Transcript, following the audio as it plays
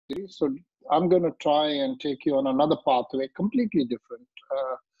So I'm going to try and take you on another pathway, completely different.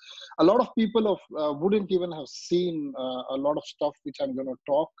 A lot of people wouldn't even have seen a lot of stuff which I'm going to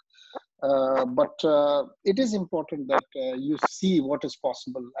talk. But it is important that you see what is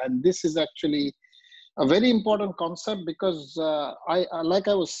possible. And this is actually a very important concept because like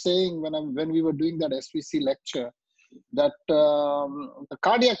I was saying when we were doing that SVC lecture, that the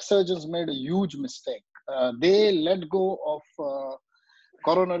cardiac surgeons made a huge mistake. They let go of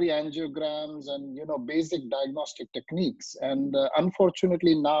coronary angiograms and basic diagnostic techniques, and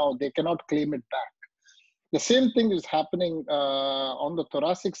unfortunately now they cannot claim it back. The same thing is happening on the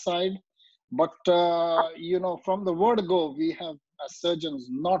thoracic side, but from the word go, we have as surgeons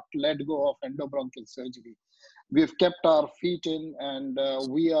not let go of endobronchial surgery. We've kept our feet in, and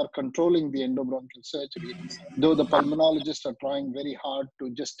we are controlling the endobronchial surgery, though the pulmonologists are trying very hard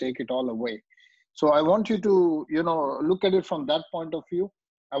to just take it all away. So I want you to, look at it from that point of view.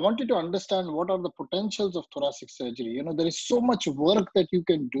 I want you to understand what are the potentials of thoracic surgery. There is so much work that you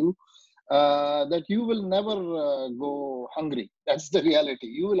can do that you will never go hungry. That's the reality.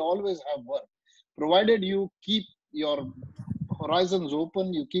 You will always have work, provided you keep your horizons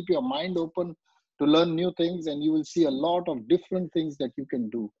open, you keep your mind open to learn new things, and you will see a lot of different things that you can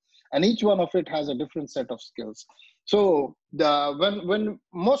do. And each one of it has a different set of skills. So when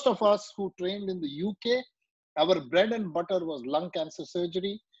most of us who trained in the UK, our bread and butter was lung cancer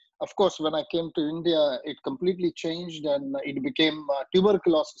surgery. Of course, when I came to India, it completely changed and it became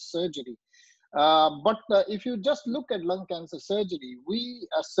tuberculosis surgery. But if you just look at lung cancer surgery, we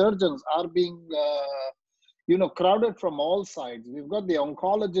as surgeons are being crowded from all sides. We've got the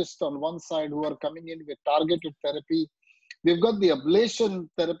oncologists on one side who are coming in with targeted therapy. We've got the ablation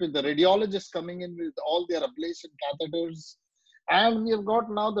therapy, the radiologists coming in with all their ablation catheters. And we've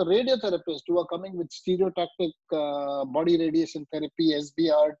got now the radiotherapists who are coming with stereotactic body radiation therapy,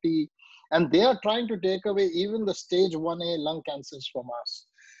 SBRT, and they are trying to take away even the stage 1A lung cancers from us.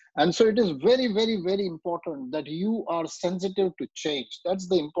 And so it is very, very, very important that you are sensitive to change. That's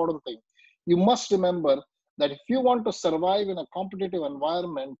the important thing. You must remember that if you want to survive in a competitive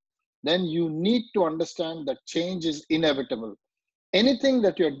environment, then you need to understand that change is inevitable. Anything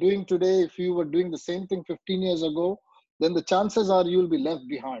that you're doing today, if you were doing the same thing 15 years ago, then the chances are you'll be left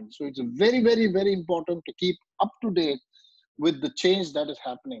behind. So it's very, very, very important to keep up to date with the change that is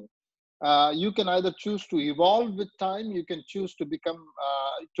happening. You can either choose to evolve with time, you can choose to become,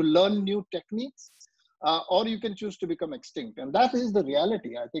 to learn new techniques, or you can choose to become extinct. And that is the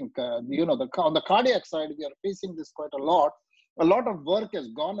reality. I think, on the cardiac side, we are facing this quite a lot. A lot of work has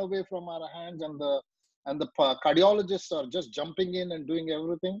gone away from our hands, and the cardiologists are just jumping in and doing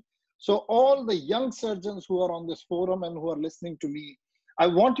everything. So all the young surgeons who are on this forum and who are listening to me, I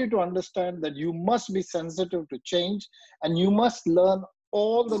want you to understand that you must be sensitive to change, and you must learn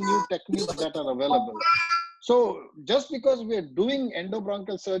all the new techniques that are available. So just because we are doing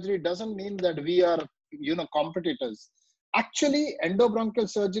endobronchial surgery doesn't mean that we are, competitors. Actually, endobronchial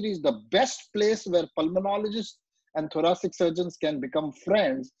surgery is the best place where pulmonologists and thoracic surgeons can become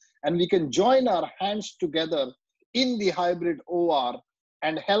friends, and we can join our hands together in the hybrid OR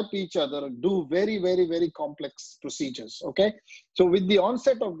and help each other do very, very, very complex procedures, okay? So with the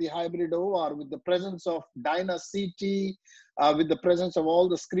onset of the hybrid OR, with the presence of DynaCT, with the presence of all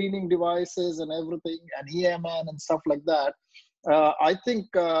the screening devices and everything, and EMN and stuff like that, I think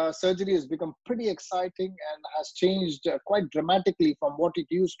surgery has become pretty exciting and has changed quite dramatically from what it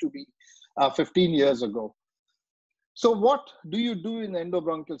used to be 15 years ago. So what do you do in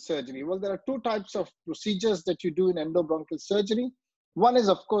endobronchial surgery? Well, there are two types of procedures that you do in endobronchial surgery. One is,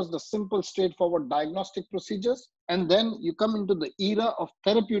 of course, the simple, straightforward diagnostic procedures. And then you come into the era of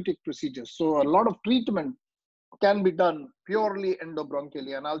therapeutic procedures. So a lot of treatment can be done purely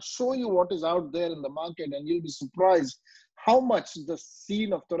endobronchially. And I'll show you what is out there in the market, and you'll be surprised how much the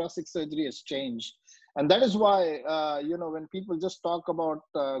scene of thoracic surgery has changed. And that is why, when people just talk about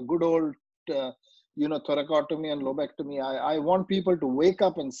good old, thoracotomy and lobectomy, I want people to wake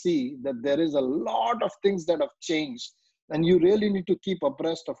up and see that there is a lot of things that have changed. And you really need to keep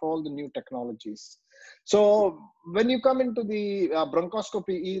abreast of all the new technologies. So when you come into the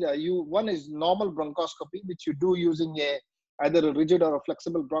bronchoscopy era, one is normal bronchoscopy, which you do using either a rigid or a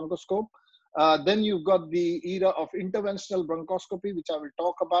flexible bronchoscope. Then you've got the era of interventional bronchoscopy, which I will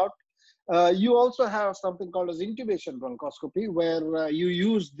talk about. You also have something called as intubation bronchoscopy, where you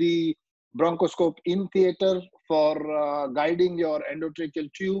use the bronchoscope in theater for guiding your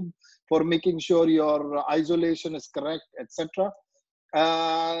endotracheal tube, for making sure your isolation is correct, etc.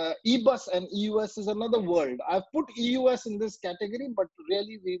 EBUS and EUS is another world. I've put EUS in this category, but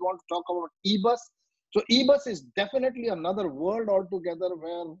really we want to talk about EBUS. So EBUS is definitely another world altogether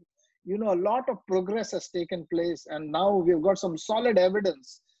where, you know, a lot of progress has taken place. And now we've got some solid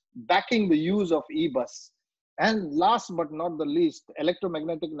evidence backing the use of EBUS. And last but not the least,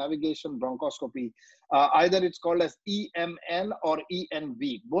 electromagnetic navigation bronchoscopy. Either it's called as EMN or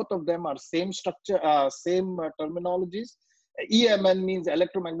ENV. Both of them are same structure, same terminologies. EMN means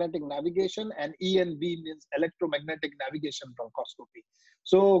electromagnetic navigation and ENV means electromagnetic navigation bronchoscopy.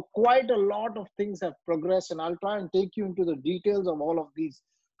 So quite a lot of things have progressed, and I'll try and take you into the details of all of these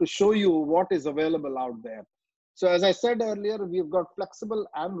to show you what is available out there. So as I said earlier, we've got flexible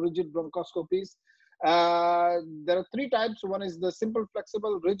and rigid bronchoscopies. There are three types. One is the simple,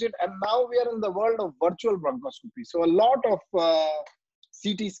 flexible, rigid, and now we are in the world of virtual bronchoscopy. So a lot of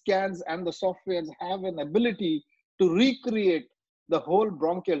CT scans and the softwares have an ability to recreate the whole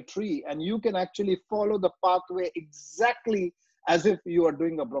bronchial tree, and you can actually follow the pathway exactly as if you are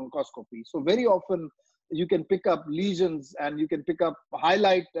doing a bronchoscopy. So very often you can pick up lesions and you can pick up,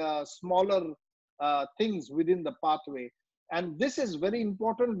 highlight smaller things within the pathway. And this is very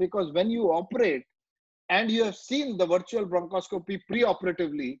important because when you operate and you have seen the virtual bronchoscopy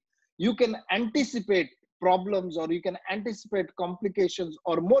preoperatively, you can anticipate problems, or you can anticipate complications,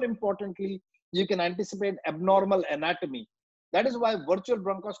 or more importantly, you can anticipate abnormal anatomy. That is why virtual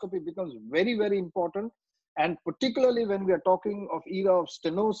bronchoscopy becomes very, very important. And particularly when we are talking of era of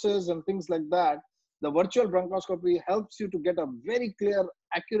stenosis and things like that, the virtual bronchoscopy helps you to get a very clear,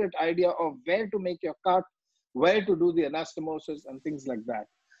 accurate idea of where to make your cut, where to do the anastomosis and things like that.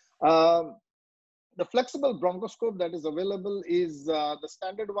 The flexible bronchoscope that is available is the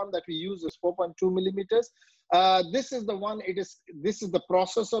standard one that we use is 4.2 millimeters. This is the one, this is the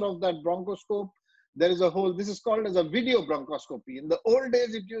processor of that bronchoscope. There is a whole, this is called as a video bronchoscopy. In the old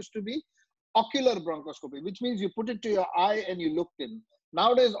days, it used to be ocular bronchoscopy, which means you put it to your eye and you looked in.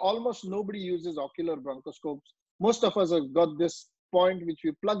 Nowadays, almost nobody uses ocular bronchoscopes. Most of us have got this point which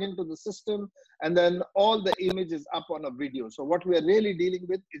we plug into the system, and then all the image is up on a video. So what we are really dealing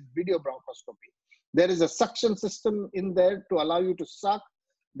with is video bronchoscopy. There is a suction system in there to allow you to suck.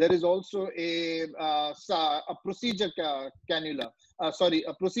 There is also a procedure cannula,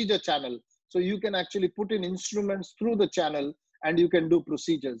 a procedure channel. So you can actually put in instruments through the channel and you can do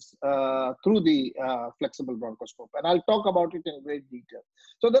procedures through the flexible bronchoscope. And I'll talk about it in great detail.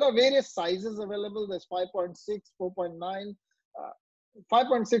 So there are various sizes available. There's 5.6, 4.9.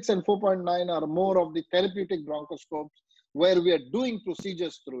 5.6 and 4.9 are more of the therapeutic bronchoscopes where we are doing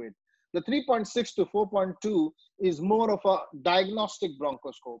procedures through it. The 3.6 to 4.2 is more of a diagnostic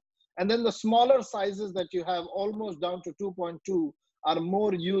bronchoscope. And then the smaller sizes that you have, almost down to 2.2, are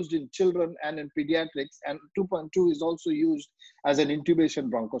more used in children and in pediatrics. And 2.2 is also used as an intubation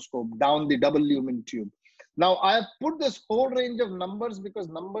bronchoscope down the double lumen tube. Now, I have put this whole range of numbers because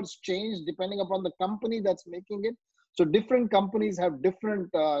numbers change depending upon the company that's making it. So different companies have different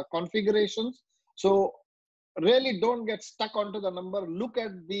configurations. So really don't get stuck onto the number. Look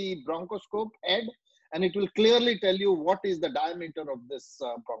at the bronchoscope head and it will clearly tell you what is the diameter of this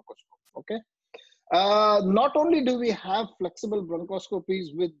bronchoscope, okay? Not only do we have flexible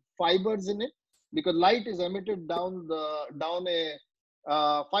bronchoscopies with fibers in it, because light is emitted down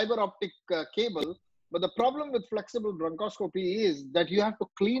a fiber optic cable, but the problem with flexible bronchoscopy is that you have to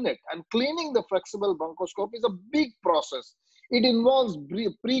clean it, and cleaning the flexible bronchoscope is a big process. It involves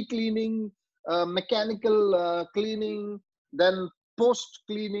pre-cleaning, mechanical cleaning, then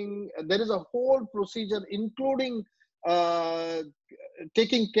post-cleaning. There is a whole procedure, including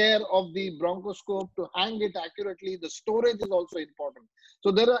taking care of the bronchoscope to hang it accurately. The storage is also important.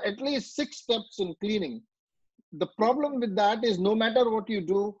 So there are at least 6 steps in cleaning. The problem with that is no matter what you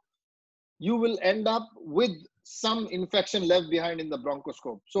do, you will end up with some infection left behind in the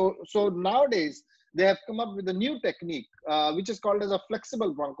bronchoscope. So nowadays, they have come up with a new technique, which is called as a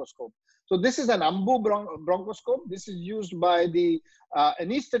flexible bronchoscope. So this is an AMBU bronchoscope. This is used by the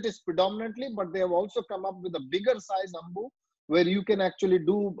anesthetists predominantly, but they have also come up with a bigger size AMBU where you can actually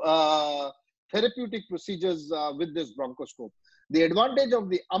do therapeutic procedures with this bronchoscope. The advantage of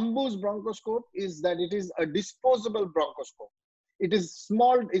the AMBU's bronchoscope is that it is a disposable bronchoscope. It is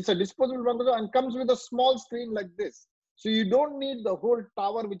small, it's a disposable bronchoscope and comes with a small screen like this. So you don't need the whole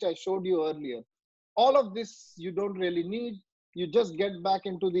tower which I showed you earlier. All of this you don't really need. You just get back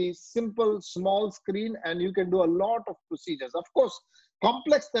into the simple small screen and you can do a lot of procedures. Of course,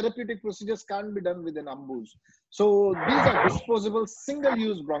 complex therapeutic procedures can't be done with an AMBUs. So these are disposable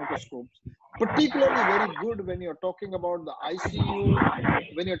single-use bronchoscopes, particularly very good when you're talking about the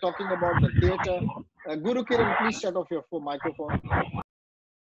ICU, when you're talking about the theater. Guru Kiran, please shut off your microphone.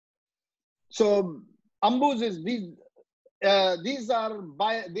 So AMBUs is these. these are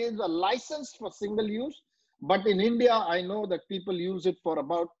licensed for single use, but in India, I know that people use it for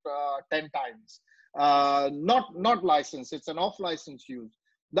about 10 times. Not licensed, it's an off-license use.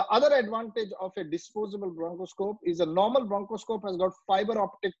 The other advantage of a disposable bronchoscope is a normal bronchoscope has got fiber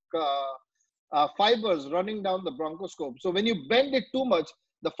optic fibers running down the bronchoscope. So when you bend it too much,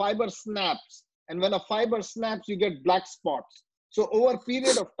 the fiber snaps. And when a fiber snaps, you get black spots. So over a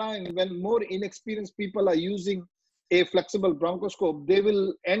period of time, when more inexperienced people are using a flexible bronchoscope, they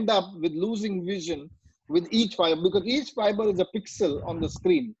will end up with losing vision with each fiber, because each fiber is a pixel on the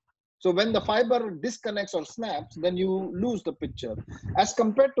screen. So when the fiber disconnects or snaps, then you lose the picture. As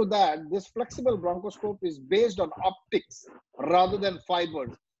compared to that, this flexible bronchoscope is based on optics rather than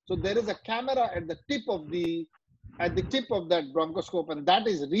fibers. So there is a camera at the tip of that bronchoscope, and that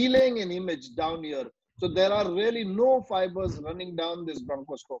is relaying an image down here. So there are really no fibers running down this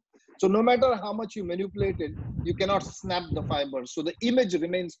bronchoscope. So no matter how much you manipulate it, you cannot snap the fibers. So the image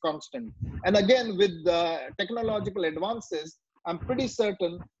remains constant. And again, with the technological advances, I'm pretty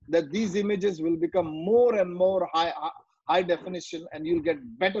certain that these images will become more and more high definition, and you'll get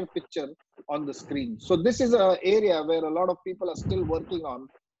better picture on the screen. So this is an area where a lot of people are still working on,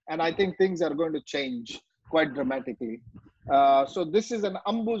 and I think things are going to change quite dramatically. So this is an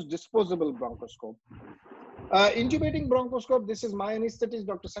EBUS disposable bronchoscope. Intubating bronchoscope, this is my anesthetist,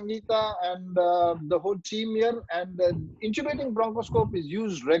 Dr. Sangeeta, and the whole team here. And intubating bronchoscope is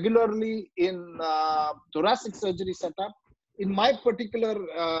used regularly in thoracic surgery setup. In my particular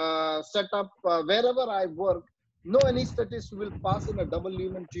setup, wherever I work, no anesthetist will pass in a double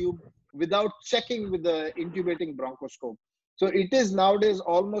lumen tube without checking with the intubating bronchoscope. So it is nowadays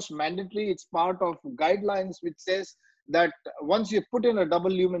almost mandatory. It's part of guidelines which says that once you put in a double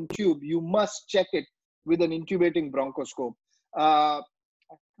lumen tube, you must check it with an intubating bronchoscope.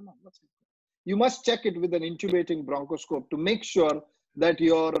 You must check it with an intubating bronchoscope to make sure that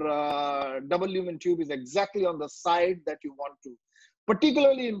your double lumen tube is exactly on the side that you want to.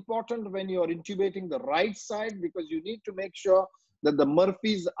 Particularly important when you are intubating the right side, because you need to make sure that the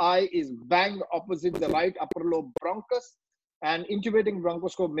Murphy's eye is bang opposite the right upper lobe bronchus, and intubating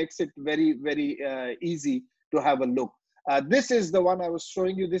bronchoscope makes it very, very easy to have a look. This is the one I was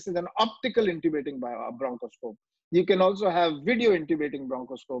showing you. This is an optical intubating bronchoscope. You can also have video intubating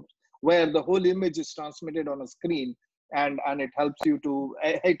bronchoscopes where the whole image is transmitted on a screen, and it helps you to,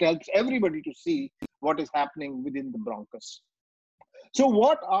 it helps everybody to see what is happening within the bronchus. So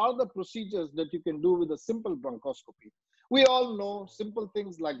what are the procedures that you can do with a simple bronchoscopy? We all know simple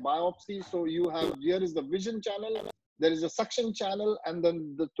things like biopsy. So you have, here is the vision channel, there is a suction channel, and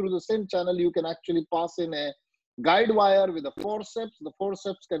then through the same channel, you can actually pass in a guide wire with a forceps. The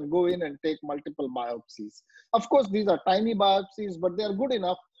forceps can go in and take multiple biopsies. Of course, these are tiny biopsies, but they are good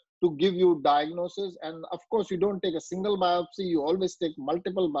enough to give you diagnosis. And of course, you don't take a single biopsy, you always take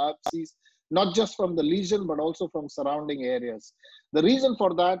multiple biopsies, not just from the lesion, but also from surrounding areas. The reason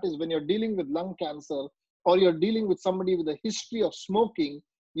for that is when you're dealing with lung cancer, or you're dealing with somebody with a history of smoking,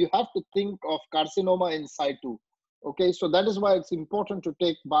 you have to think of carcinoma in situ. Okay, so that is why it's important to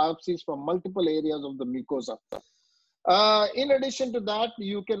take biopsies from multiple areas of the mucosa. In addition to that,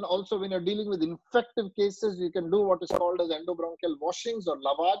 you can also, when you're dealing with infective cases, you can do what is called as endobronchial washings or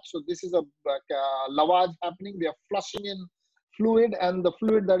lavage. So this is a lavage happening. We are flushing in fluid, and the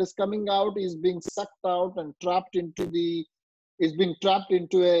fluid that is coming out is being sucked out and trapped into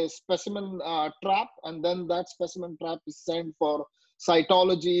a specimen trap, and then that specimen trap is sent for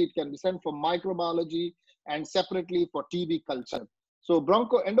cytology. It can be sent for microbiology, and separately for TB culture. So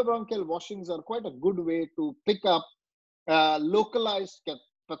endobronchial washings are quite a good way to pick up localized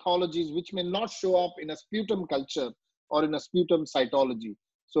pathologies which may not show up in a sputum culture or in a sputum cytology.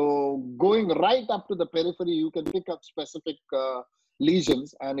 So going right up to the periphery, you can pick up specific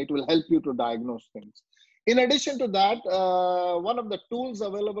lesions, and it will help you to diagnose things. In addition to that, one of the tools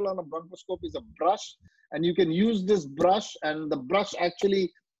available on a bronchoscope is a brush, and you can use this brush, and the brush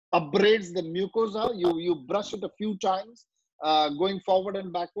actually abrades the mucosa. You brush it a few times, going forward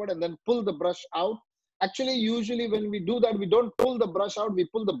and backward, and then pull the brush out. Actually, usually when we do that, we don't pull the brush out, we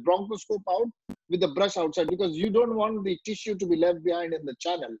pull the bronchoscope out with the brush outside, because you don't want the tissue to be left behind in the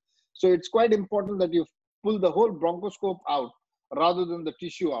channel. So it's quite important that you pull the whole bronchoscope out rather than the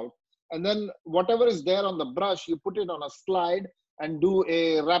tissue out. And then whatever is there on the brush, you put it on a slide and do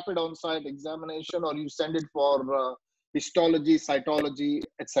a rapid on-site examination, or you send it for histology, cytology,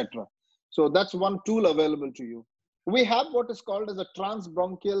 etc. So that's one tool available to you. We have what is called as a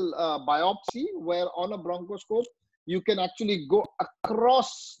transbronchial biopsy, where on a bronchoscope, you can actually go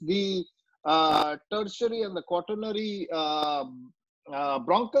across the tertiary and the quaternary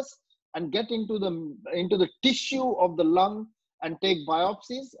bronchus, and get into the tissue of the lung and take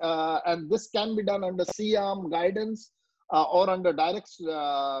biopsies. And this can be done under C-arm guidance or under direct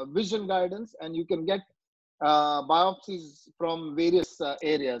vision guidance, and you can get biopsies from various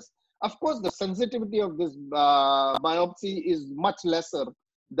areas. Of course, the sensitivity of this biopsy is much lesser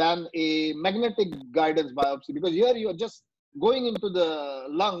than a magnetic guidance biopsy, because here you are just going into the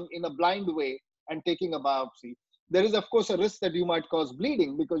lung in a blind way and taking a biopsy. There is, of course, a risk that you might cause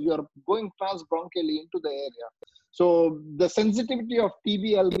bleeding because you are going transbronchially into the area. So the sensitivity of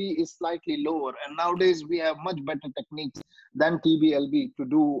TB-LB is slightly lower, and nowadays we have much better techniques than TB-LB to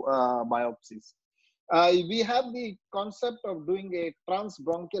do biopsies. We have the concept of doing a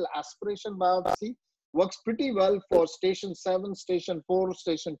transbronchial aspiration biopsy. Works pretty well for station 7, station 4,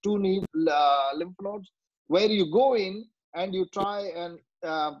 station 2 lymph nodes, where you go in and you try and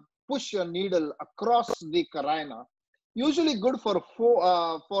push your needle across the carina. Usually good for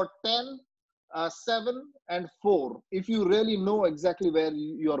 10, 7, and 4, if you really know exactly where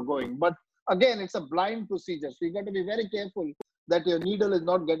you are going. But again, it's a blind procedure, so you got to be very careful that your needle is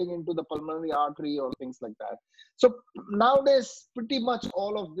not getting into the pulmonary artery or things like that. So nowadays, pretty much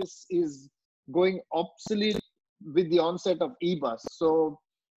all of this is going obsolete with the onset of EBUS. So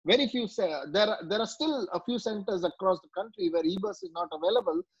very few say there are still a few centers across the country where EBUS is not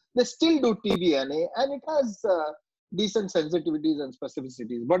available. They still do TBNA, and it has decent sensitivities and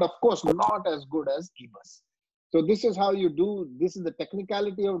specificities, but of course not as good as EBUS. So this is how you do. This is the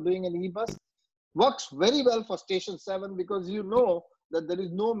technicality of doing an EBUS. Works very well for station 7 because you know that there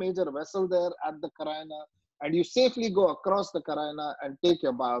is no major vessel there at the carina, and you safely go across the carina and take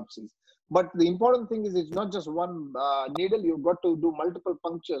your biopsies. But the important thing is it's not just one needle. You've got to do multiple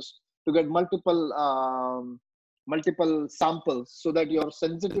punctures to get multiple samples so that your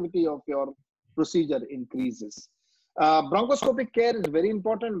sensitivity of your procedure increases. Bronchoscopic care is very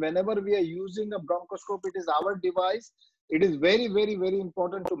important. Whenever we are using a bronchoscope, it is our device. It is very, very, very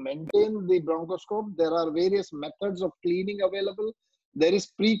important to maintain the bronchoscope. There are various methods of cleaning available. There is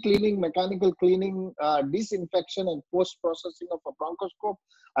pre-cleaning, mechanical cleaning, disinfection, and post-processing of a bronchoscope.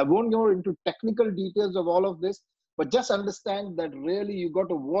 I won't go into technical details of all of this, but just understand that really you got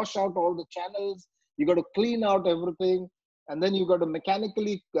to wash out all the channels, you got to clean out everything, and then you got to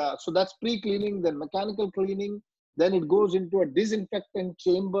mechanically, so that's pre-cleaning, then mechanical cleaning, then it goes into a disinfectant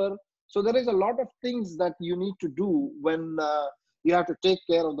chamber. So there is a lot of things that you need to do when you have to take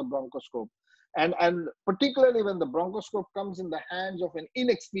care of the bronchoscope. And particularly when the bronchoscope comes in the hands of an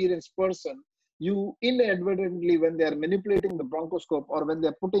inexperienced person, you inadvertently, when they are manipulating the bronchoscope or when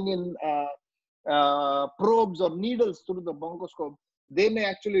they're putting in probes or needles through the bronchoscope, they may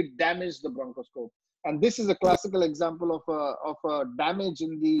actually damage the bronchoscope. And this is a classical example of a damage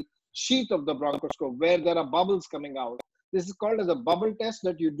in the sheath of the bronchoscope where there are bubbles coming out. This is called as a bubble test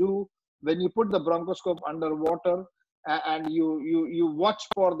that you do when you put the bronchoscope under water and you watch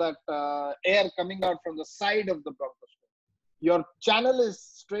for that air coming out from the side of the bronchoscope. Your channel is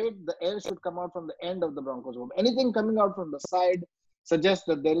straight, the air should come out from the end of the bronchoscope. Anything coming out from the side suggests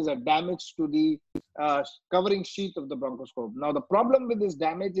that there is a damage to the covering sheath of the bronchoscope. Now, the problem with this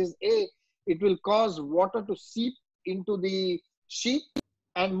damage is, A, it will cause water to seep into the sheath,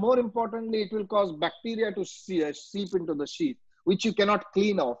 and more importantly, it will cause bacteria to seep into the sheath, which you cannot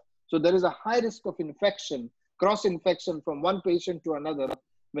clean off. So there is a high risk of infection, cross-infection from one patient to another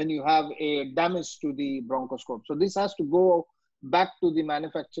when you have a damage to the bronchoscope. So this has to go back to the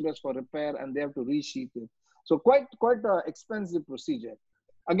manufacturers for repair, and they have to resheath it. So quite an expensive procedure.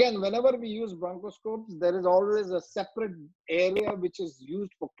 Again, whenever we use bronchoscopes, there is always a separate area which is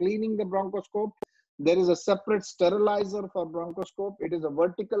used for cleaning the bronchoscope. There is a separate sterilizer for bronchoscope. It is a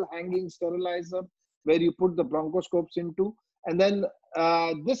vertical hanging sterilizer where you put the bronchoscopes into. And then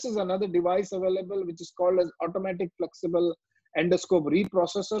this is another device available, which is called as automatic flexible endoscope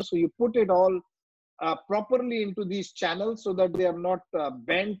reprocessor. So you put it all properly into these channels so that they are not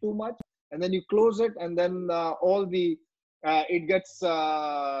bent too much. And then you close it, and then it gets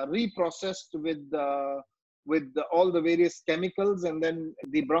reprocessed with all the various chemicals, and then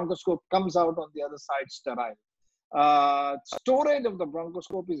the bronchoscope comes out on the other side sterile. Storage of the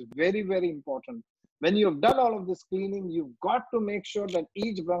bronchoscope is very, very important. When you've done all of this cleaning, you've got to make sure that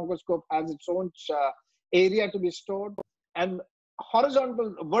each bronchoscope has its own area to be stored, and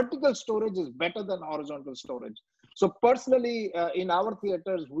vertical storage is better than horizontal storage. So personally, in our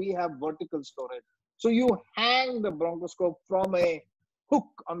theaters, we have vertical storage. So you hang the bronchoscope from a hook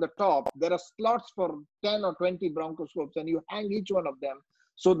on the top. There are slots for 10 or 20 bronchoscopes, and you hang each one of them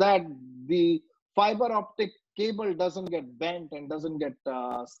so that the fiber optic cable doesn't get bent and doesn't get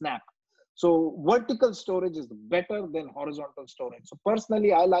snapped. So vertical storage is better than horizontal storage. So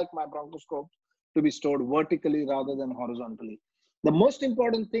personally, I like my bronchoscopes to be stored vertically rather than horizontally. The most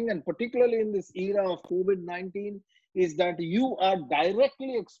important thing, and particularly in this era of COVID-19, is that you are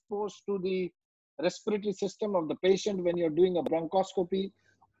directly exposed to the respiratory system of the patient when you're doing a bronchoscopy.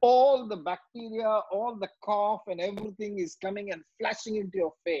 All the bacteria, all the cough and everything is coming and flashing into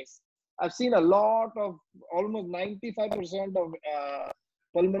your face. I've seen a lot of, almost 95% of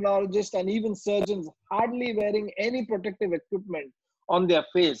pulmonologists and even surgeons hardly wearing any protective equipment on their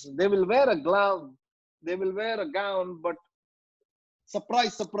face. They will wear a glove, they will wear a gown, but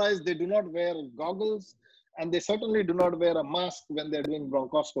surprise, surprise, they do not wear goggles, and they certainly do not wear a mask when they're doing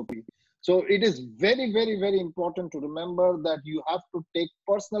bronchoscopy. So it is very, very, very important to remember that you have to take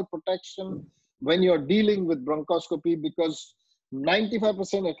personal protection when you're dealing with bronchoscopy, because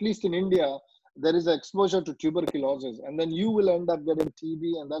 95%, at least in India, there is exposure to tuberculosis, and then you will end up getting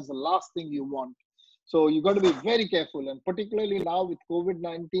TB, and that's the last thing you want. So you got to be very careful, and particularly now with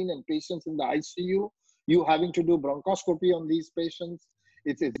COVID-19 and patients in the ICU, you having to do bronchoscopy on these patients,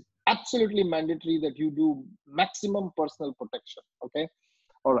 it is absolutely mandatory that you do maximum personal protection. Okay,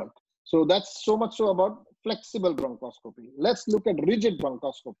 all right. So that's so much so about flexible bronchoscopy. Let's look at rigid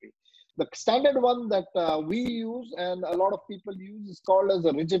bronchoscopy. The standard one that we use and a lot of people use is called as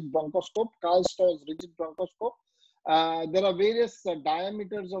a rigid bronchoscope, Karl Stoll's rigid bronchoscope. There are various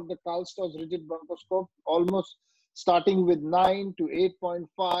diameters of the Karl Stoll's rigid bronchoscope, almost starting with 9 to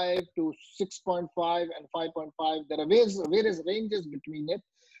 8.5 to 6.5 and 5.5. There are various ranges between it.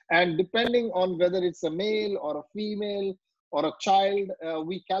 And depending on whether it's a male or a female or a child,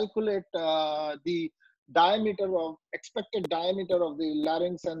 we calculate the expected diameter of the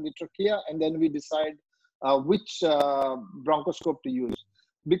larynx and the trachea, and then we decide which bronchoscope to use.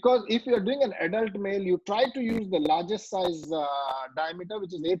 Because if you're doing an adult male, you try to use the largest size diameter,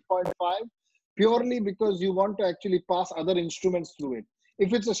 which is 8.5, purely because you want to actually pass other instruments through it.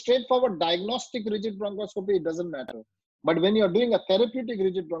 If it's a straightforward diagnostic rigid bronchoscopy, it doesn't matter. But when you're doing a therapeutic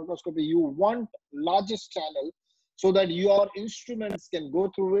rigid bronchoscopy, you want largest channel so that your instruments can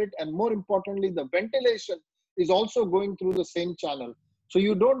go through it. And more importantly, the ventilation is also going through the same channel. So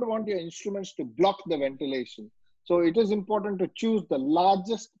you don't want your instruments to block the ventilation. So it is important to choose the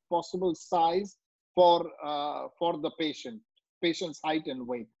largest possible size for the patient's height and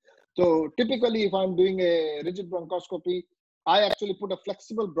weight. So typically, if I'm doing a rigid bronchoscopy, I actually put a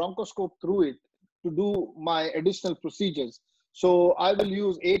flexible bronchoscope through it to do my additional procedures. So I will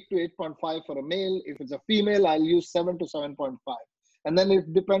use 8 to 8.5 for a male. If it's a female, I'll use 7 to 7.5. And then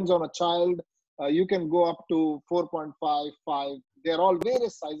it depends on a child. You can go up to 4.5, 5. They're all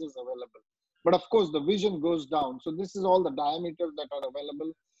various sizes available. But of course, the vision goes down. So this is all the diameters that are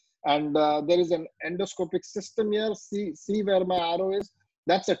available. And there is an endoscopic system here. See where my arrow is?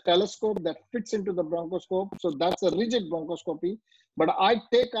 That's a telescope that fits into the bronchoscope. So that's a rigid bronchoscopy. But I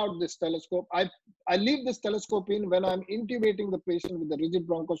take out this telescope. I leave this telescope in when I'm intubating the patient with the rigid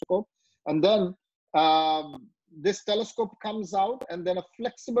bronchoscope. And then this telescope comes out, and then a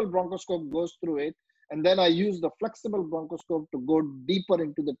flexible bronchoscope goes through it. And then I use the flexible bronchoscope to go deeper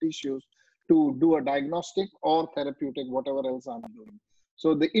into the tissues to do a diagnostic or therapeutic, whatever else I'm doing.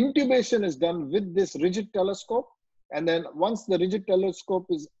 So the intubation is done with this rigid telescope. And then once the rigid telescope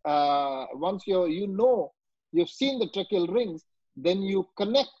is, once you've seen the tracheal rings, then you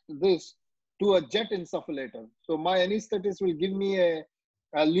connect this to a jet insufflator. So my anesthetist will give me a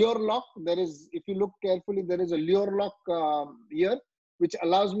Lure lock. There is, if you look carefully, there is a Lure lock here, which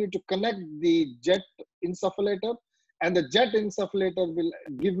allows me to connect the jet insufflator. And the jet insufflator will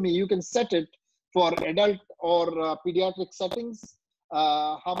give me, you can set it for adult or pediatric settings,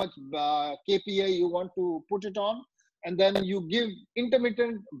 how much kPa you want to put it on. And then you give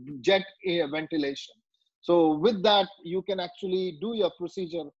intermittent jet ventilation. So with that, you can actually do your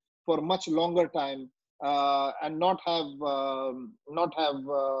procedure for much longer time and not have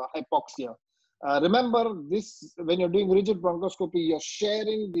hypoxia. Remember this, when you're doing rigid bronchoscopy, you're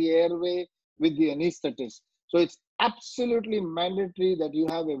sharing the airway with the anesthetist. So it's absolutely mandatory that you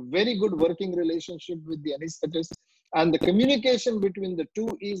have a very good working relationship with the anesthetist, and the communication between the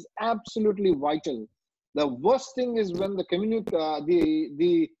two is absolutely vital. The worst thing is when the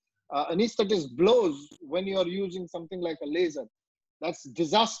anesthetist blows when you are using something like a laser. That's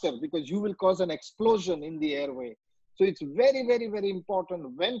disaster, because you will cause an explosion in the airway. So it's very, very, very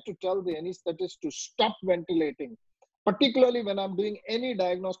important when to tell the anesthetist to stop ventilating, particularly when I'm doing any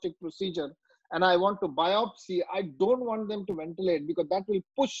diagnostic procedure and I want to biopsy. I don't want them to ventilate, because that will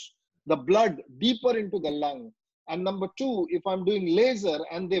push the blood deeper into the lung. And number two, if I'm doing laser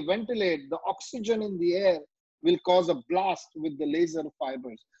and they ventilate, the oxygen in the air will cause a blast with the laser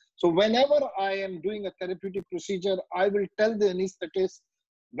fibers. So whenever I am doing a therapeutic procedure, I will tell the anesthetist,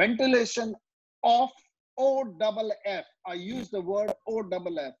 ventilation off, OFF. I use the word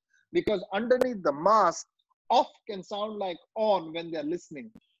OFF because underneath the mask, off can sound like on when they're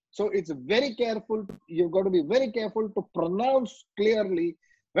listening. So it's very careful. You've got to be very careful to pronounce clearly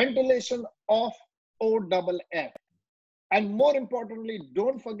ventilation off, OFF. And more importantly,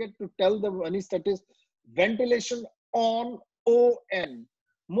 don't forget to tell the anesthetist ventilation on, ON.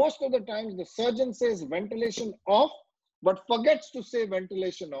 Most of the times the surgeon says ventilation off, but forgets to say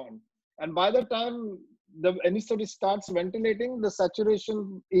ventilation on. And by the time the anesthetist starts ventilating, the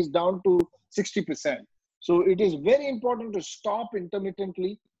saturation is down to 60%. So it is very important to stop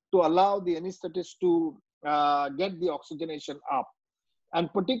intermittently to allow the anesthetist to get the oxygenation up.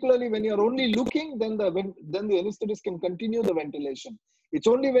 And particularly when you're only looking, then the anesthetist can continue the ventilation. It's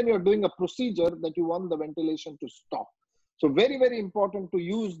only when you're doing a procedure that you want the ventilation to stop. So very, very important to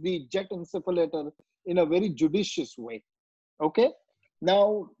use the jet insufflator in a very judicious way. Okay.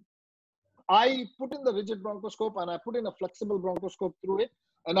 Now, I put in the rigid bronchoscope and I put in a flexible bronchoscope through it,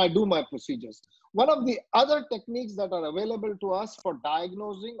 and I do my procedures. One of the other techniques that are available to us for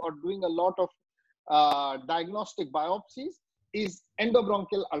diagnosing or doing a lot of diagnostic biopsies is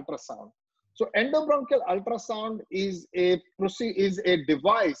endobronchial ultrasound. So endobronchial ultrasound is a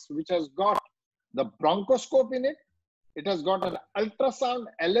device which has got the bronchoscope in it. It has got an ultrasound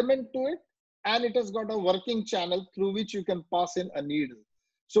element to it, and it has got a working channel through which you can pass in a needle.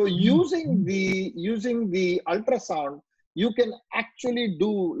 So using the ultrasound, you can actually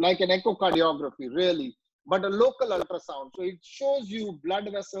do like an echocardiography, really, but a local ultrasound. So it shows you blood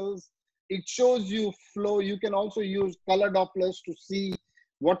vessels, it shows you flow. You can also use color Dopplers to see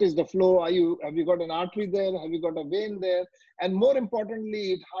what is the flow. Have you got an artery there? Have you got a vein there? And more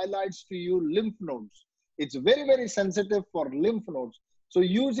importantly, it highlights to you lymph nodes. It's very, very sensitive for lymph nodes. So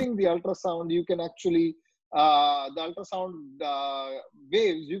using the ultrasound, you can actually, the ultrasound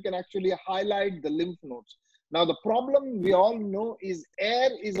waves, you can actually highlight the lymph nodes. Now, the problem we all know is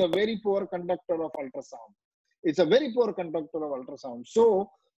air is a very poor conductor of ultrasound. It's a very poor conductor of ultrasound. So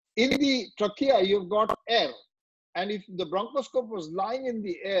in the trachea, you've got air. And if the bronchoscope was lying in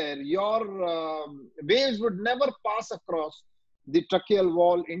the air, your waves would never pass across the tracheal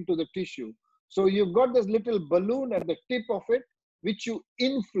wall into the tissue. So you've got this little balloon at the tip of it, which you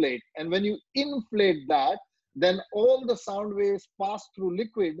inflate. And when you inflate that, then all the sound waves pass through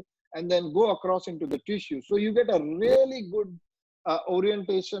liquid and then go across into the tissue. So you get a really good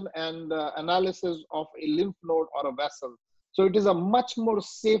orientation and analysis of a lymph node or a vessel. So it is a much more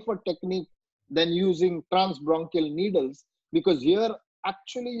safer technique than using transbronchial needles, because here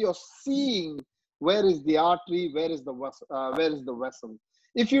actually you're seeing where is the artery, where is the vessel.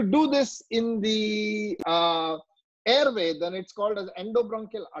 If you do this in the airway, then it's called as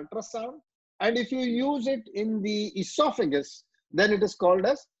endobronchial ultrasound. And if you use it in the esophagus, then it is called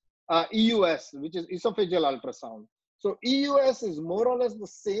as EUS, which is esophageal ultrasound. So EUS is more or less the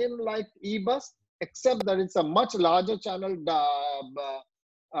same like EBUS, except that it's a much larger channel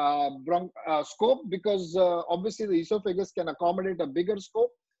scope, because obviously the esophagus can accommodate a bigger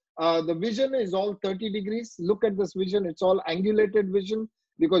scope. The vision is all 30 degrees. Look at this vision. It's all angulated vision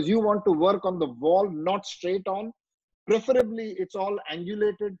because you want to work on the wall, not straight on. Preferably, it's all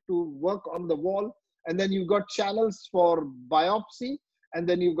angulated to work on the wall. And then you've got channels for biopsy, and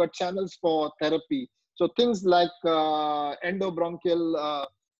then you've got channels for therapy. So things like endobronchial,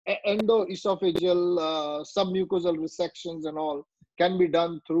 endoesophageal, submucosal resections and all can be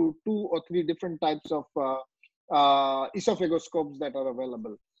done through 2 or 3 different types of esophagoscopes that are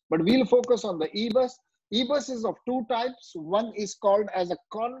available. But we'll focus on the EBUS. EBUS is of 2 types. One is called as a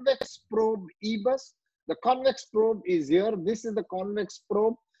convex probe EBUS. The convex probe is here. This is the convex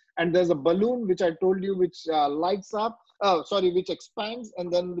probe. And there's a balloon, which I told you, which lights up, which expands,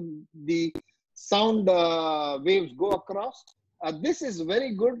 and then the sound waves go across. This is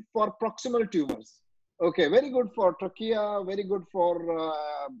very good for proximal tumors. Okay, very good for trachea, very good for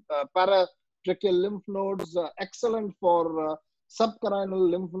paratracheal lymph nodes, excellent for subcarinal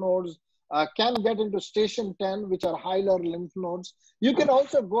lymph nodes, can get into station 10, which are hilar lymph nodes. You can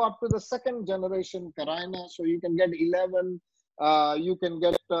also go up to the 2nd generation carina, so you can get 11, you can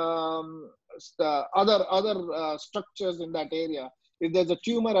get other structures in that area. If there's a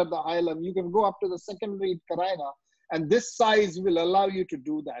tumor at the hilum, you can go up to the secondary carina, and this size will allow you to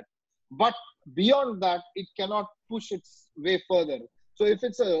do that. But beyond that, it cannot push its way further. So if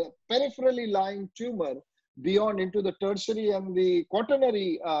it's a peripherally lying tumor beyond into the tertiary and the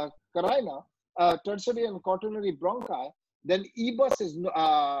quaternary carina, tertiary and quaternary bronchi, then EBUS is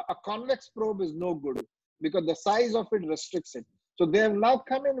a convex probe is no good. because the size of it restricts it. So they have now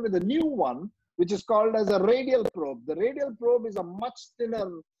come in with a new one, which is called as a radial probe. The radial probe is a much thinner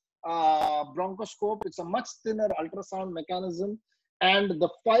bronchoscope. It's a much thinner ultrasound mechanism. And the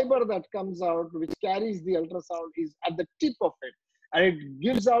fiber that comes out, which carries the ultrasound, is at the tip of it. And it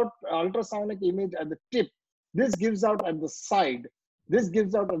gives out ultrasonic image at the tip. This gives out at the side. This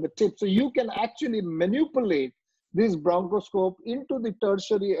gives out at the tip. So you can actually manipulate this bronchoscope into the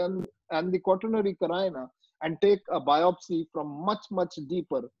tertiary and the quaternary carina and take a biopsy from much, much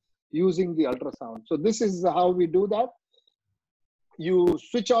deeper using the ultrasound. So this is how we do that. You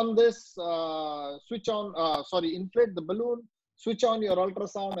switch on this, inflate the balloon, switch on your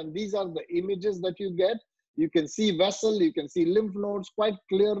ultrasound, and these are the images that you get. You can see vessel, you can see lymph nodes quite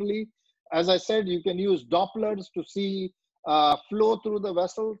clearly. As I said, you can use Dopplers to see flow through the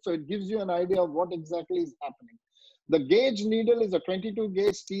vessel. So it gives you an idea of what exactly is happening. The gauge needle is a 22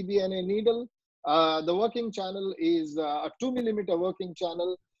 gauge TBNA needle. The working channel is a 2 millimeter working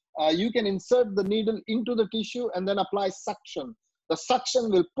channel. You can insert the needle into the tissue and then apply suction. The suction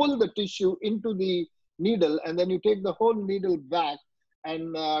will pull the tissue into the needle, and then you take the whole needle back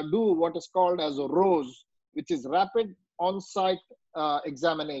and do what is called as a ROSE, which is rapid on-site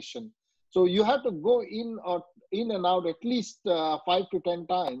examination. So you have to go in and out at least 5 to 10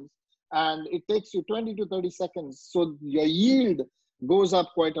 times, and it takes you 20 to 30 seconds. So your yield goes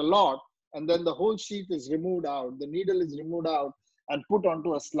up quite a lot, and then the whole sheath is removed out, the needle is removed out and put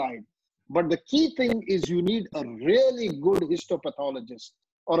onto a slide. But the key thing is you need a really good histopathologist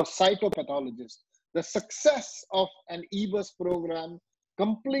or a cytopathologist. The success of an EBUS program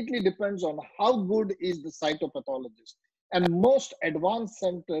completely depends on how good is the cytopathologist. And most advanced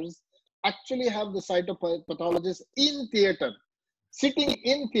centers actually have the cytopathologist in theater, sitting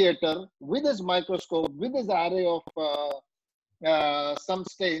in theater with his microscope, with his array of some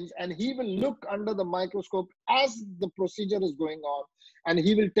stains, and he will look under the microscope as the procedure is going on, and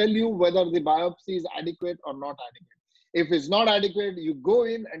he will tell you whether the biopsy is adequate or not adequate. If it's not adequate, you go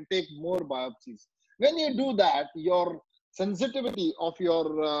in and take more biopsies. When you do that, your sensitivity of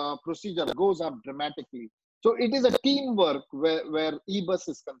your procedure goes up dramatically. So it is a teamwork where EBUS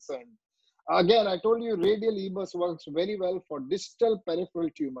is concerned. Again, I told you radial EBUS works very well for distal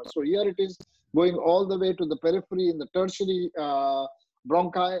peripheral tumors. So here it is going all the way to the periphery in the tertiary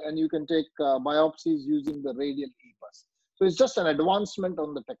bronchi, and you can take biopsies using the radial EBUS. So it's just an advancement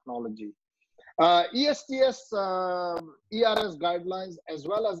on the technology. ESTS ERS guidelines as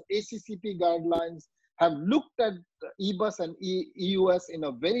well as ACCP guidelines have looked at EBUS and EUS in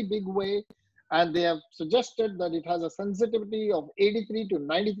a very big way, and they have suggested that it has a sensitivity of 83 to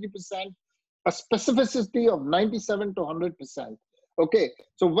 93%, a specificity of 97 to 100%. Okay,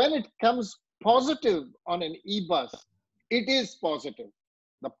 so when it comes positive on an EBUS, it is positive.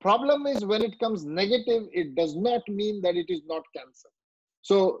 The problem is when it comes negative, it does not mean that it is not cancer.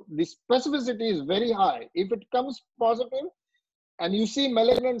 So the specificity is very high. If it comes positive and you see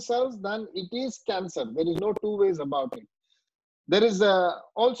malignant cells, then it is cancer. There is no two ways about it. There is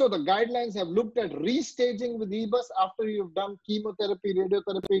also the guidelines have looked at restaging with EBUS after you've done chemotherapy,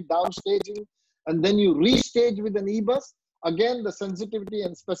 radiotherapy, downstaging, and then you restage with an EBUS. Again, the sensitivity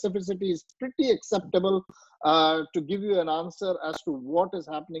and specificity is pretty acceptable to give you an answer as to what is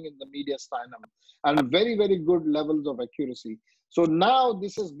happening in the mediastinum, and very, very good levels of accuracy. So now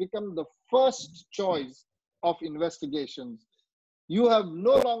this has become the first choice of investigations. You have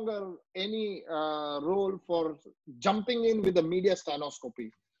no longer any role for jumping in with a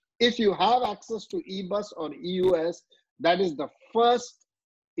mediastinoscopy. If you have access to EBUS or EUS, that is the first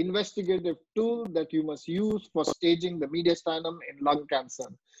investigative tool that you must use for staging the mediastinum in lung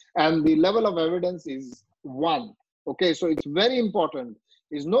cancer. And the level of evidence is 1. Okay, so it's very important.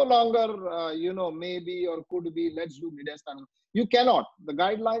 It's no longer, maybe or could be, let's do mediastinum. You cannot. The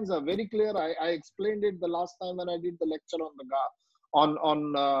guidelines are very clear. I explained it the last time when I did the lecture on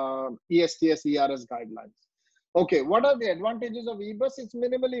ESTS ERS guidelines. Okay, what are the advantages of EBUS? It's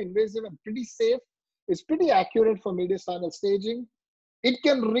minimally invasive and pretty safe. It's pretty accurate for mediastinal staging. It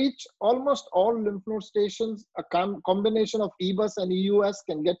can reach almost all lymph node stations. A combination of EBUS and EUS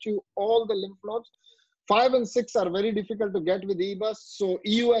can get you all the lymph nodes. 5 and 6 are very difficult to get with EBUS, so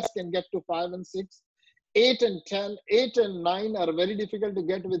EUS can get to 5 and 6. 8 and 10, 8 and 9 are very difficult to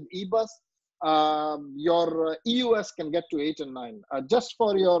get with EBUS. Your EUS can get to 8 and 9. Just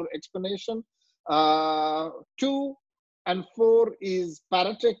for your explanation, 2 and 4 is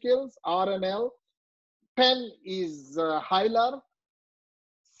paratracheals, R and L. 10 is hilar.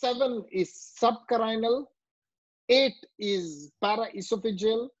 7 is subcarinal. 8 is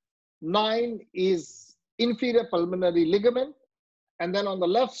paraesophageal. 9 is inferior pulmonary ligament. And then on the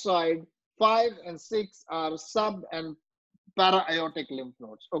left side, 5 and 6 are sub and para-aortic lymph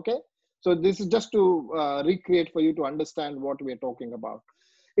nodes. Okay, so this is just to recreate for you to understand what we are talking about.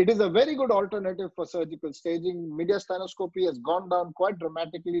 It is a very good alternative for surgical staging. Mediastinoscopy has gone down quite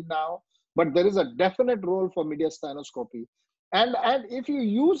dramatically now, but there is a definite role for mediastinoscopy. And if you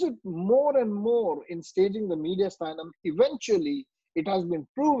use it more and more in staging the mediastinum, eventually it has been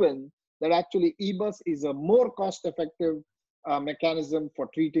proven that actually EBUS is a more cost-effective mechanism for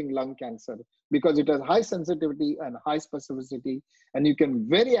treating lung cancer, because it has high sensitivity and high specificity, and you can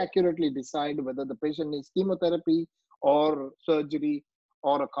very accurately decide whether the patient needs chemotherapy or surgery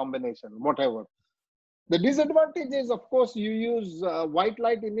or a combination, whatever. The disadvantage is, of course, you use white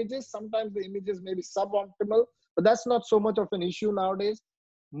light images. Sometimes the images may be suboptimal, but that's not so much of an issue nowadays.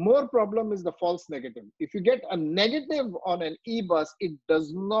 More problem is the false negative. If you get a negative on an EBUS, it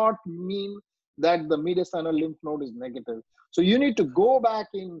does not mean that the mediastinal lymph node is negative. So you need to go back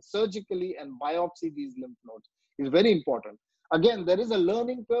in surgically and biopsy these lymph nodes. It's very important. Again, there is a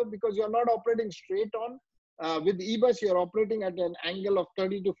learning curve because you're not operating straight on. With EBUS, you're operating at an angle of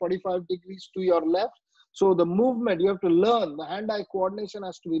 30 to 45 degrees to your left. So the movement, you have to learn, the hand-eye coordination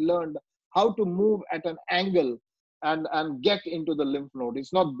has to be learned, how to move at an angle and get into the lymph node.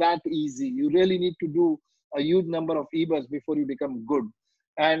 It's not that easy. You really need to do a huge number of EBUS before you become good.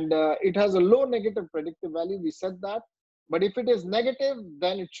 And it has a low negative predictive value, we said that. But if it is negative,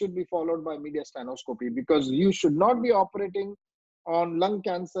 then it should be followed by mediastinoscopy, because you should not be operating on lung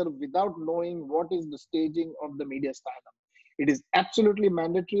cancer without knowing what is the staging of the mediastinum. It is absolutely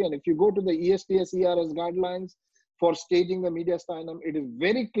mandatory. And if you go to the ESTS ERS guidelines for staging the mediastinum, it is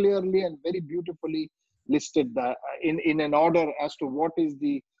very clearly and very beautifully listed that in an order as to what is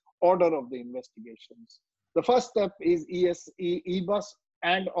the order of the investigations. The first step is EBUS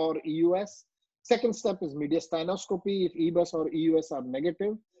and or EUS. Second step is mediastinoscopy if EBUS or EUS are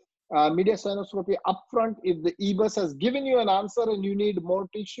negative. Mediastinoscopy upfront if the EBUS has given you an answer and you need more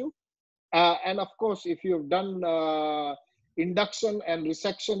tissue. And of course, if you've done induction and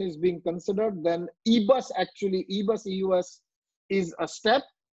resection is being considered, then EBUS EUS is a step.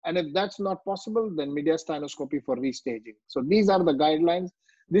 And if that's not possible, then mediastinoscopy for restaging. So these are the guidelines.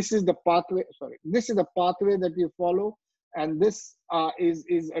 This is the pathway, this is the pathway that you follow. And this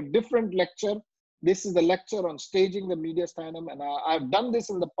is a different lecture. This is the lecture on staging the mediastinum. And I've done this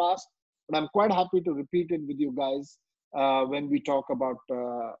in the past, but I'm quite happy to repeat it with you guys when we talk about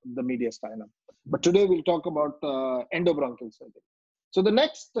the mediastinum. But today we'll talk about endobronchial surgery. So the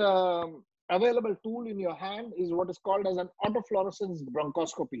next available tool in your hand is what is called as an autofluorescence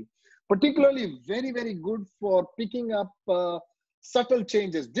bronchoscopy, particularly very, very good for picking up subtle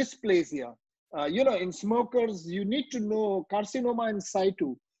changes, dysplasia. In smokers, you need to know carcinoma in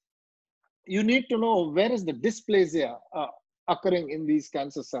situ. You need to know where is the dysplasia occurring in these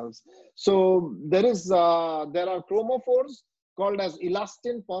cancer cells. So there are chromophores called as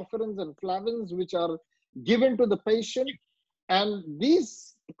elastin, porphyrins, and flavins, which are given to the patient. And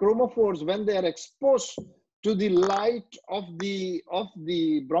these chromophores, when they are exposed to the light of the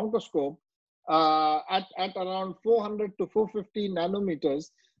bronchoscope at around 400 to 450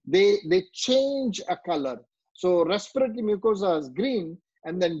 nanometers, they change a color. So respiratory mucosa is green,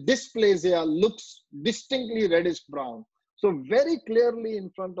 and then dysplasia looks distinctly reddish brown. So very clearly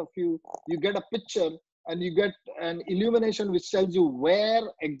in front of you, you get a picture and you get an illumination which tells you where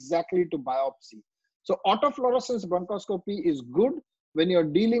exactly to biopsy. So autofluorescence bronchoscopy is good when you're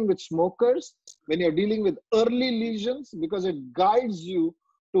dealing with smokers, when you're dealing with early lesions, because it guides you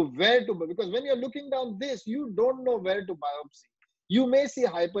to where to, because when you're looking down this, you don't know where to biopsy. You may see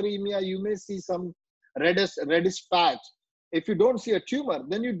hyperemia, you may see some reddish patch. If you don't see a tumor,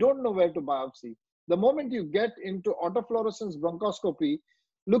 then you don't know where to biopsy. The moment you get into autofluorescence bronchoscopy,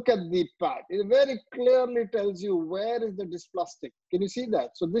 look at the patch. It very clearly tells you where is the dysplastic. Can you see that?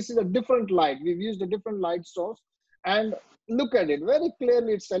 So this is a different light. We've used a different light source. And look at it. Very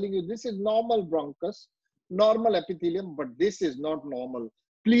clearly it's telling you this is normal bronchus, normal epithelium, but this is not normal.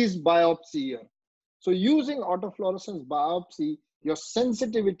 Please biopsy here. So using autofluorescence biopsy, your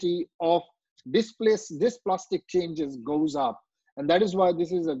sensitivity of dysplastic changes goes up. And that is why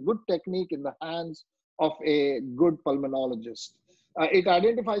this is a good technique in the hands of a good pulmonologist. It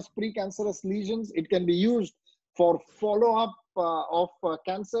identifies precancerous lesions. It can be used for follow-up of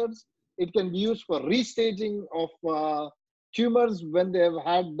cancers. It can be used for restaging of tumors when they have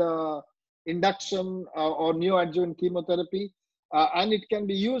had induction or neoadjuvant chemotherapy. And it can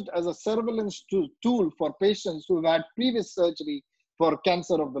be used as a surveillance tool for patients who have had previous surgery for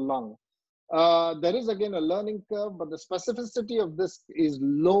cancer of the lung. There is again a learning curve, but the specificity of this is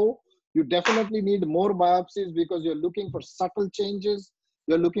low. You definitely need more biopsies because you're looking for subtle changes.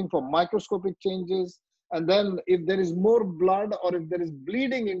 You're looking for microscopic changes. And then if there is more blood or if there is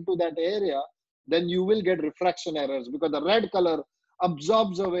bleeding into that area, then you will get refraction errors, because the red color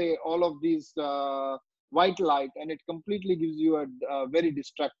absorbs away all of these white light, and it completely gives you a very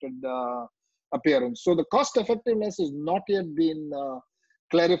distracted appearance. So the cost effectiveness is not yet been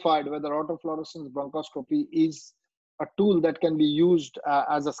clarified whether autofluorescence bronchoscopy is a tool that can be used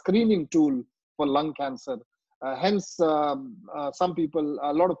as a screening tool for lung cancer. Hence, a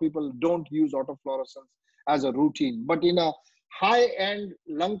lot of people don't use autofluorescence as a routine. But in a high-end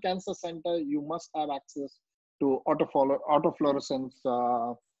lung cancer center, you must have access to autofluorescence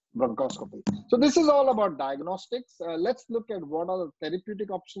bronchoscopy. So this is all about diagnostics. Let's look at what are the therapeutic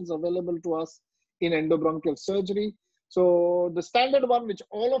options available to us in endobronchial surgery. So the standard one, which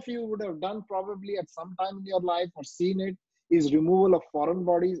all of you would have done probably at some time in your life or seen it, is removal of foreign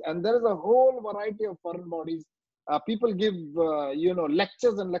bodies. And there is a whole variety of foreign bodies. People give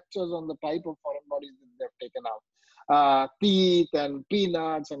lectures and lectures on the type of foreign bodies that they've taken out. Teeth and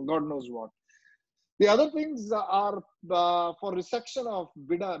peanuts and God knows what. The other things are for resection of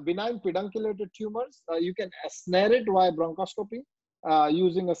benign pedunculated tumors. You can snare it via bronchoscopy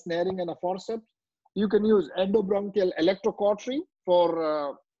using a snaring and a forceps. You can use endobronchial electrocautery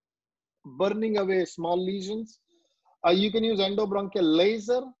for burning away small lesions. You can use endobronchial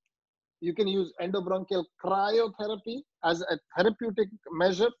laser. You can use endobronchial cryotherapy as a therapeutic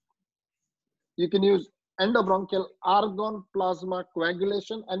measure. You can use endobronchial argon plasma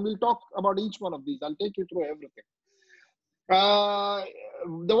coagulation, and we'll talk about each one of these. I'll take you through everything.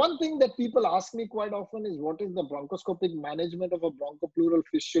 The one thing that people ask me quite often is, what is the bronchoscopic management of a bronchopleural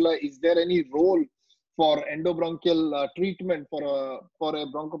fistula? Is there any role for endobronchial treatment for a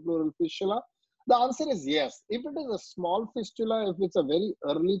bronchopleural fistula? The answer is yes. If it is a small fistula, if it's a very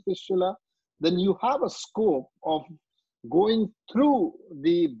early fistula, then you have a scope of going through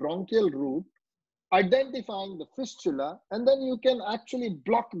the bronchial route, identifying the fistula, and then you can actually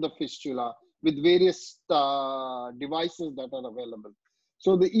block the fistula with various devices that are available.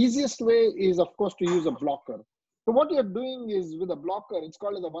 So the easiest way is, of course, to use a blocker. So what you're doing is, with a blocker, it's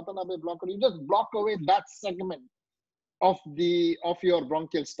called as a Watanabe blocker, you just block away that segment of your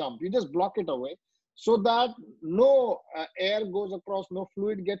bronchial stump. You just block it away so that no air goes across, no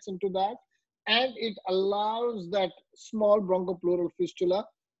fluid gets into that, and it allows that small bronchopleural fistula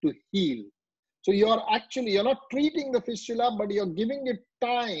to heal. So you're not treating the fistula, but you're giving it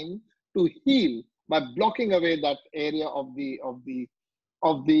time to heal by blocking away that area of the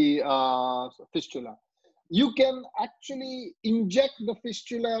fistula. You can actually inject the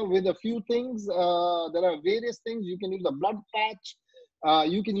fistula with a few things. There are various things. You can use a blood patch.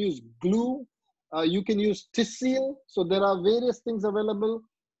 You can use glue. You can use Tissile. So there are various things available.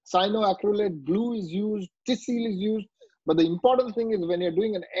 Cyanoacrylate glue is used. Tissile is used. But the important thing is, when you're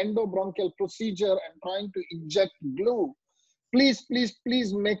doing an endobronchial procedure and trying to inject glue, please, please,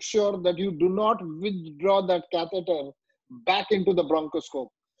 please make sure that you do not withdraw that catheter back into the bronchoscope.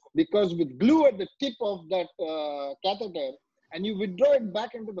 Because with glue at the tip of that catheter, and you withdraw it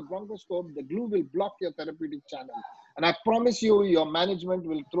back into the bronchoscope, the glue will block your therapeutic channel. And I promise you, your management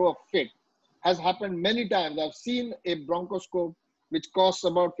will throw a fit. Has happened many times. I've seen a bronchoscope which costs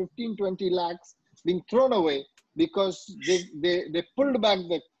about 15-20 lakhs being thrown away because they pulled back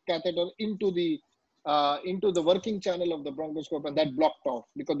the catheter into the working channel of the bronchoscope, and that blocked off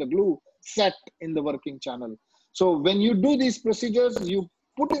because the glue set in the working channel. So when you do these procedures, you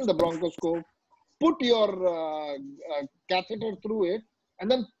put in the bronchoscope, put your catheter through it,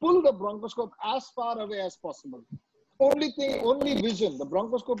 and then pull the bronchoscope as far away as possible. Only vision. The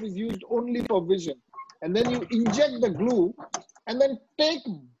bronchoscope is used only for vision. And then you inject the glue, and then take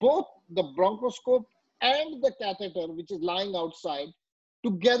both the bronchoscope and the catheter, which is lying outside,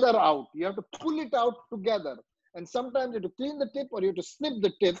 together out. You have to pull it out together. And sometimes you have to clean the tip, or you have to snip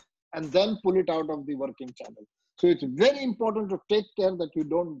the tip and then pull it out of the working channel. So it's very important to take care that you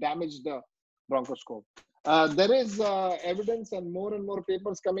don't damage the bronchoscope. There is evidence and more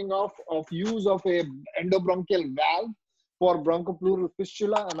papers coming off of use of a endobronchial valve for bronchopleural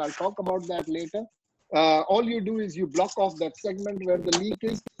fistula, and I'll talk about that later. All you do is you block off that segment where the leak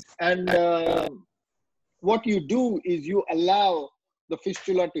is, and what you do is you allow the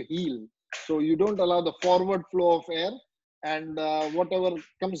fistula to heal. So you don't allow the forward flow of air, and whatever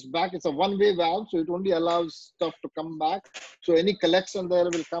comes back, it's a one-way valve, so it only allows stuff to come back. So any collection there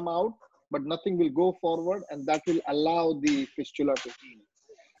will come out, but nothing will go forward, and that will allow the fistula to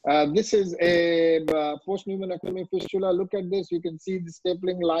heal. This is a post-pneumoctomy fistula. Look at this. You can see the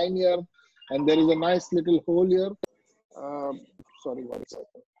stapling line here, and there is a nice little hole here. Sorry, 1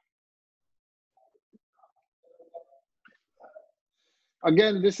 second.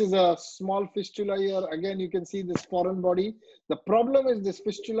 Again, this is a small fistula here. Again, you can see this foreign body. The problem is this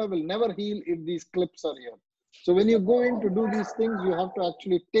fistula will never heal if these clips are here. So when you go in to do these things, you have to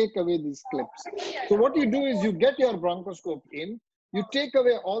actually take away these clips. So what you do is you get your bronchoscope in, you take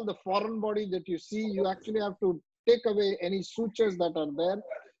away all the foreign body that you see. You actually have to take away any sutures that are there.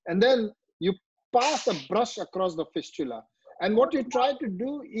 And then you pass a brush across the fistula. And what you try to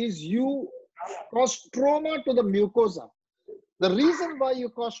do is you cause trauma to the mucosa. The reason why you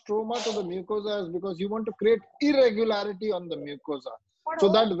cause trauma to the mucosa is because you want to create irregularity on the mucosa. So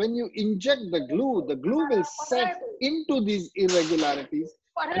that when you inject the glue will set into these irregularities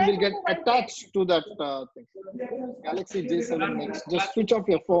and will get attached to that thing. Galaxy J7 Next, just switch off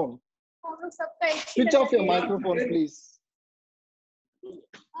your phone. Switch off your microphone, please.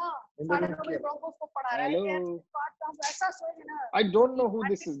 Hello. I don't know who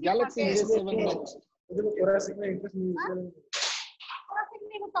this is. Galaxy J7 Next.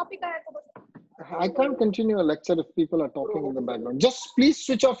 I can't continue a lecture if people are talking in the background. Just please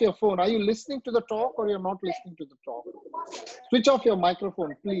switch off your phone. Are you listening to the talk or you're not listening to the talk? Switch off your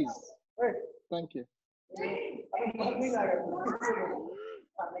microphone, please. Thank you.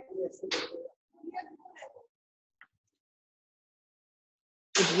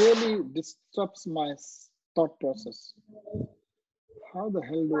 It really disrupts my thought process. How the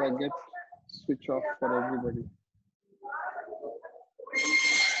hell do I get switch off for everybody?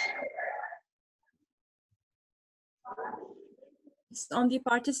 It's on the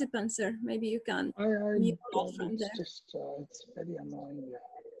participants, sir. Maybe you can mute off from there. Just, it's very annoying. Yeah.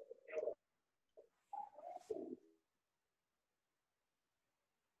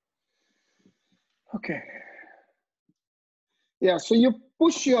 Okay. Yeah, so you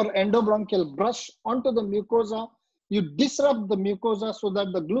push your endobronchial brush onto the mucosa, you disrupt the mucosa so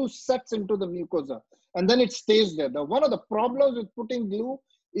that the glue sets into the mucosa and then it stays there. One of the problems with putting glue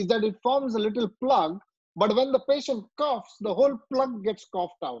is that it forms a little plug, but when the patient coughs, the whole plug gets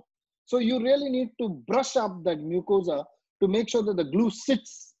coughed out. So you really need to brush up that mucosa to make sure that the glue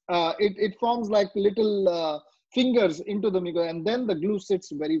sits. It forms like little fingers into the mucosa and then the glue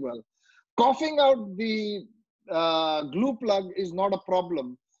sits very well. Coughing out the glue plug is not a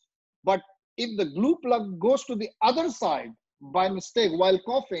problem, but if the glue plug goes to the other side by mistake while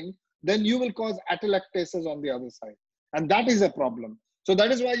coughing, then you will cause atelectasis on the other side, and that is a problem. So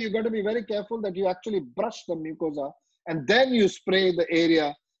that is why you got to be very careful that you actually brush the mucosa and then you spray the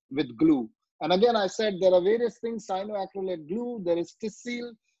area with glue. And again, I said there are various things: cyanoacrylate glue, there is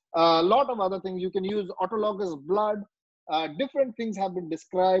Tissil, a lot of other things. You can use autologous blood. Different things have been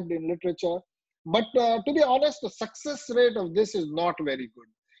described in literature. But to be honest, the success rate of this is not very good.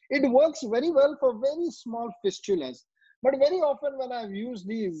 It works very well for very small fistulas. But very often when I've used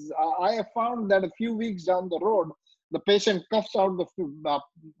these, I have found that a few weeks down the road, the patient coughs out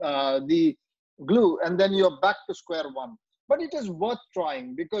the glue and then you're back to square one. But it is worth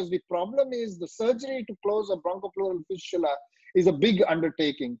trying because the problem is the surgery to close a bronchopleural fistula is a big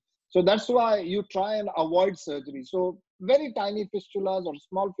undertaking. So that's why you try and avoid surgery. So very tiny fistulas or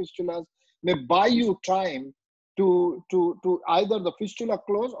small fistulas may buy you time to either the fistula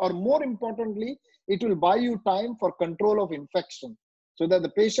close, or more importantly, it will buy you time for control of infection so that the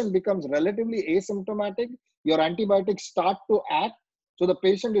patient becomes relatively asymptomatic. Your antibiotics start to act, so the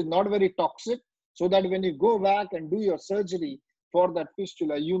patient is not very toxic, so that when you go back and do your surgery for that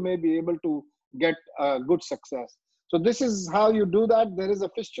fistula, you may be able to get good success. So this is how you do that. There is a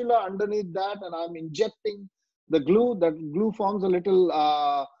fistula underneath that, and I'm injecting the glue. That glue forms a little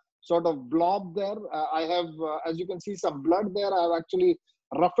sort of blob there. I have, as you can see, some blood there. I've actually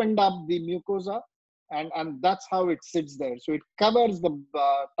roughened up the mucosa, and that's how it sits there. So it covers the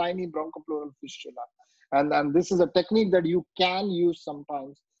tiny bronchopleural fistula. And this is a technique that you can use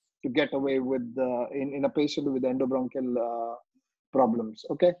sometimes to get away with in a patient with endobronchial problems,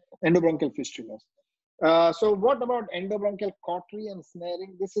 okay? Endobronchial fistulas. So what about endobronchial cautery and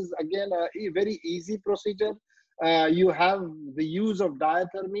snaring? This is again a very easy procedure. You have the use of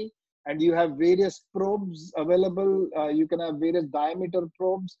diathermy, and you have various probes available. You can have various diameter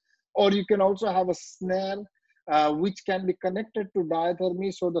probes, or you can also have a snare which can be connected to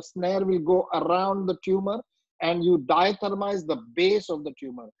diathermy. So the snare will go around the tumor and you diathermize the base of the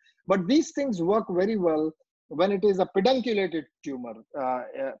tumor. But these things work very well when it is a pedunculated tumor,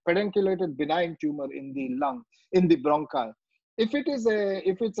 pedunculated benign tumor in the lung, in the bronchi. If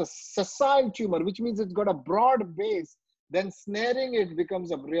it's a sessile tumor, which means it's got a broad base, then snaring it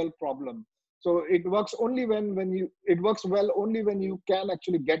becomes a real problem. So it works only it works well only when you can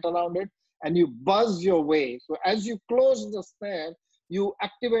actually get around it and you buzz your way. So as you close the snare, you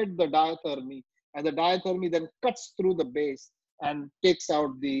activate the diathermy, and the diathermy then cuts through the base and takes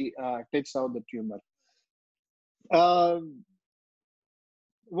out the tumor.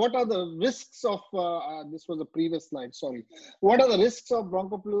 What are the risks of this was a previous slide, sorry. What are the risks of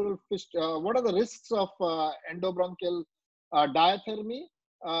bronchopleural fistula? What are the risks of endobronchial diathermy?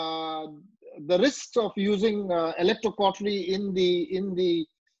 The risks of using electrocautery in the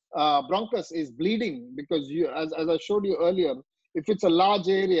bronchus is bleeding, because you, as I showed you earlier, if it's a large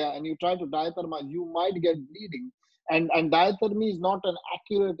area and you try to diathermize, you might get bleeding, and diathermy is not an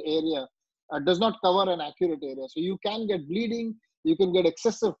accurate area, does not cover an accurate area, so you can get bleeding. You can get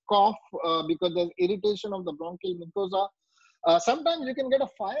excessive cough because there's irritation of the bronchial mucosa. Sometimes you can get a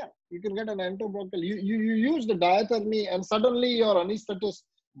fire. You can get an endobronchial. You use the diathermy and suddenly your anesthetist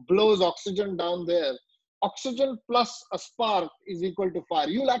blows oxygen down there. Oxygen plus a spark is equal to fire.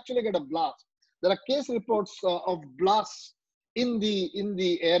 You'll actually get a blast. There are case reports of blasts in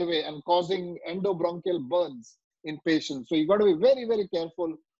the airway and causing endobronchial burns in patients. So you got to be very, very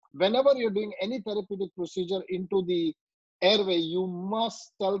careful. Whenever you're doing any therapeutic procedure into the airway, you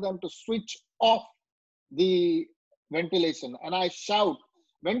must tell them to switch off the ventilation. And I shout,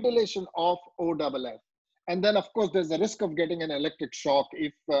 ventilation off, OFF. And then, of course, there's a risk of getting an electric shock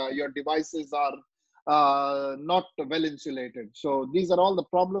if your devices are not well insulated. So these are all the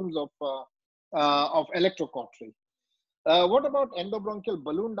problems of electrocautery. What about endobronchial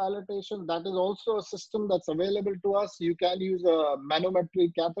balloon dilatation? That is also a system that's available to us. You can use a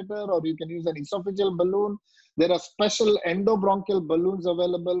manometry catheter, or you can use an esophageal balloon. There are special endobronchial balloons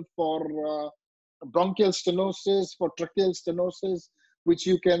available for bronchial stenosis, for tracheal stenosis, which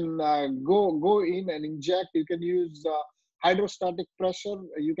you can go in and inject. You can use hydrostatic pressure.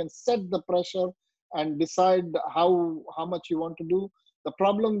 You can set the pressure and decide how much you want to do. The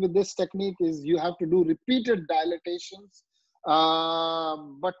problem with this technique is you have to do repeated dilatations,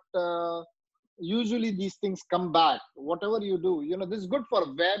 but usually these things come back. Whatever you do, you know, this is good for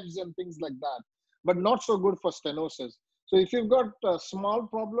webs and things like that, but not so good for stenosis. So if you've got small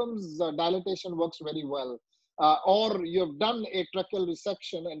problems, dilatation works very well. Or you've done a tracheal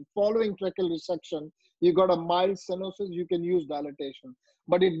resection, and following tracheal resection, you got a mild stenosis, you can use dilatation.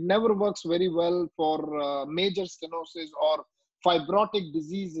 But it never works very well for major stenosis or fibrotic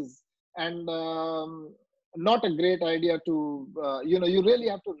diseases, and not a great idea to, you know, you really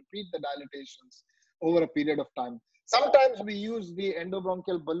have to repeat the dilatations over a period of time. Sometimes we use the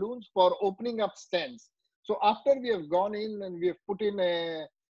endobronchial balloons for opening up stents. So after we have gone in and we have put in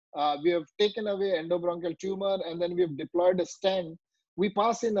we have taken away endobronchial tumor, and then we have deployed a stent, we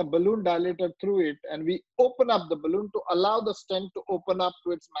pass in a balloon dilator through it, and we open up the balloon to allow the stent to open up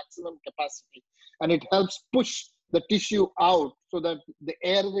to its maximum capacity. And it helps push the tissue out so that the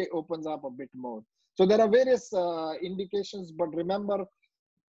airway opens up a bit more. So there are various indications, but remember,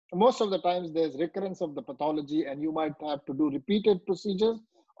 most of the times there's recurrence of the pathology, and you might have to do repeated procedures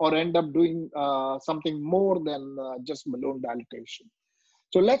or end up doing something more than just balloon dilatation.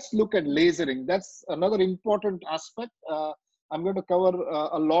 So let's look at lasering. That's another important aspect. I'm going to cover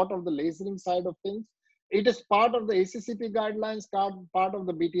a lot of the lasering side of things. It is part of the ACCP guidelines, part of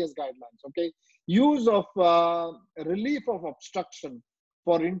the BTS guidelines, okay? Use of relief of obstruction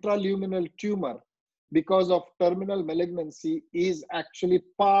for intraluminal tumor because of terminal malignancy is actually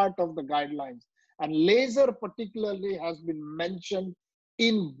part of the guidelines. And laser particularly has been mentioned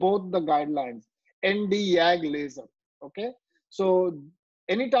in both the guidelines, ND-YAG laser, okay? So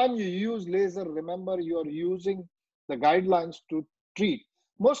anytime you use laser, remember you are using the guidelines to treat.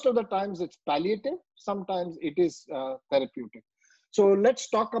 Most of the times it's palliative, sometimes it is therapeutic. So let's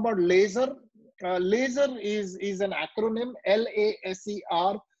talk about laser. Laser is an acronym.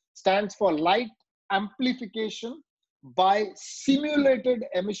 LASER stands for light amplification by simulated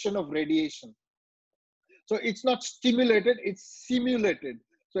emission of radiation. So it's not stimulated, it's simulated.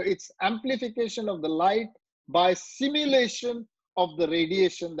 So it's amplification of the light by simulation of the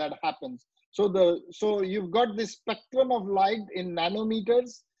radiation that happens. So you've got this spectrum of light in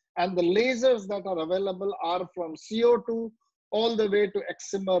nanometers, and the lasers that are available are from CO2 all the way to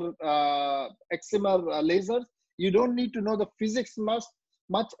excimer lasers. You don't need to know the physics much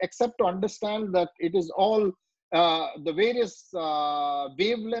except to understand that it is all the various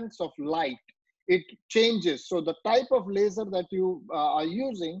wavelengths of light. It changes. So the type of laser that you are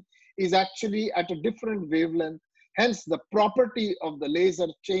using is actually at a different wavelength. Hence, the property of the laser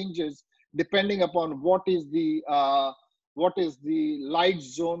changes depending upon what is the light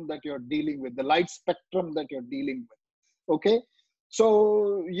zone that you're dealing with, the light spectrum that you're dealing with. Okay,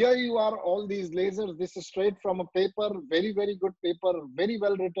 so here you are, all these lasers. This is straight from a paper, very, very good paper, very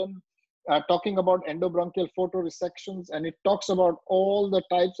well written, talking about endobronchial photoresections, and it talks about all the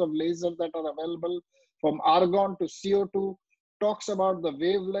types of lasers that are available, from argon to CO2 talks about the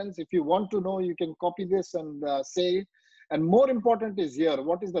wavelengths. If you want to know, you can copy this and say it. And more important is here,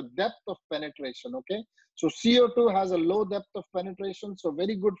 what is the depth of penetration, okay? So CO2 has a low depth of penetration, so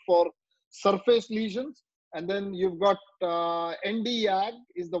very good for surface lesions. And then you've got Nd:YAG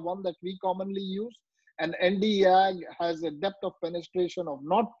is the one that we commonly use. And Nd:YAG has a depth of penetration of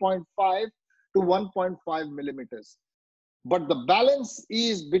 0.5 to 1.5 millimeters. But the balance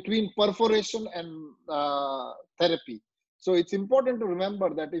is between perforation and therapy. So it's important to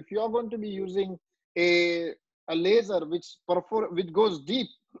remember that if you're going to be using a laser which goes deep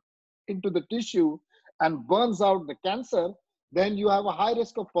into the tissue and burns out the cancer, then you have a high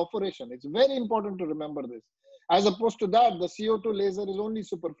risk of perforation. It's very important to remember this. As opposed to that, the CO2 laser is only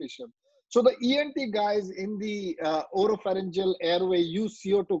superficial. So the ENT guys in the oropharyngeal airway use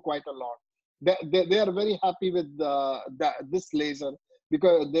CO2 quite a lot. They are very happy with this laser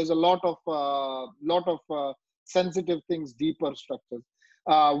because there's a lot of sensitive things, deeper structures.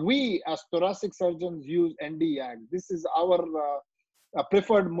 We as thoracic surgeons use Nd:YAG. This is our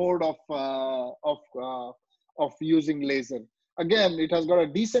preferred mode of using laser. Again, it has got a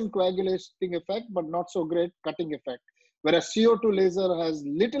decent coagulating effect, but not so great cutting effect. Whereas CO2 laser has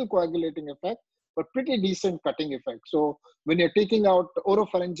little coagulating effect, but pretty decent cutting effect. So when you're taking out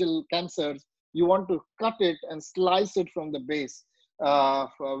oropharyngeal cancers, you want to cut it and slice it from the base.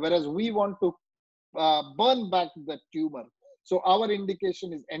 Whereas we want to burn back the tumor. So our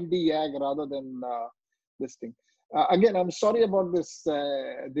indication is Nd:YAG rather than this thing. Again, I'm sorry about this,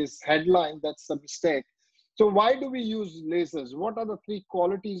 this headline, that's a mistake. So why do we use lasers? What are the three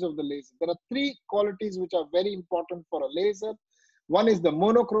qualities of the laser? There are three qualities which are very important for a laser. One is the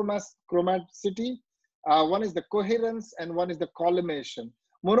monochromacity, one is the coherence, and one is the collimation.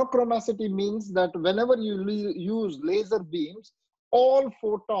 Monochromacity means that whenever you use laser beams, all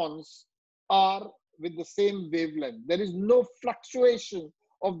photons are with the same wavelength. There is no fluctuation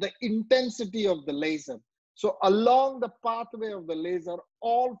of the intensity of the laser. So along the pathway of the laser,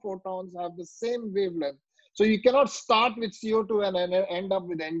 all photons have the same wavelength. So you cannot start with CO2 and end up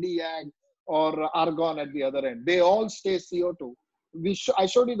with Nd:YAG or argon at the other end. They all stay CO2. I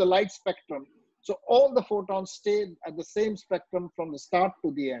showed you the light spectrum. So all the photons stay at the same spectrum from the start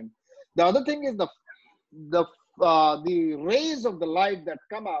to the end. The other thing is the rays of the light that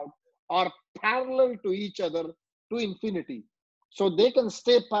come out are parallel to each other to infinity. So they can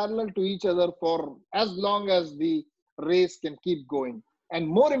stay parallel to each other for as long as the rays can keep going. And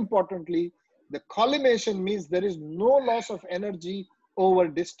more importantly, the collimation means there is no loss of energy over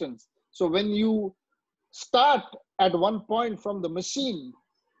distance. So when you start at one point from the machine,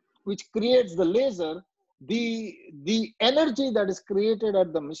 which creates the laser, the energy that is created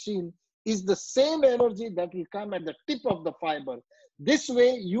at the machine is the same energy that will come at the tip of the fiber. This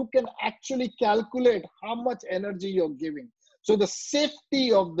way, you can actually calculate how much energy you're giving. So the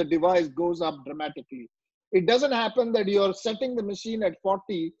safety of the device goes up dramatically. It doesn't happen that you're setting the machine at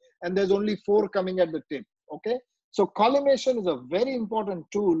 40 and there's only 4 coming at the tip, okay? So collimation is a very important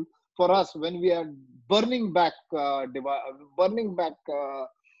tool for us when we are burning back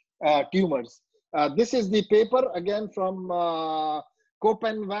tumors. This is the paper again from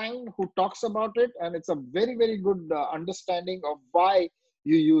Kopen Wang, who talks about it, and it's a very, very good understanding of why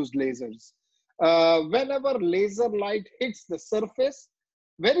you use lasers. Whenever laser light hits the surface,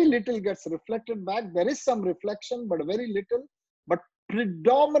 very little gets reflected back. There is some reflection, but very little. But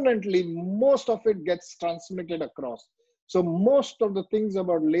predominantly, most of it gets transmitted across. So most of the things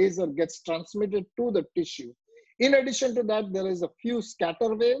about laser gets transmitted to the tissue. In addition to that, there is a few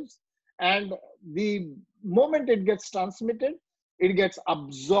scatter waves, and the moment it gets transmitted, it gets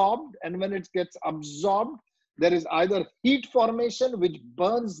absorbed. And when it gets absorbed, there is either heat formation, which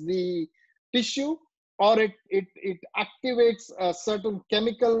burns the tissue, or it activates certain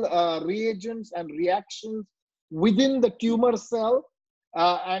chemical reagents and reactions within the tumor cell,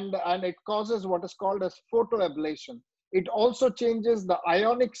 and it causes what is called as photoablation. It also changes the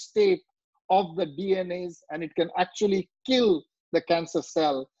ionic state of the DNAs, and it can actually kill the cancer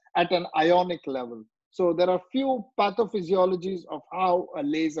cell at an ionic level. So there are few pathophysiologies of how a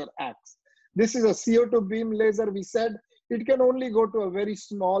laser acts. This is a CO2 beam laser. We said it can only go to a very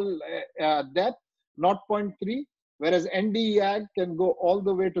small depth, 0.3, whereas Nd:YAG can go all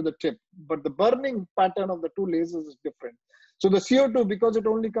the way to the tip. But the burning pattern of the two lasers is different. So the CO2, because it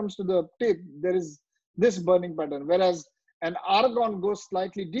only comes to the tip, there is this burning pattern, whereas an argon goes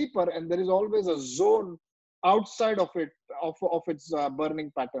slightly deeper, and there is always a zone outside of it, of its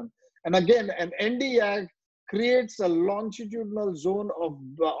burning pattern. And again, an Nd:YAG creates a longitudinal zone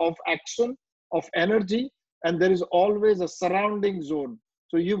of action, of energy, and there is always a surrounding zone.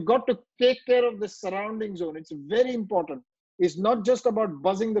 So you've got to take care of the surrounding zone. It's very important. It's not just about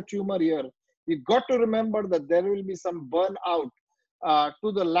buzzing the tumor here. You've got to remember that there will be some burnout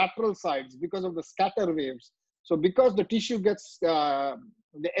to the lateral sides because of the scatter waves. So because the tissue gets,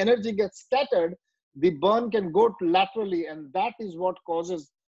 the energy gets scattered, the burn can go laterally, and that is what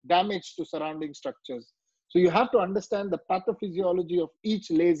causes damage to surrounding structures. So you have to understand the pathophysiology of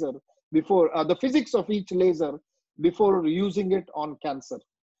each laser before, the physics of each laser before using it on cancer.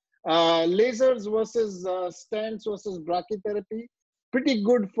 Lasers versus stents versus brachytherapy, pretty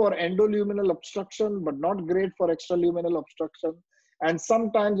good for endoluminal obstruction, but not great for extraluminal obstruction. And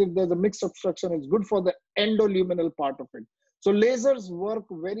sometimes if there's a mixed obstruction, it's good for the endoluminal part of it. So lasers work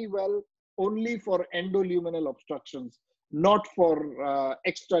very well only for endoluminal obstructions, not for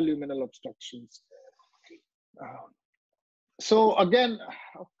extraluminal obstructions. So again,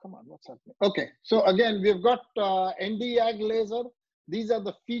 oh, come on, what's happening? Okay, so again, we've got Nd:YAG laser. These are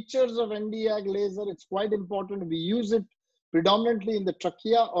the features of Nd:YAG laser. It's quite important. We use it predominantly in the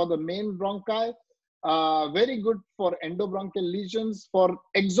trachea or the main bronchi. Very good for endobronchial lesions, for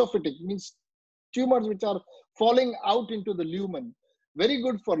exophytic, means tumors which are falling out into the lumen. Very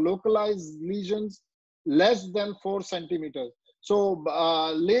good for localized lesions, less than 4 centimeters. So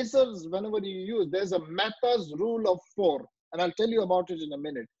lasers, whenever you use, there's a Mehta's rule of 4, and I'll tell you about it in a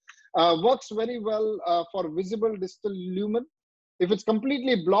minute. Works very well for visible distal lumen. If it's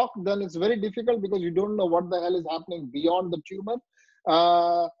completely blocked, then it's very difficult because you don't know what the hell is happening beyond the tumor.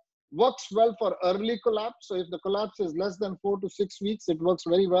 Works well for early collapse. So if the collapse is less than 4 to 6 weeks, it works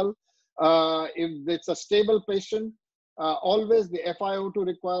very well. If it's a stable patient, always the FiO2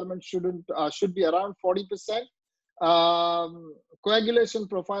 requirement should be around 40%. Coagulation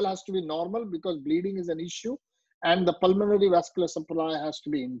profile has to be normal because bleeding is an issue, and the pulmonary vascular supply has to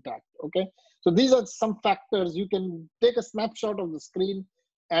be intact. Okay, so these are some factors. You can take a snapshot of the screen,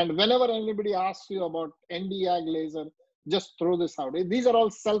 and whenever anybody asks you about Nd:YAG laser, just throw this out. These are all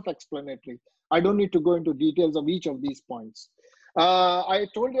self-explanatory. I don't need to go into details of each of these points. I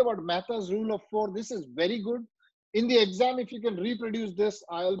told you about Mehta's rule of 4. This is very good. In the exam, if you can reproduce this,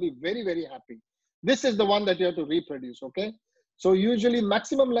 I'll be very, very happy. This is the one that you have to reproduce, okay? So usually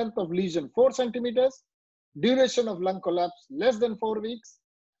maximum length of lesion, 4 centimeters, duration of lung collapse, less than 4 weeks,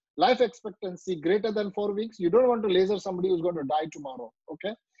 life expectancy greater than 4 weeks. You don't want to laser somebody who's going to die tomorrow,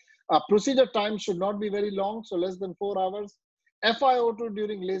 okay? Procedure time should not be very long, so less tthan 4 hours. FiO2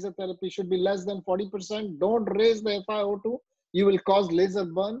 during laser therapy should be less than 40%. Don't raise the FiO2. You will cause laser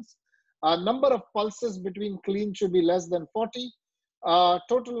burns. Number of pulses between clean should be less than 40.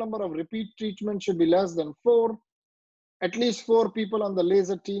 Total number of repeat treatment should be less than 4. At least 4 people on the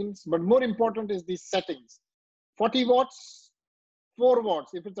laser teams. But more important is these settings. 40 watts, 4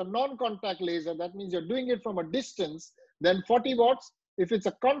 watts. If it's a non-contact laser, that means you're doing it from a distance, then 40 watts. If it's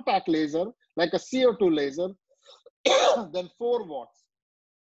a contact laser, like a CO2 laser, then 4 watts.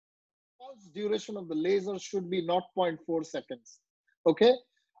 Pulse duration of the laser should be 0.4 seconds. Okay.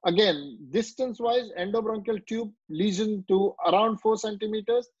 Again, distance-wise, endobronchial tube lesion to around 4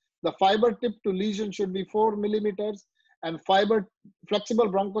 centimeters. The fiber tip to lesion should be 4 millimeters, and flexible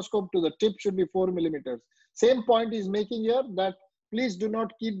bronchoscope to the tip should be 4 millimeters. Same point he's making here, that please do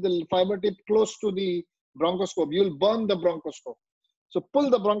not keep the fiber tip close to the bronchoscope. You'll burn the bronchoscope. So pull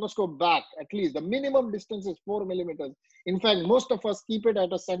the bronchoscope back, at least. The minimum distance is 4 millimeters. In fact, most of us keep it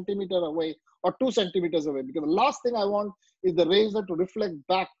at 1 centimeter away or 2 centimeters away, because the last thing I want is the razor to reflect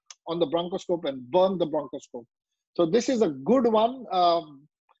back on the bronchoscope and burn the bronchoscope. So this is a good one.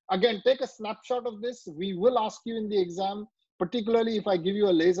 Again, take a snapshot of this. We will ask you in the exam, particularly if I give you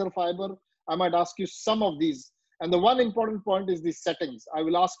a laser fiber, I might ask you some of these. And the one important point is the settings. I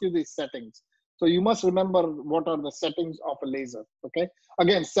will ask you these settings. So you must remember what are the settings of a laser, okay?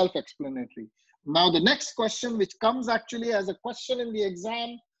 Again, self-explanatory. Now the next question, which comes actually as a question in the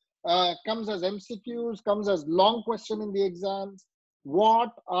exam, comes as MCQs, comes as long question in the exams.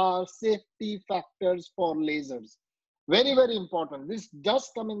 What are safety factors for lasers? Very, very important. This does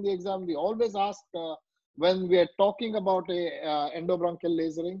come in the exam. We always ask when we are talking about endobronchial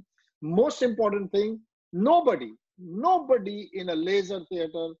lasering. Most important thing, nobody in a laser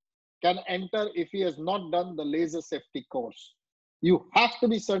theater can enter if he has not done the laser safety course. You have to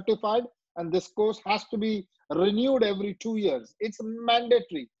be certified, and this course has to be renewed every 2 years. It's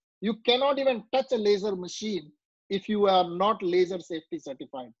mandatory. You cannot even touch a laser machine if you are not laser safety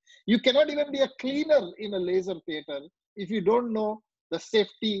certified. You cannot even be a cleaner in a laser theater if you don't know the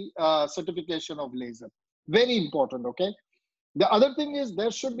safety certification of laser. Very important, okay? The other thing is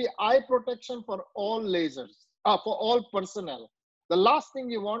there should be eye protection for all lasers, for all personnel. The last thing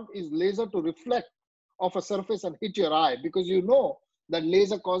you want is laser to reflect off a surface and hit your eye, because you know that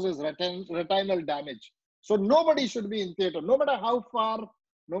laser causes retinal damage. So nobody should be in theater, no matter how far,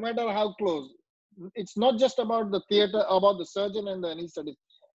 no matter how close. It's not just about the theater, about the surgeon and the anesthetist.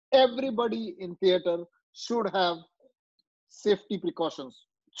 Everybody in theater should have safety precautions,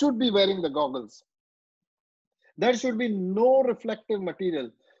 should be wearing the goggles. There should be no reflective material.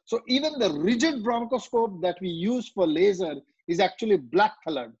 So even the rigid bronchoscope that we use for laser is actually black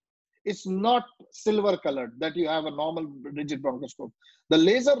colored. It's not silver colored that you have a normal rigid bronchoscope. The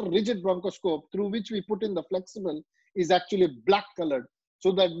laser rigid bronchoscope through which we put in the flexible is actually black colored,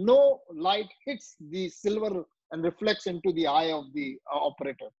 so that no light hits the silver and reflects into the eye of the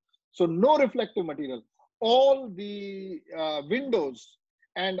operator. So no reflective material. All the windows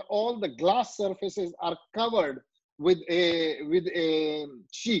and all the glass surfaces are covered with a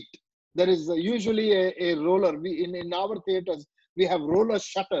sheet. There is usually a roller. In our theaters, we have roller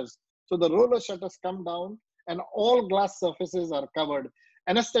shutters. So the roller shutters come down and all glass surfaces are covered.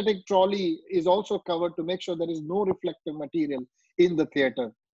 Anesthetic trolley is also covered to make sure there is no reflective material in the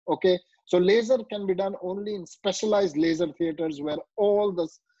theater. Okay, so laser can be done only in specialized laser theaters where all the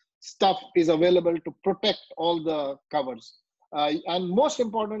stuff is available to protect all the covers. And most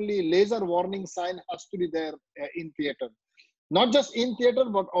importantly, laser warning sign has to be there in theater. Not just in theater,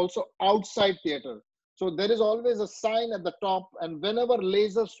 but also outside theater. So there is always a sign at the top, and whenever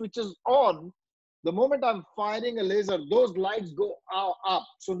laser switches on, the moment I'm firing a laser, those lights go up.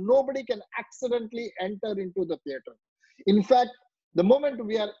 So nobody can accidentally enter into the theater. In fact, the moment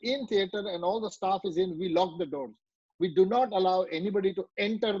we are in theater and all the staff is in, we lock the doors. We do not allow anybody to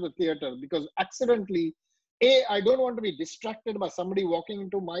enter the theater, because accidentally, A, I don't want to be distracted by somebody walking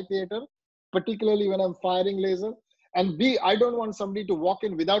into my theater, particularly when I'm firing laser. And B, I don't want somebody to walk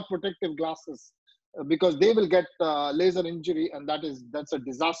in without protective glasses, because they will get laser injury, and that's a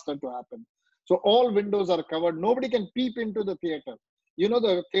disaster to happen. So all windows are covered. Nobody can peep into the theater. You know,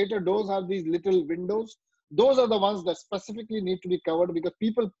 the theater doors have these little windows. Those are the ones that specifically need to be covered, because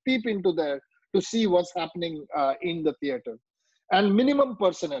people peep into there to see what's happening in the theater. And minimum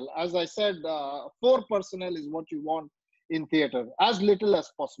personnel, as I said, 4 personnel is what you want in theater, as little as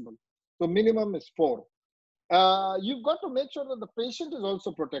possible. So minimum is 4. You've got to make sure that the patient is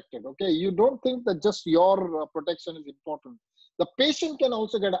also protected. Okay, you don't think that just your protection is important. The patient can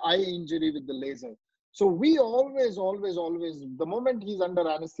also get eye injury with the laser. So we always, the moment he's under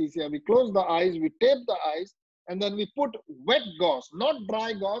anesthesia, we close the eyes, we tape the eyes, and then we put wet gauze, not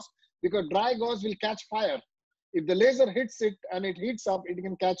dry gauze, because dry gauze will catch fire. If the laser hits it and it heats up, it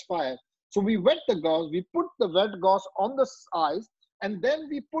can catch fire. So we wet the gauze, we put the wet gauze on the eyes, and then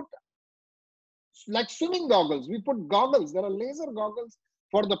we put, like swimming goggles, we put goggles. There are laser goggles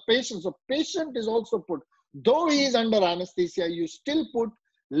for the patient. So patient is also put, though he is under anesthesia, you still put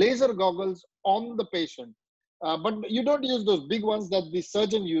laser goggles on the patient. But you don't use those big ones that the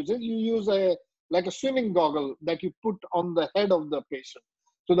surgeon uses. You use like a swimming goggle that you put on the head of the patient.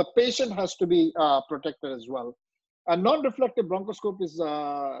 So the patient has to be protected as well. A non-reflective bronchoscope is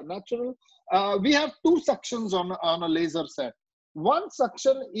natural. We have 2 suctions on a laser set. One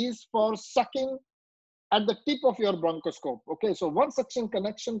suction is for sucking at the tip of your bronchoscope. Okay, so one suction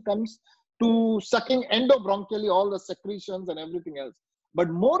connection comes to sucking endobronchially all the secretions and everything else. But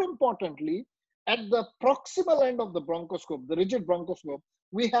more importantly, at the proximal end of the bronchoscope, the rigid bronchoscope,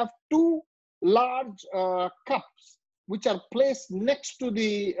 we have 2 large cups which are placed next to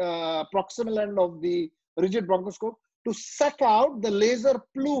the proximal end of the rigid bronchoscope to suck out the laser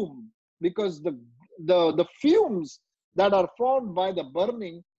plume, because the fumes that are formed by the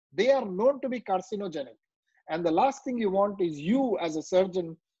burning, they are known to be carcinogenic. And the last thing you want is you as a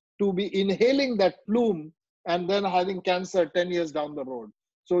surgeon to be inhaling that plume and then having cancer 10 years down the road.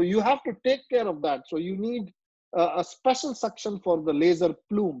 So you have to take care of that. So you need a special suction for the laser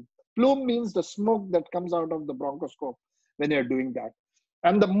plume. Plume means the smoke that comes out of the bronchoscope when you're doing that.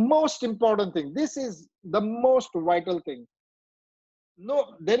 And the most important thing, this is the most vital thing.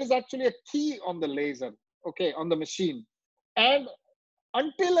 No, there is actually a key on the laser, okay, on the machine. And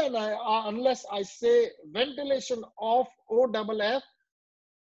until and unless I say ventilation off OFF,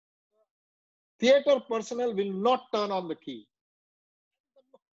 theater personnel will not turn on the key.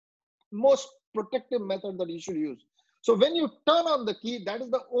 Most protective method that you should use. So when you turn on the key, that is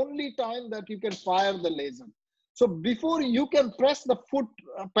the only time that you can fire the laser. So before you can press the foot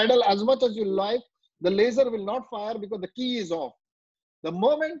pedal as much as you like, the laser will not fire because the key is off. The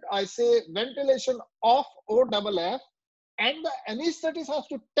moment I say ventilation off OFF, and the anesthetist has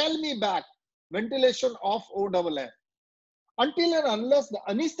to tell me back ventilation off OFF. Until and unless the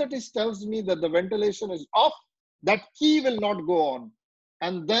anesthetist tells me that the ventilation is off, that key will not go on.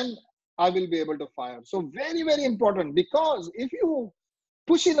 And then I will be able to fire. So very, very important, because if you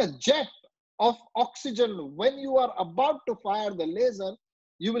push in a jet of oxygen when you are about to fire the laser,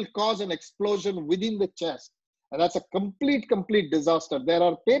 you will cause an explosion within the chest. And that's a complete disaster. There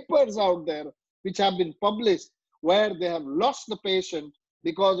are papers out there which have been published where they have lost the patient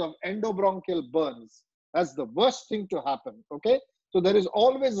because of endobronchial burns. That's the worst thing to happen, okay? So there is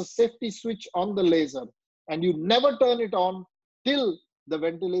always a safety switch on the laser, and you never turn it on till the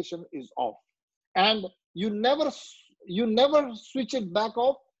ventilation is off. And you never switch it back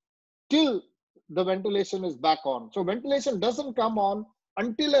off till the ventilation is back on. So ventilation doesn't come on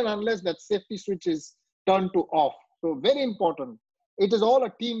until and unless that safety switch is turned to off. So very important. It is all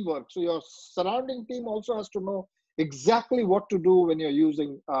a teamwork. So your surrounding team also has to know exactly what to do when you're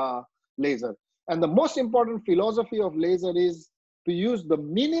using laser. And the most important philosophy of laser is to use the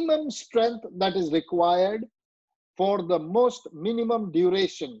minimum strength that is required for the most minimum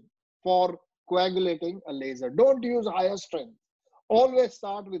duration for coagulating a laser. Don't use higher strength. Always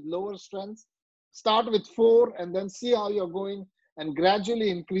start with lower strengths. Start with 4 and then see how you're going and gradually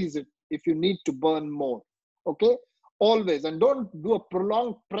increase it if you need to burn more. Okay? Always. And don't do a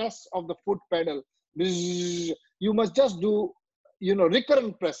prolonged press of the foot pedal. You must just do,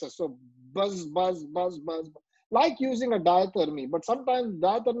 recurrent presses. So buzz, buzz, buzz, buzz. Like using a diathermy. But sometimes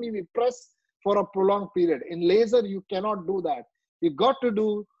diathermy we press for a prolonged period. In laser, you cannot do that. You got to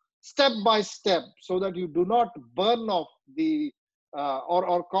do step by step so that you do not burn off the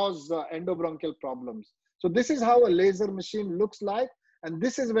or cause endobronchial problems. So this is how a laser machine looks like, and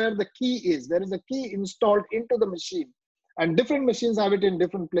this is where the key is. There is a key installed into the machine, and different machines have it in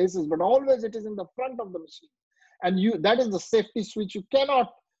different places, but always it is in the front of the machine. And that is the safety switch. You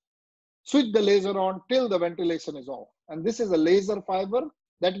cannot switch the laser on till the ventilation is off. And this is a laser fiber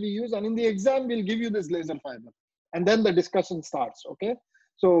that we use, and in the exam we'll give you this laser fiber, and then the discussion starts. Okay,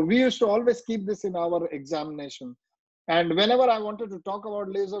 so we used to always keep this in our examination. And whenever I wanted to talk about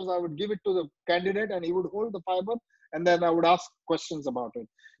lasers, I would give it to the candidate and he would hold the fiber and then I would ask questions about it.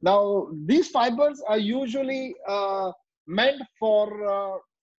 Now, these fibers are usually meant for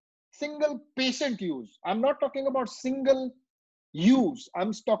single patient use. I'm not talking about single use.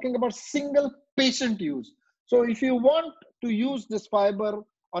 I'm talking about single patient use. So if you want to use this fiber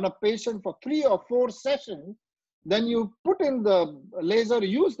on a patient for 3 or 4 sessions, then you put in the laser,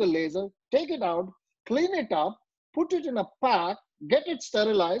 use the laser, take it out, clean it up, put it in a pack, get it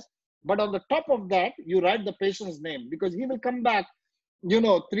sterilized, but on the top of that, you write the patient's name because he will come back,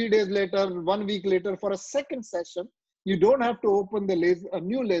 3 days later, 1 week later for a second session. You don't have to open the laser, a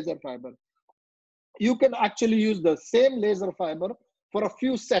new laser fiber. You can actually use the same laser fiber for a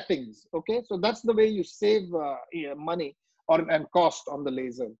few settings, okay? So that's the way you save money and cost on the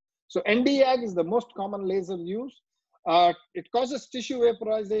laser. So Nd:YAG is the most common laser used. It causes tissue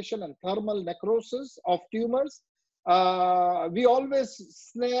vaporization and thermal necrosis of tumors. We always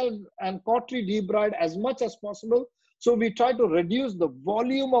snare and cautery debride as much as possible. So we try to reduce the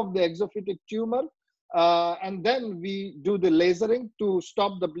volume of the exophytic tumor. And then we do the lasering to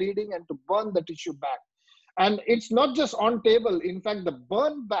stop the bleeding and to burn the tissue back. And it's not just on table. In fact, the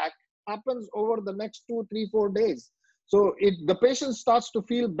burn back happens over the next 2, 3, 4 days. So the patient starts to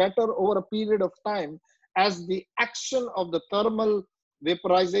feel better over a period of time as the action of the thermal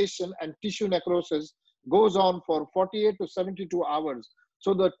vaporization and tissue necrosis goes on for 48 to 72 hours.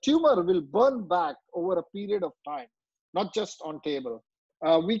 So the tumor will burn back over a period of time, not just on table.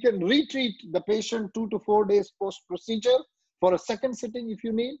 We can retreat the patient 2 to 4 days post-procedure for a second sitting if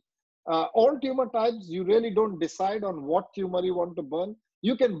you need. All tumor types, you really don't decide on what tumor you want to burn.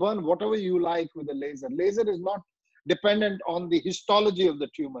 You can burn whatever you like with a laser. Laser is not dependent on the histology of the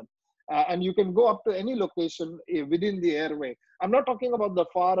tumor. And you can go up to any location within the airway. I'm not talking about the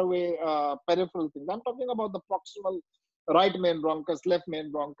far away peripheral things. I'm talking about the proximal right main bronchus, left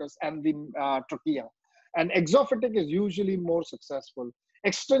main bronchus, and the trachea. And exophytic is usually more successful.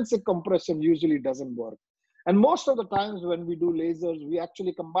 Extrinsic compression usually doesn't work. And most of the times when we do lasers, we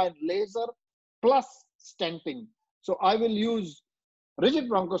actually combine laser plus stenting. So I will use rigid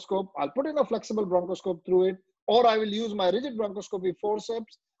bronchoscope. I'll put in a flexible bronchoscope through it, or I will use my rigid bronchoscopy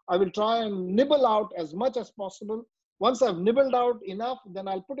forceps. I will try and nibble out as much as possible. Once I've nibbled out enough, then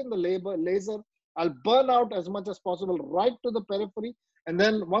I'll put in the laser. I'll burn out as much as possible right to the periphery. And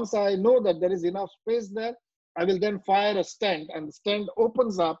then once I know that there is enough space there, I will then fire a stent, and the stent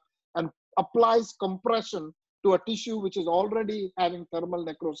opens up and applies compression to a tissue which is already having thermal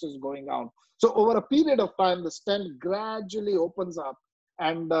necrosis going on. So over a period of time, the stent gradually opens up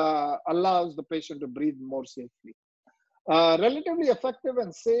and allows the patient to breathe more safely. Relatively effective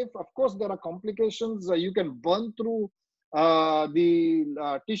and safe. Of course, there are complications. You can burn through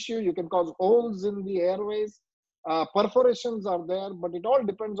the tissue. You can cause holes in the airways. Perforations are there, but it all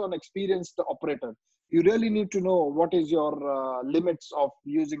depends on experienced operator. You really need to know what is your limits of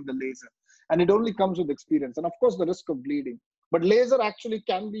using the laser. And it only comes with experience. And of course, the risk of bleeding. But laser actually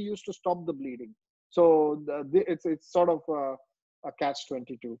can be used to stop the bleeding. So it's sort of a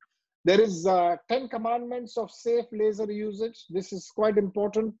catch-22. There is 10 commandments of safe laser usage. This is quite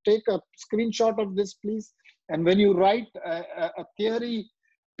important. Take a screenshot of this, please. And when you write a theory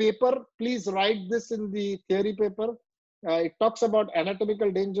paper, please write this in the theory paper. It talks about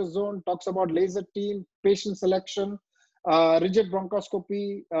anatomical danger zone, talks about laser team, patient selection, rigid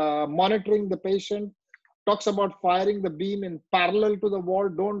bronchoscopy, monitoring the patient, talks about firing the beam in parallel to the wall.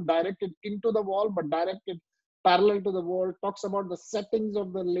 Don't direct it into the wall, but direct it parallel to the wall. Talks about the settings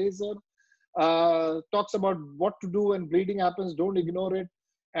of the laser, talks about what to do when bleeding happens. Don't ignore it,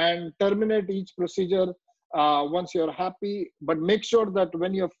 and terminate each procedure once you're happy. But make sure that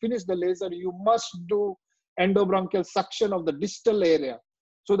when you have finished the laser, you must do endobronchial suction of the distal area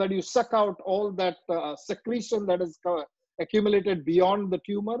so that you suck out all that secretion that is accumulated beyond the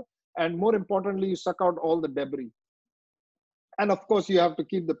tumor. And more importantly, you suck out all the debris. And of course, you have to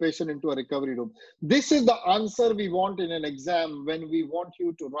keep the patient into a recovery room. This is the answer we want in an exam when we want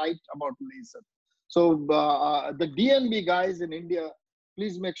you to write about laser. So the DNB guys in India,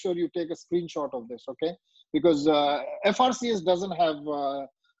 please make sure you take a screenshot of this, okay? Because FRCS doesn't have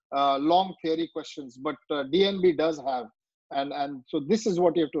long theory questions, but DNB does have. And so this is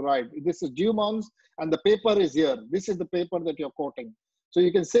what you have to write. This is Dumons, and the paper is here. This is the paper that you're quoting. So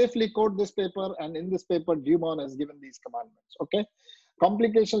you can safely quote this paper, and in this paper, Dumont has given these commandments, okay?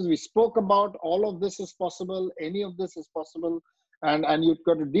 Complications we spoke about, all of this is possible, any of this is possible, and you've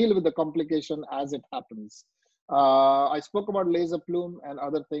got to deal with the complication as it happens. I spoke about laser plume and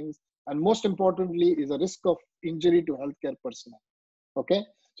other things, and most importantly is a risk of injury to healthcare personnel, okay?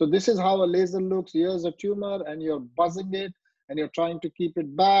 So this is how a laser looks. Here's a tumor, and you're buzzing it, and you're trying to keep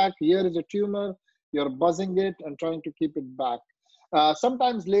it back. Here is a tumor, you're buzzing it and trying to keep it back.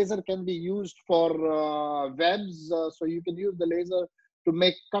 Sometimes laser can be used for webs, so you can use the laser to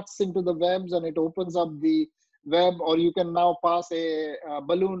make cuts into the webs and it opens up the web, or you can now pass a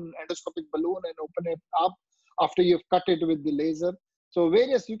balloon, endoscopic balloon, and open it up after you've cut it with the laser. So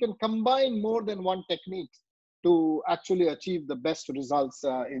you can combine more than one technique to actually achieve the best results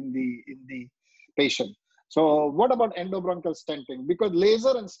in the patient. So what about endobronchial stenting? Because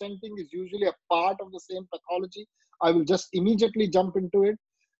laser and stenting is usually a part of the same pathology, I will just immediately jump into it.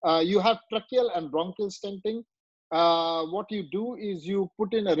 You have tracheal and bronchial stenting. What you do is you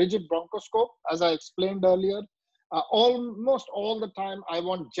put in a rigid bronchoscope, as I explained earlier. Almost all the time, I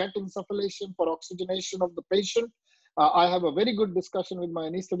want jet insufflation for oxygenation of the patient. I have a very good discussion with my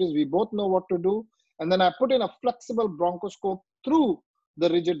anesthetist. We both know what to do. And then I put in a flexible bronchoscope through the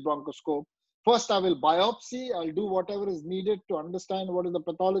rigid bronchoscope. First, I will biopsy. I'll do whatever is needed to understand what is the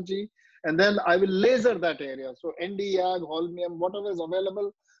pathology. And then I will laser that area. So Nd:YAG, holmium, whatever is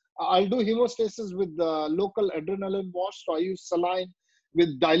available. I'll do hemostasis with the local adrenaline wash. So I use saline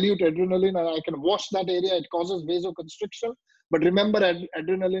with dilute adrenaline, and I can wash that area. It causes vasoconstriction. But remember,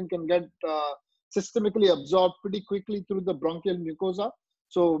 adrenaline can get systemically absorbed pretty quickly through the bronchial mucosa.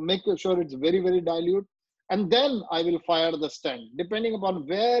 So make sure it's very, very dilute. And then I will fire the stent. Depending upon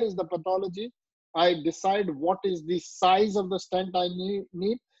where is the pathology, I decide what is the size of the stent I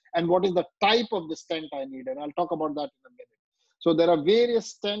need and what is the type of the stent I need. And I'll talk about that in a minute. So there are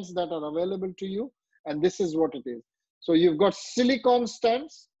various stents that are available to you, and this is what it is. So you've got silicone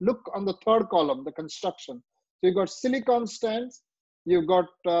stents. Look on the third column, the construction. So you've got silicone stents, you've got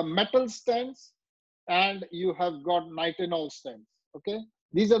metal stents, and you have got nitinol stents, okay?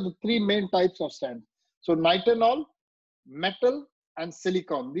 These are the three main types of stents. So nitinol, metal, and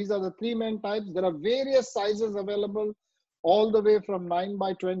silicone. These are the three main types. There are various sizes available, all the way from 9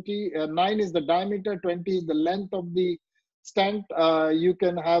 by 20. 9 is the diameter, 20 is the length of the stent. You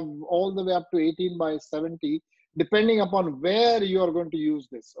can have all the way up to 18 by 70, depending upon where you are going to use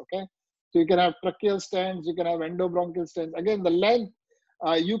this, okay? So you can have tracheal stents, you can have endobronchial stents. Again, the length,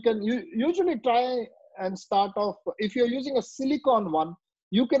 you usually try and start off, if you're using a silicone one,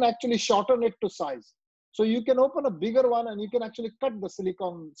 you can actually shorten it to size. So you can open a bigger one and you can actually cut the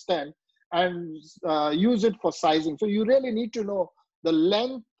silicone stent and use it for sizing. So you really need to know the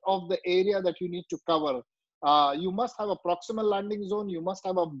length of the area that you need to cover. You must have a proximal landing zone. You must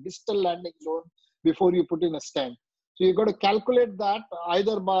have a distal landing zone before you put in a stent. So you've got to calculate that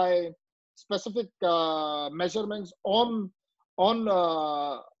either by specific measurements on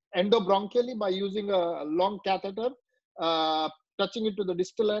endobronchially by using a long catheter, touching it to the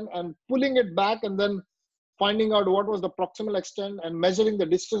distal end and pulling it back, and then finding out what was the proximal extent and measuring the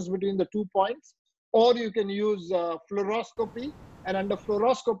distance between the 2 points. or you can use fluoroscopy, and under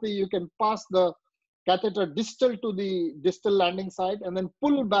fluoroscopy, you can pass the catheter distal to the distal landing site and then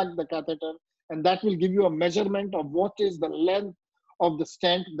pull back the catheter, and that will give you a measurement of what is the length of the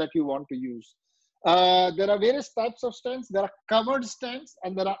stent that you want to use. There are various types of stents. There are covered stents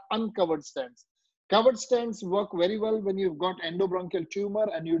and there are uncovered stents. Covered stents work very well when you've got endobronchial tumor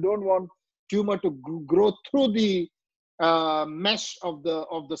and you don't want tumor to grow through the mesh of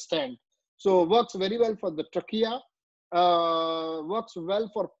the stent. So works very well for the trachea, works well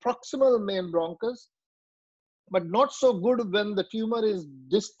for proximal main bronchus, but not so good when the tumor is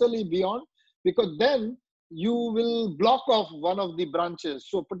distally beyond, because then you will block off one of the branches.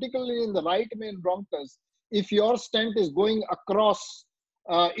 So particularly in the right main bronchus, if your stent is going across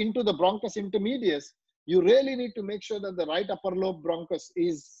into the bronchus intermedius, you really need to make sure that the right upper lobe bronchus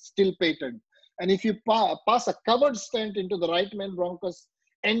is still patent. And if you pass a covered stent into the right main bronchus,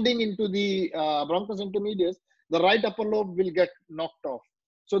 ending into the bronchus intermedius, the right upper lobe will get knocked off.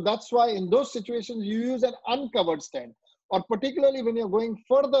 So that's why in those situations, you use an uncovered stent, or particularly when you're going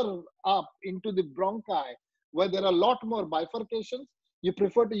further up into the bronchi, where there are a lot more bifurcations, you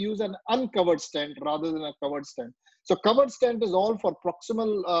prefer to use an uncovered stent rather than a covered stent. So covered stent is all for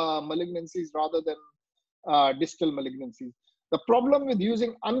proximal malignancies rather than distal malignancies. The problem with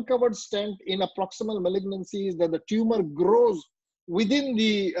using uncovered stent in a proximal malignancy is that the tumor grows within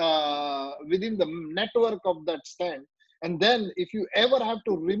the network of that stent. And then if you ever have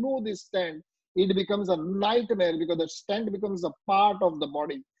to remove this stent, it becomes a nightmare because the stent becomes a part of the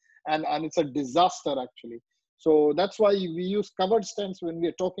body, and it's a disaster actually. So that's why we use covered stents when we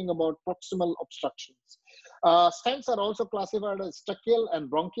are talking about proximal obstructions. Stents are also classified as tracheal and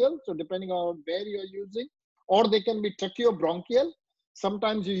bronchial, so depending on where you're using, or they can be tracheobronchial.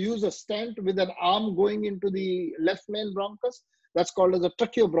 Sometimes you use a stent with an arm going into the left main bronchus. That's called as a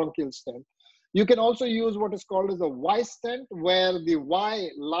tracheobronchial stent. You can also use what is called as a Y stent, where the Y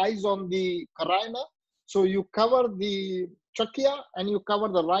lies on the carina. So you cover the trachea and you cover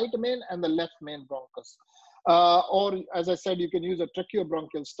the right main and the left main bronchus. Or as I said, you can use a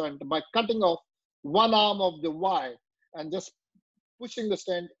tracheobronchial stent by cutting off one arm of the Y and just pushing the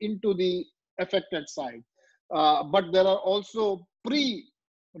stent into the affected side. But there are also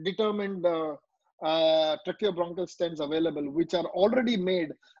predetermined tracheobronchial stents available, which are already made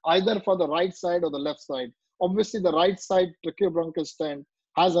either for the right side or the left side. Obviously, the right side tracheobronchial stent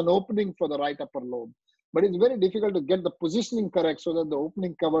has an opening for the right upper lobe, but it's very difficult to get the positioning correct so that the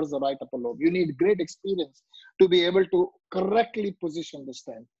opening covers the right upper lobe. You need great experience to be able to correctly position the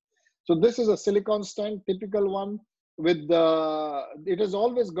stent. So this is a silicone stent, typical one with the, it has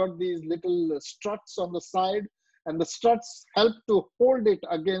always got these little struts on the side, and the struts help to hold it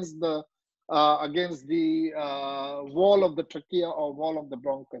against the wall of the trachea or wall of the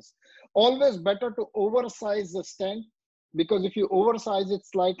bronchus. Always better to oversize the stent, because if you oversize it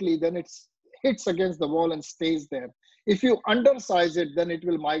slightly, then it hits against the wall and stays there. If you undersize it, then it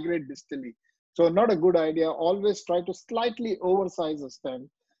will migrate distally. So not a good idea. Always try to slightly oversize the stent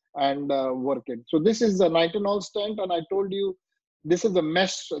and work it. So this is a nitinol stent, and I told you this is a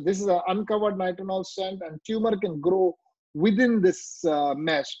mesh. This is an uncovered nitinol stent, and tumor can grow within this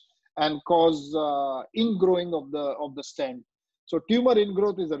mesh and cause ingrowing of the stent. So tumor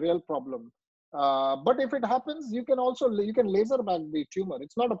ingrowth is a real problem. But if it happens, you can laser back the tumor.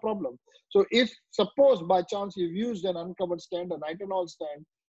 It's not a problem. So if suppose by chance you've used an uncovered stent, a nitinol stent,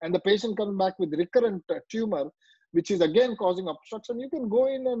 and the patient comes back with recurrent tumor, which is again causing obstruction, you can go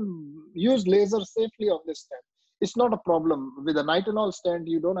in and use laser safely on this stent. It's not a problem. With a nitinol stent,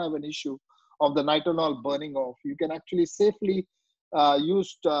 you don't have an issue of the nitinol burning off. You can actually safely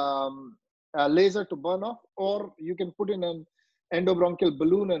use a laser to burn off, or you can put in an endobronchial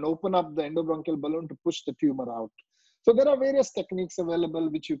balloon and open up the endobronchial balloon to push the tumor out. So there are various techniques available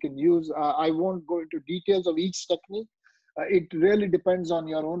which you can use. I won't go into details of each technique. It really depends on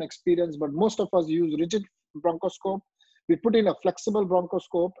your own experience, but most of us use rigid bronchoscope. We put in a flexible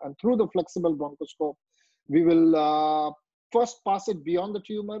bronchoscope, and through the flexible bronchoscope, we will first pass it beyond the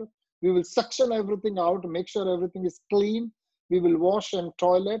tumor. We will suction everything out, make sure everything is clean. We will wash and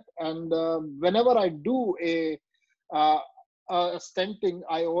toilet. And whenever I do a stenting,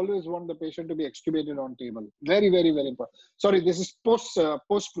 I always want the patient to be extubated on table. Very, very, very important. Sorry, this is post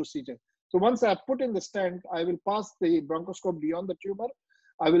procedure. So once I put in the stent, I will pass the bronchoscope beyond the tumor.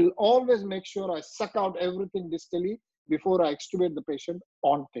 I will always make sure I suck out everything distally before I extubate the patient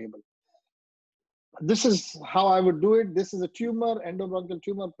on table. This is how I would do it. This is a tumor, endobronchial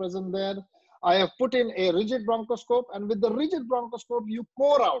tumor present there. I have put in a rigid bronchoscope, and with the rigid bronchoscope, you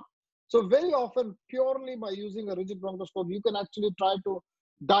core out. So very often, purely by using a rigid bronchoscope, you can actually try to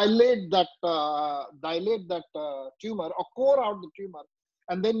dilate that tumor or core out the tumor,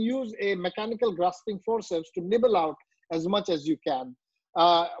 and then use a mechanical grasping forceps to nibble out as much as you can.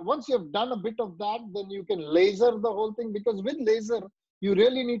 Once you have done a bit of that, then you can laser the whole thing, because with laser, you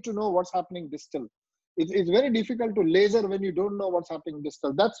really need to know what's happening distal. It's very difficult to laser when you don't know what's happening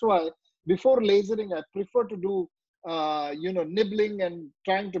distal. That's why before lasering, I prefer to do nibbling and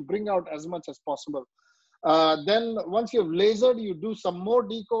trying to bring out as much as possible. Then once you've lasered, you do some more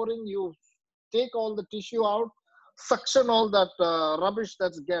decoring. You take all the tissue out, suction all that rubbish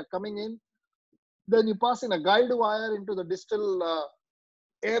that's coming in. Then you pass in a guide wire into the distal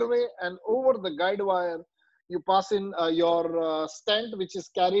airway, and over the guide wire, you pass in your stent, which is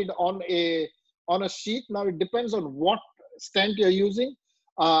carried on a sheet. Now it depends on what stent you're using.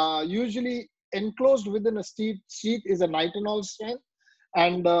 Usually enclosed within a sheet is a nitinol stent,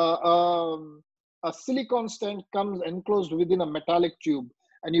 and a silicone stent comes enclosed within a metallic tube,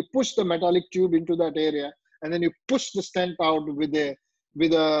 and you push the metallic tube into that area, and then you push the stent out with a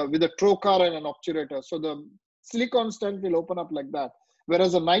trocar and an obturator. So the silicone stent will open up like that,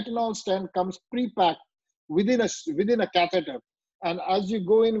 whereas a nitinol stent comes pre-packed within a catheter. And as you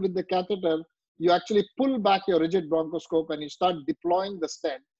go in with the catheter, you actually pull back your rigid bronchoscope and you start deploying the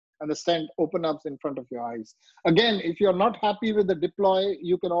stent, and the stent opens up in front of your eyes. Again, if you're not happy with the deploy,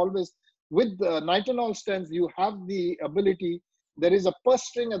 you can always, with the nitinol stents, you have the ability, there is a purse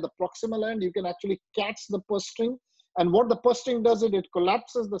string at the proximal end. You can actually catch the purse string. And what the purse string does, it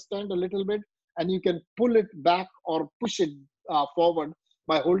collapses the stent a little bit, and you can pull it back or push it forward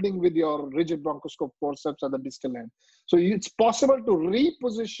by holding with your rigid bronchoscope forceps at the distal end. So it's possible to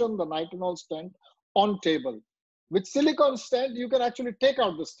reposition the nitinol stent on table. With silicone stent, you can actually take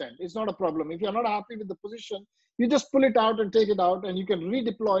out the stent. It's not a problem. If you're not happy with the position, you just pull it out and take it out, and you can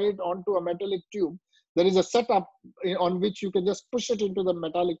redeploy it onto a metallic tube. There is a setup on which you can just push it into the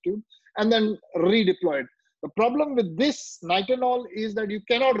metallic tube and then redeploy it. The problem with this nitinol is that you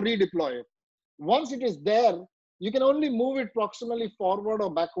cannot redeploy it. Once it is there, you can only move it proximally forward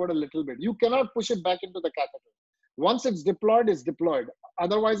or backward a little bit. You cannot push it back into the catheter. Once it's deployed.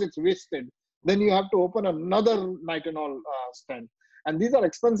 Otherwise, it's wasted. Then you have to open another nitinol stent. And these are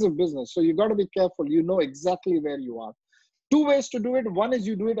expensive business. So you got to be careful. You know exactly where you are. Two ways to do it. One is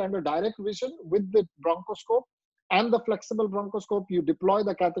you do it under direct vision with the bronchoscope and the flexible bronchoscope. You deploy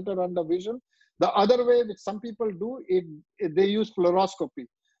the catheter under vision. The other way, which some people do, they use fluoroscopy.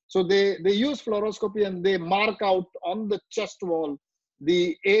 So they use fluoroscopy and they mark out on the chest wall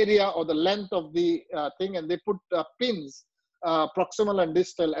the area or the length of the thing, and they put pins, proximal and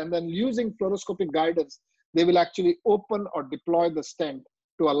distal, and then using fluoroscopic guidance, they will actually open or deploy the stent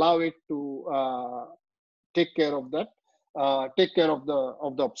to allow it to take care of that, take care of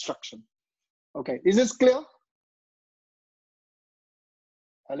the obstruction. Okay, is this clear?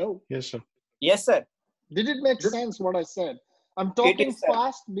 Hello? Yes, sir. Yes, sir. Did it make sense what I said? I'm talking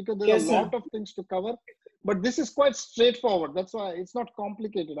fast because there's a lot of things to cover, but this is quite straightforward. That's why it's not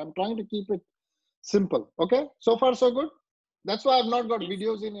complicated. I'm trying to keep it simple. Okay, so far so good. That's why I've not got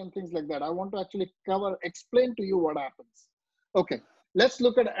videos in and things like that. I want to actually explain to you what happens. Okay, let's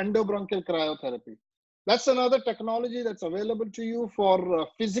look at endobronchial cryotherapy. That's another technology that's available to you for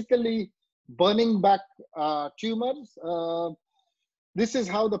physically burning back tumors. This is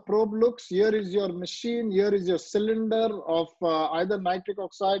how the probe looks. Here is your machine. Here is your cylinder of either nitric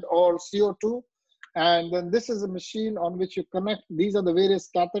oxide or CO2. And then this is a machine on which you connect. These are the various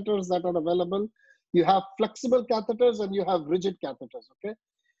catheters that are available. You have flexible catheters and you have rigid catheters, okay?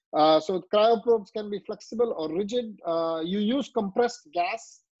 So cryoprobes can be flexible or rigid. You use compressed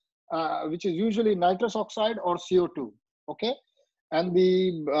gas, which is usually nitrous oxide or CO2, okay? And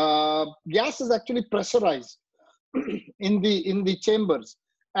the gas is actually pressurized in the chambers,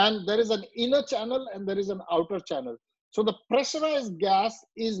 and there is an inner channel and there is an outer channel. So the pressurized gas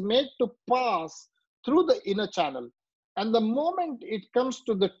is made to pass through the inner channel, and the moment it comes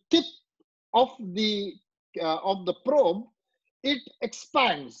to the tip of the probe, it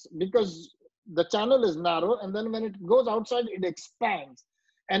expands because the channel is narrow, and then when it goes outside, it expands,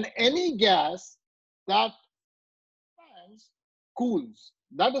 and any gas that expands cools.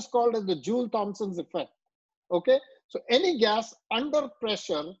 That is called as the Joule-Thomson's effect. Okay, so any gas under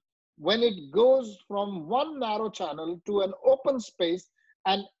pressure, when it goes from one narrow channel to an open space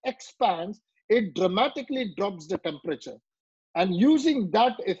and expands, it dramatically drops the temperature. And using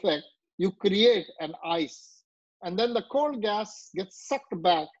that effect, you create an ice. And then the cold gas gets sucked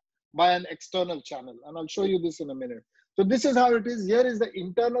back by an external channel. And I'll show you this in a minute. So this is how it is. Here is the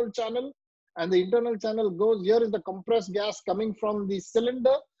internal channel, and the internal channel goes. Here is the compressed gas coming from the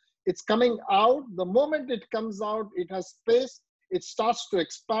cylinder. It's coming out. The moment it comes out, it has space. it starts to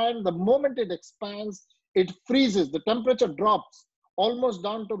expand. The moment it expands, it freezes. The temperature drops almost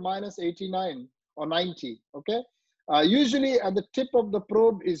down to minus 89 or 90, okay? Usually at the tip of the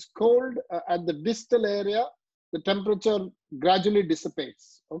probe is cold. At the distal area, the temperature gradually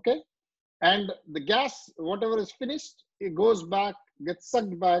dissipates, okay? And the gas, whatever is finished, it goes back, gets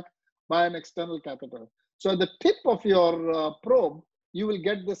sucked back by an external catheter. So at the tip of your probe, you will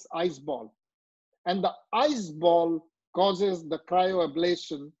get this ice ball. And the ice ball causes the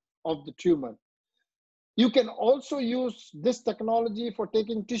cryoablation of the tumor. You can also use this technology for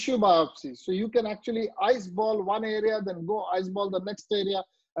taking tissue biopsies. So you can actually ice ball one area, then go ice ball the next area,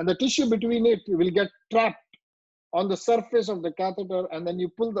 and the tissue between it will get trapped on the surface of the catheter, and then you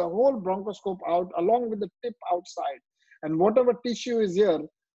pull the whole bronchoscope out along with the tip outside. And whatever tissue is here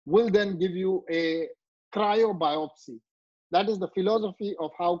will then give you a cryobiopsy. That is the philosophy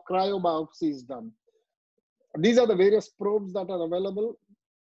of how cryobiopsy is done. These are the various probes that are available.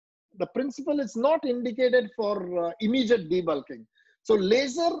 The principle is not indicated for immediate debulking. So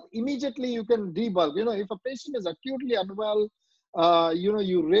laser, immediately you can debulk. You know, if a patient is acutely unwell, you know,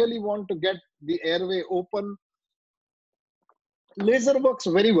 you really want to get the airway open, laser works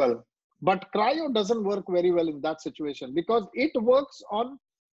very well. But cryo doesn't work very well in that situation because it works on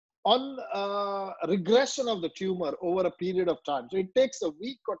regression of the tumor over a period of time. So it takes a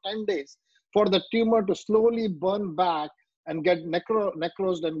week or 10 days for the tumor to slowly burn back and get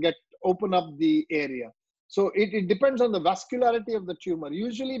necrosed and get open up the area. So it depends on the vascularity of the tumor.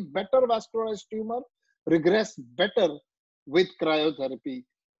 Usually better vascularized tumor regress better with cryotherapy.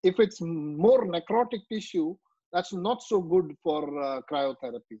 If it's more necrotic tissue, that's not so good for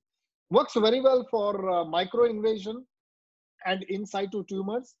cryotherapy. Works very well for microinvasion and in situ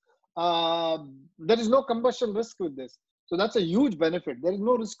tumors. There is no combustion risk with this. So that's a huge benefit. There is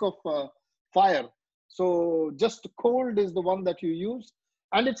no risk of fire. So just cold is the one that you use.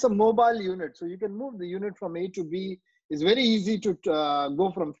 And it's a mobile unit. So you can move the unit from A to B. It's very easy to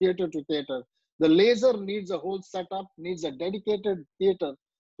go from theater to theater. The laser needs a whole setup, needs a dedicated theater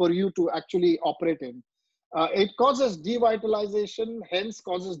for you to actually operate in. It causes devitalization, hence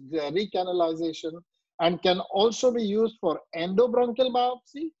causes recanalization, and can also be used for endobronchial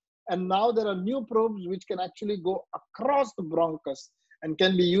biopsy. And now there are new probes which can actually go across the bronchus and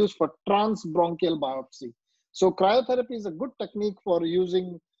can be used for transbronchial biopsy. So cryotherapy is a good technique for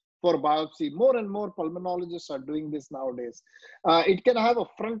using for biopsy. More and more pulmonologists are doing this nowadays. It can have a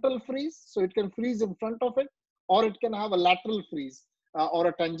frontal freeze, so it can freeze in front of it, or it can have a lateral freeze or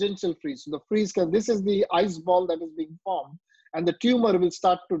a tangential freeze. So the freeze can, this is the ice ball that is being formed, and the tumor will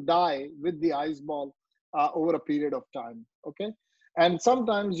start to die with the ice ball over a period of time, okay? And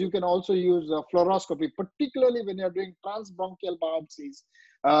sometimes you can also use fluoroscopy, particularly when you're doing transbronchial biopsies.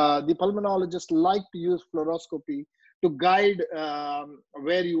 The pulmonologists like to use fluoroscopy to guide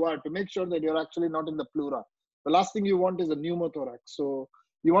where you are, to make sure that you're actually not in the pleura. The last thing you want is a pneumothorax. So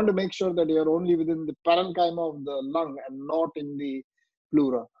you want to make sure that you're only within the parenchyma of the lung and not in the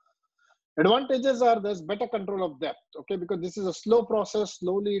pleura. Advantages are there's better control of depth, okay? Because this is a slow process,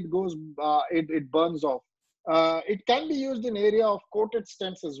 slowly it goes, it burns off. It can be used in area of coated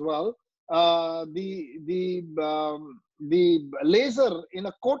stents as well. The laser in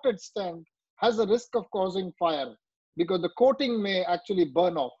a coated stent has a risk of causing fire because the coating may actually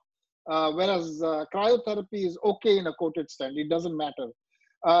burn off. Whereas cryotherapy is okay in a coated stent, it doesn't matter.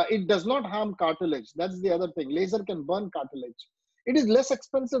 It does not harm cartilage. That's the other thing. Laser can burn cartilage. It is less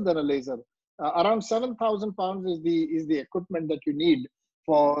expensive than a laser. Around 7,000 pounds is the equipment that you need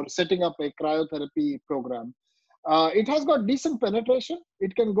for setting up a cryotherapy program. It has got decent penetration.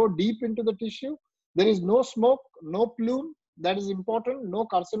 It can go deep into the tissue. There is no smoke, no plume. That is important. No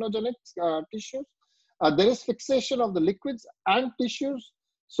carcinogenic tissues. There is fixation of the liquids and tissues.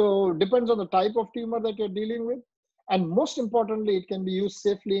 So depends on the type of tumor that you're dealing with. And most importantly, it can be used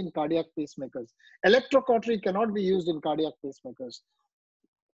safely in cardiac pacemakers. Electrocautery cannot be used in cardiac pacemakers.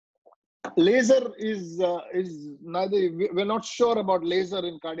 Laser is neither, we're not sure about laser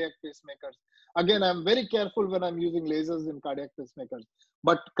in cardiac pacemakers. Again, I'm very careful when I'm using lasers in cardiac pacemakers,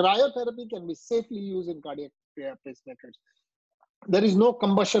 but cryotherapy can be safely used in cardiac pacemakers. There is no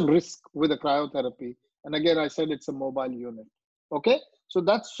combustion risk with a cryotherapy. And again, I said it's a mobile unit. Okay, so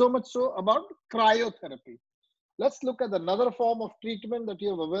that's so much so about cryotherapy. Let's look at another form of treatment that you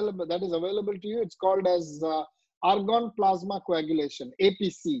have available, that is available to you. It's called as argon plasma coagulation,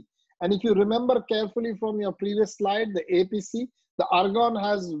 APC. And if you remember carefully from your previous slide, the APC, the argon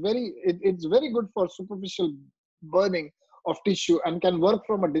has it's very good for superficial burning of tissue and can work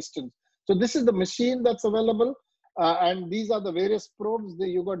from a distance. So this is the machine that's available. And these are the various probes.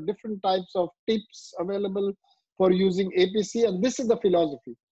 You got different types of tips available for using APC, and this is the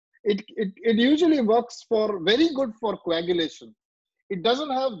philosophy. It usually works for very good for coagulation. It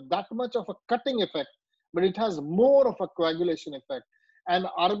doesn't have that much of a cutting effect, but it has more of a coagulation effect. And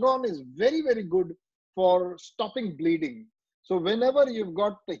argon is very, very good for stopping bleeding. So whenever you've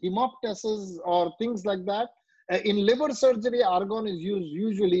got hemoptysis or things like that, in liver surgery, argon is used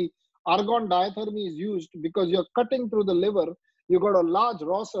usually. Argon diathermy is used because you're cutting through the liver. You've got a large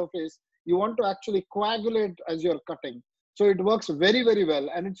raw surface. You want to actually coagulate as you're cutting. So it works very, very well.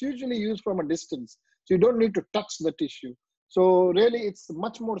 And it's usually used from a distance. So you don't need to touch the tissue. So really, it's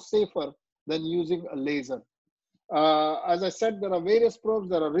much more safer than using a laser. As I said, there are various probes.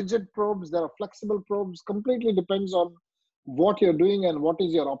 There are rigid probes. There are flexible probes. Completely depends on what you're doing and what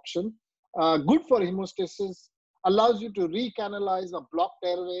is your option. Good for hemostasis. Allows you to recanalize a blocked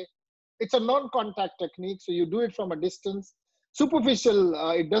airway. It's a non-contact technique, so you do it from a distance. Superficial,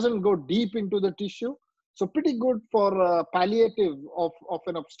 it doesn't go deep into the tissue. So pretty good for palliative of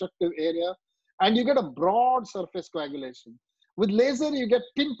an obstructive area. And you get a broad surface coagulation. With laser, you get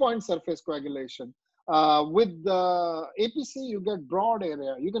pinpoint surface coagulation. With APC, you get broad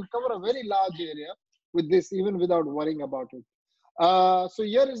area. You can cover a very large area with this, even without worrying about it. So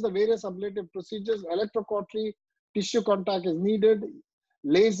here is the various ablative procedures. Electrocautery, tissue contact is needed.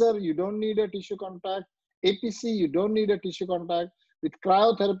 Laser, you don't need a tissue contact. APC, you don't need a tissue contact. With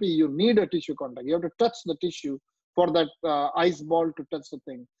cryotherapy, you need a tissue contact. You have to touch the tissue for that ice ball to touch the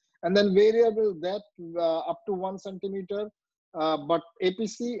thing. And then variable depth up to 1 centimeter. But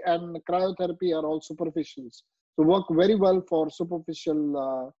APC and cryotherapy are all superficials. So work very well for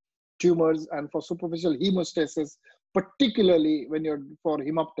superficial tumors and for superficial hemostasis, particularly when you're for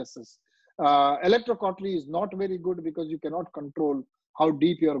hemoptysis. Electrocautery is not very good because you cannot control how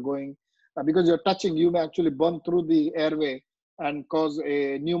deep you're going. Because you're touching, you may actually burn through the airway and cause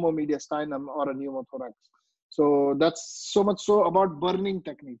a pneumomediastinum or a pneumothorax. So that's so much so about burning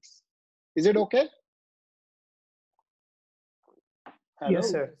techniques. Is it okay? Hello?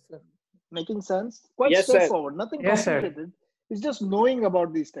 Yes, sir. Making sense? Quite Yes, straightforward, sir. nothing Yes, complicated. It's just knowing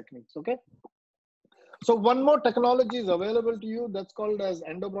about these techniques, okay? So one more technology is available to you that's called as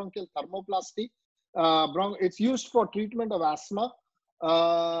endobronchial thermoplasty. It's used for treatment of asthma,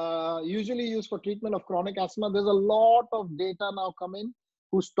 usually used for treatment of chronic asthma. There's a lot of data now coming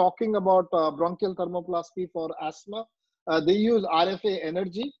who's talking about bronchial thermoplasty for asthma. They use RFA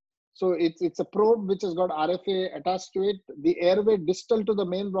energy. So it's a probe which has got RFA attached to it, the airway distal to the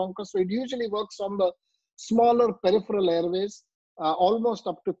main bronchus. So it usually works on the smaller peripheral airways, almost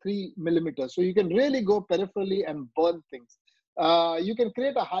up to 3 millimeters. So you can really go peripherally and burn things. You can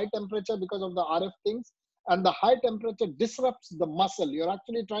create a high temperature because of the RF things, and the high temperature disrupts the muscle. You're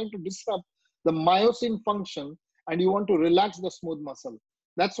actually trying to disrupt the myosin function, and you want to relax the smooth muscle.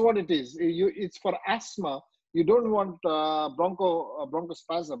 That's what it is. It's for asthma. You don't want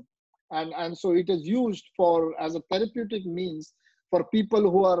bronchospasm. And so it is used for as a therapeutic means for people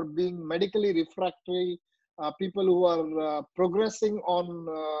who are being medically refractory, people who are progressing on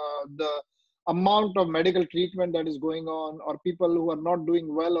the amount of medical treatment that is going on, or people who are not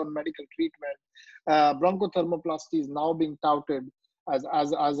doing well on medical treatment. Bronchothermoplasty is now being touted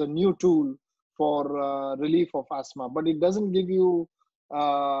as a new tool for relief of asthma, but it doesn't give you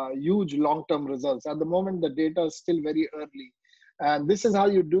huge long-term results. At the moment, the data is still very early. And this is how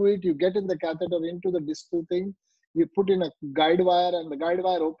you do it. You get in the catheter into the distal thing. You put in a guide wire, and the guide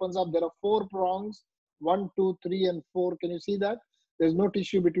wire opens up. There are 4 prongs, 1, 2, 3, and 4. Can you see that? There's no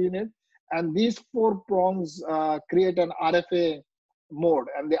tissue between it. And these 4 prongs create an RFA mode.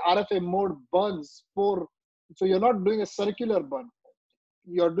 And the RFA mode burns 4. So you're not doing a circular burn.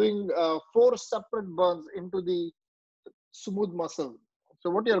 You're doing 4 separate burns into the smooth muscle. So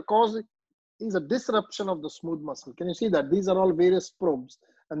what you're causing is a disruption of the smooth muscle. Can you see that? These are all various probes,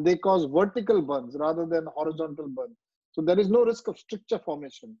 and they cause vertical burns rather than horizontal burn. So there is no risk of stricture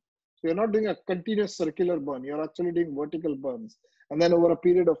formation. So you're not doing a continuous circular burn. You're actually doing vertical burns. And then over a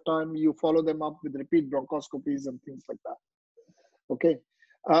period of time, you follow them up with repeat bronchoscopies and things like that. Okay.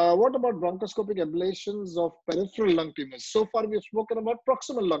 What about bronchoscopic ablations of peripheral lung tumors? So far, we've spoken about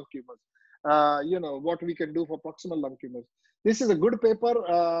proximal lung tumors. What we can do for proximal lung tumors. This is a good paper.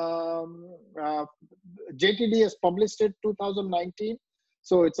 JTD has published it 2019.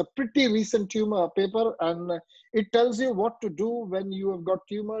 So it's a pretty recent tumor paper, and it tells you what to do when you have got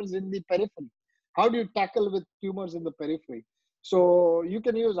tumors in the periphery. How do you tackle with tumors in the periphery? So you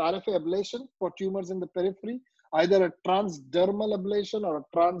can use RFA ablation for tumors in the periphery, either a transdermal ablation or a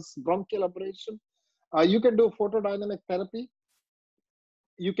transbronchial ablation. You can do photodynamic therapy.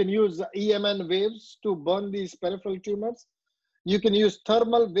 You can use EMN waves to burn these peripheral tumors. You can use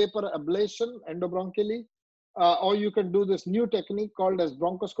thermal vapor ablation endobronchially. or you can do this new technique called as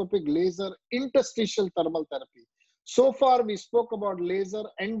bronchoscopic laser interstitial thermal therapy. So far, we spoke about laser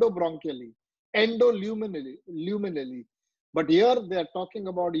endobronchially, luminally. But here they are talking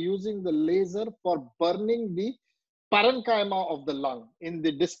about using the laser for burning the parenchyma of the lung in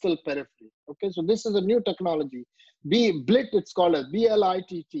the distal periphery. Okay, so this is a new technology. BLIT, it's called as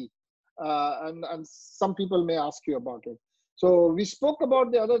BLITT. And some people may ask you about it. So we spoke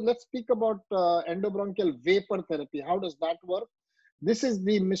about the other. Let's speak about endobronchial vapor therapy. How does that work? This is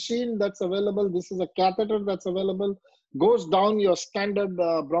the machine that's available. This is a catheter that's available. Goes down your standard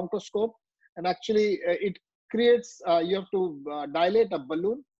bronchoscope, and actually it creates. You have to dilate a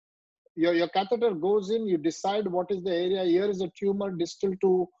balloon. Your catheter goes in. You decide what is the area. Here is a tumor distal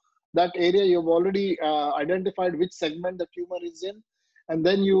to that area. You've already identified which segment the tumor is in, and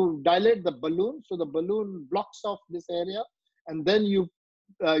then you dilate the balloon. So the balloon blocks off this area, and then you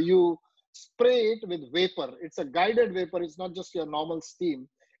spray it with vapor. It's a guided vapor. It's not just your normal steam.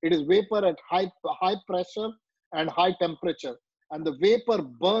 It is vapor at high pressure and high temperature, and the vapor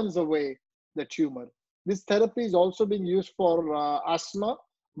burns away the tumor. This therapy is also being used for asthma,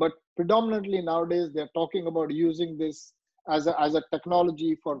 but predominantly nowadays they're talking about using this as a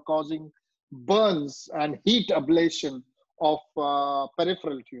technology for causing burns and heat ablation of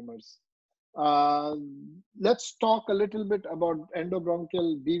peripheral tumors. Let's talk a little bit about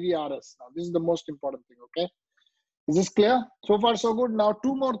endobronchial BVRS. Now, this is the most important thing, okay? Is this clear? So far, so good. Now,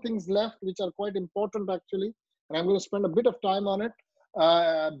 two more things left, which are quite important actually, and I'm going to spend a bit of time on it.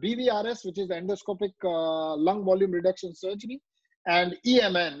 BVRS, which is endoscopic lung volume reduction surgery, and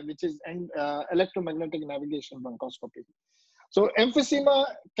EMN, which is electromagnetic navigation bronchoscopy. So emphysema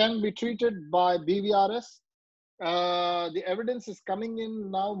can be treated by BVRS. The evidence is coming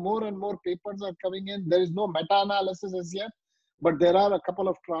in now. More and more papers are coming in. There is no meta-analysis as yet, but there are a couple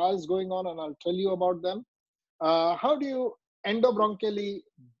of trials going on, and I'll tell you about them. How do you endobronchially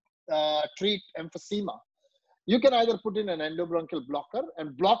treat emphysema? You can either put in an endobronchial blocker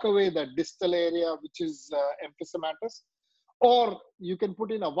and block away that distal area, which is emphysematous, or you can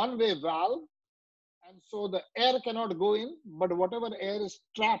put in a one-way valve, and so the air cannot go in, but whatever air is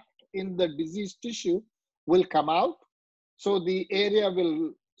trapped in the diseased tissue will come out. So the area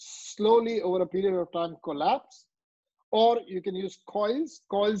will slowly over a period of time collapse. Or you can use coils.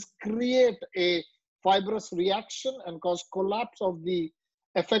 Coils create a fibrous reaction and cause collapse of the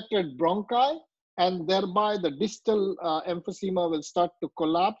affected bronchi, and thereby the distal emphysema will start to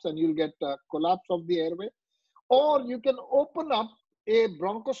collapse and you'll get collapse of the airway. Or you can open up a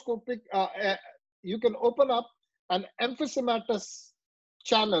bronchoscopic, you can open up an emphysematous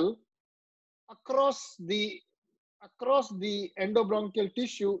channel across the endobronchial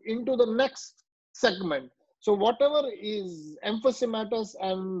tissue into the next segment. So whatever is emphysematous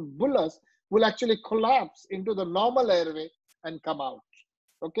and bullous will actually collapse into the normal airway and come out.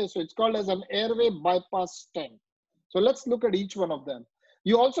 Okay, so it's called as an airway bypass stent. So let's look at each one of them.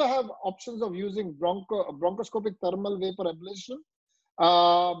 You also have options of using bronchoscopic thermal vapor ablation.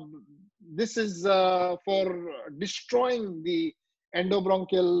 This is for destroying the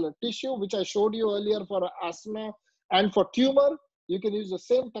endobronchial tissue, which I showed you earlier for asthma. And for tumor, you can use the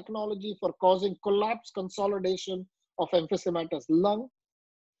same technology for causing collapse consolidation of emphysematous lung.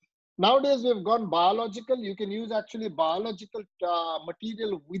 Nowadays, we've gone biological. You can use actually biological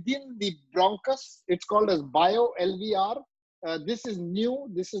material within the bronchus. It's called as bio-LVR. This is new.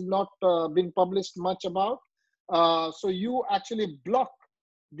 This is not been published much about. So you actually block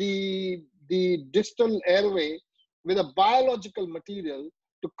the distal airway with a biological material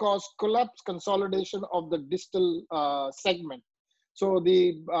to cause collapse consolidation of the distal segment. So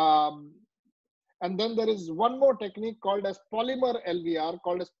and then there is one more technique called as polymer LVR,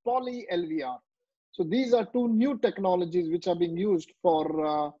 called as poly-LVR. So these are two new technologies which are being used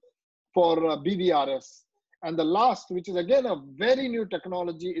for BVRS. And the last, which is again a very new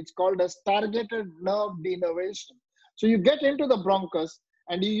technology, it's called as targeted nerve denervation. So you get into the bronchus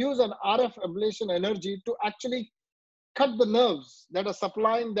and you use an RF ablation energy to actually cut the nerves that are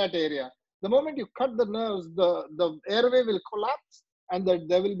supplying that area. The moment you cut the nerves, the airway will collapse, and that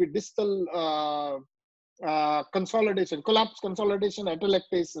there will be distal consolidation, collapse consolidation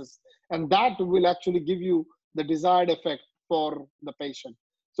atelectasis, and that will actually give you the desired effect for the patient.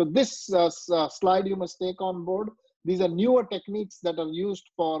 So this slide you must take on board. These are newer techniques that are used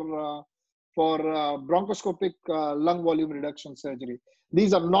for bronchoscopic lung volume reduction surgery.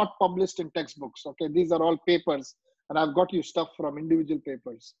 These are not published in textbooks. Okay, these are all papers, and I've got you stuff from individual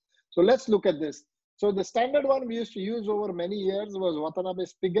papers. So let's look at this. So the standard one we used to use over many years was Watanabe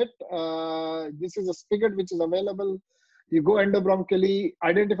spigot. This is a spigot which is available You go endobronchially,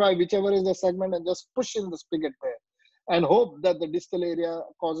 identify whichever is the segment and just push in the spigot there and hope that the distal area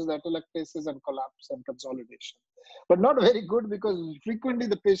causes atelectasis and collapse and consolidation. But not very good, because frequently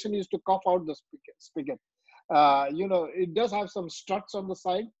the patient used to cough out the spigot. You know, it does have some struts on the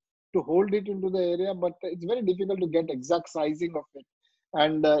side to hold it into the area, but it's very difficult to get exact sizing of it.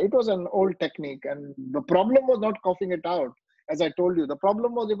 And it was an old technique. And the problem was not coughing it out. As I told you, the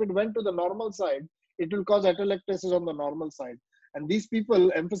problem was if it went to the normal side, it will cause atelectasis on the normal side. And these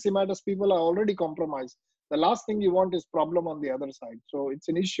people, emphysematous people, are already compromised. The last thing you want is problem on the other side. So it's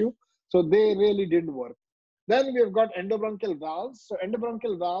an issue. So they really didn't work. Then we have got endobronchial valves. So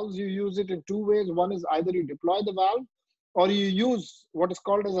endobronchial valves, you use it in two ways. One is either you deploy the valve or you use what is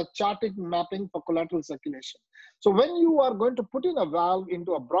called as a chartic mapping for collateral circulation. So when you are going to put in a valve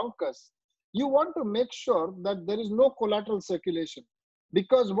into a bronchus, you want to make sure that there is no collateral circulation,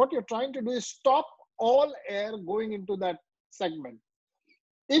 because what you're trying to do is stop all air going into that segment.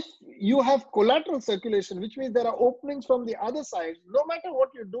 If you have collateral circulation, which means there are openings from the other side, no matter what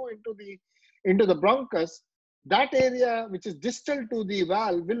you do into the bronchus, that area which is distal to the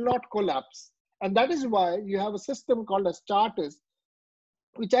valve will not collapse. And that is why you have a system called as Chartis,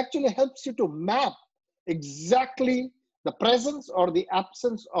 which actually helps you to map exactly the presence or the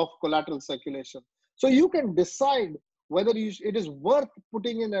absence of collateral circulation. So you can decide whether it is worth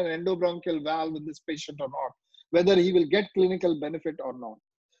putting in an endobronchial valve with this patient or not, whether he will get clinical benefit or not.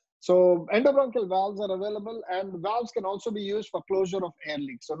 So endobronchial valves are available, and valves can also be used for closure of air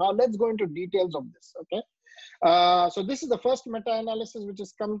leaks. So now let's go into details of this, okay? So this is the first meta-analysis which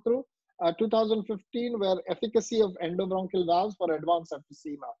has come through, 2015, where efficacy of endobronchial valves for advanced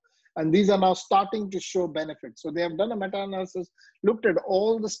emphysema. And these are now starting to show benefits. So they have done a meta-analysis, looked at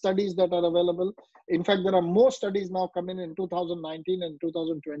all the studies that are available. In fact, there are more studies now coming in 2019 and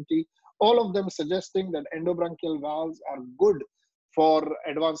 2020, all of them suggesting that endobronchial valves are good for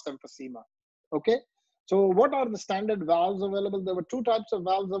advanced emphysema, okay? So what are the standard valves available? There were two types of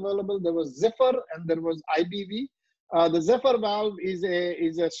valves available. There was Zephyr and there was IBV. The Zephyr valve is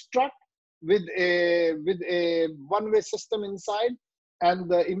a strut with a one-way system inside. And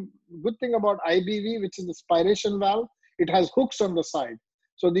the good thing about IBV, which is the spiration valve, it has hooks on the side.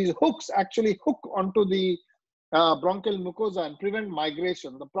 So these hooks actually hook onto the bronchial mucosa and prevent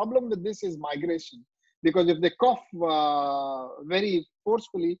migration. The problem with this is migration, because if they cough very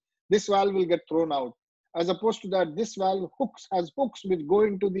forcefully, this valve will get thrown out. As opposed to that, this valve has hooks which go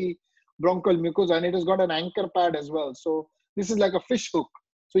into the bronchial mucosa, and it has got an anchor pad as well. So this is like a fish hook.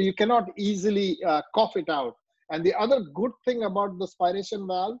 So you cannot easily cough it out. And the other good thing about the spiration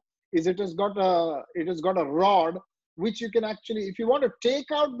valve is it has got a rod which you can actually, if you want to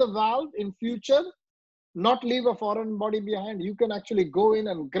take out the valve in future, not leave a foreign body behind, you can actually go in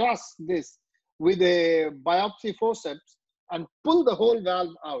and grasp this with a biopsy forceps and pull the whole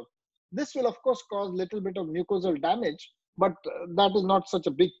valve out. This will of course cause a little bit of mucosal damage, but that is not such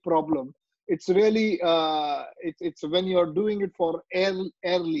a big problem. It's really, it's when you're doing it for air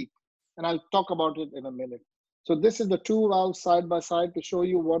leak. And I'll talk about it in a minute. So this is the two valves side by side to show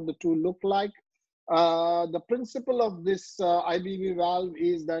you what the two look like. The principle of this IBV valve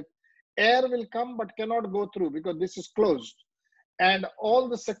is that air will come but cannot go through because this is closed. And all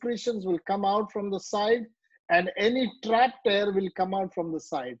the secretions will come out from the side, and any trapped air will come out from the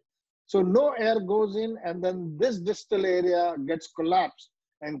side. So no air goes in, and then this distal area gets collapsed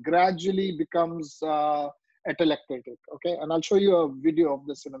and gradually becomes atelectatic, okay? And I'll show you a video of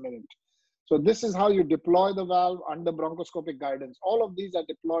this in a minute. So this is how you deploy the valve under bronchoscopic guidance. All of these are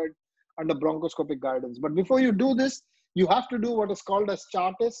deployed under bronchoscopic guidance. But before you do this, you have to do what is called as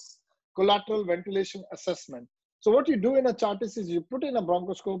Chartis, collateral ventilation assessment. So what you do in a Chartis is you put in a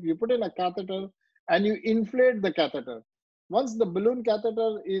bronchoscope, you put in a catheter, and you inflate the catheter. Once the balloon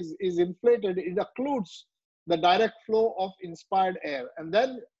catheter is inflated, it occludes the direct flow of inspired air. And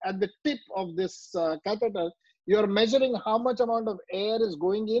then at the tip of this catheter, you're measuring how much amount of air is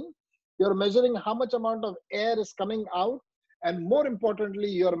going in, you're measuring how much amount of air is coming out, and more importantly,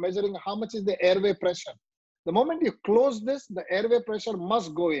 you're measuring how much is the airway pressure. The moment you close this, the airway pressure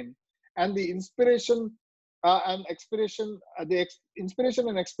must go in, and the inspiration and expiration, inspiration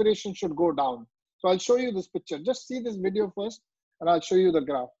and expiration should go down. So I'll show you this picture. Just see this video first, and I'll show you the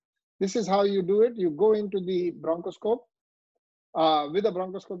graph. This is how you do it. You go into the bronchoscope. With a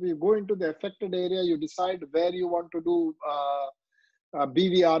bronchoscope, you go into the affected area. You decide where you want to do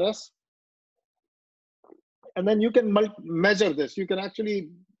BVRS. And then you can measure this. You can actually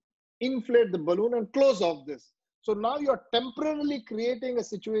inflate the balloon and close off this. So now you're temporarily creating a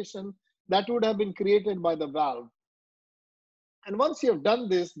situation that would have been created by the valve. And once you have done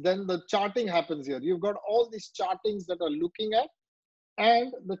this, then the charting happens here. You've got all these chartings that are looking at,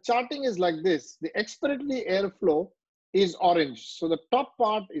 and the charting is like this. The expiratory airflow is orange. So the top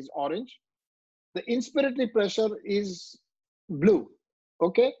part is orange. The inspiratory pressure is blue,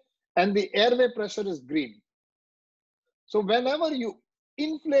 okay? And the airway pressure is green. So whenever you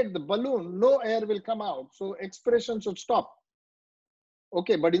inflate the balloon, no air will come out. So expiration should stop.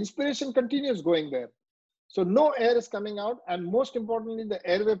 Okay, but inspiration continues going there. So no air is coming out, and most importantly, the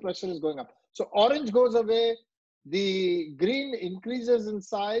airway pressure is going up. So orange goes away, the green increases in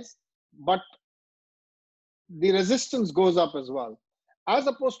size, but the resistance goes up as well. As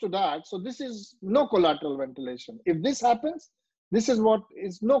opposed to that, so this is no collateral ventilation. If this happens, this is what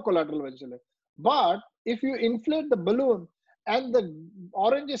is no collateral ventilation. But if you inflate the balloon and the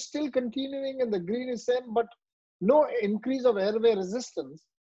orange is still continuing and the green is same, but no increase of airway resistance,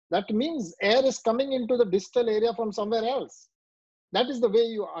 that means air is coming into the distal area from somewhere else. That is the way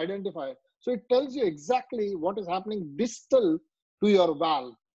you identify. So it tells you exactly what is happening distal to your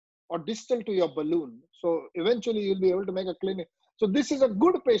valve or distal to your balloon. So eventually you'll be able to make a clinic. So this is a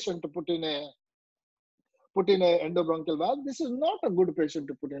good patient to put in a endobronchial valve. This is not a good patient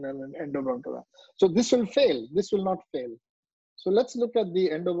to put in an endobronchial valve. So this will fail. This will not fail. So let's look at the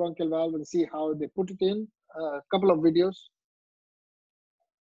endobronchial valve and see how they put it in. A couple of videos.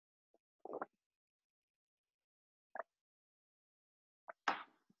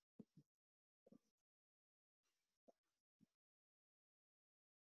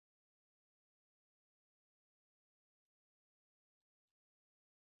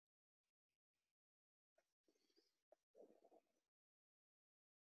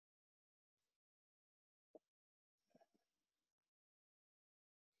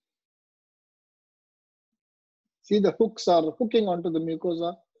 See, the hooks are hooking onto the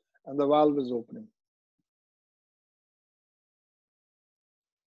mucosa and the valve is opening.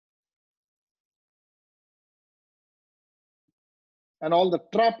 And all the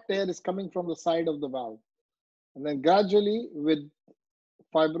trapped air is coming from the side of the valve. And then gradually with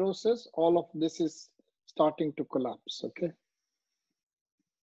fibrosis, all of this is starting to collapse, okay?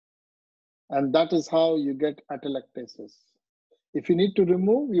 And that is how you get atelectasis. If you need to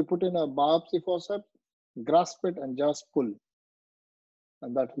remove, you put in a biopsy forceps, grasp it and just pull.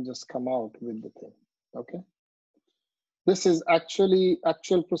 And that will just come out with the thing, okay? This is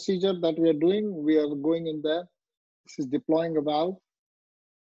actual procedure that we are doing. We are going in there. This is deploying a valve.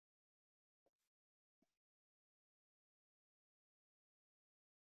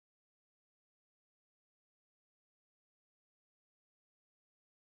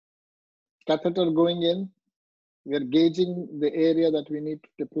 Catheter going in. We are gauging the area that we need to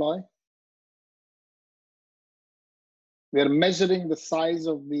deploy. We are measuring the size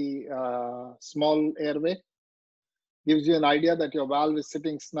of the small airway. Gives you an idea that your valve is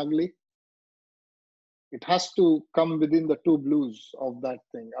sitting snugly. It has to come within the two blues of that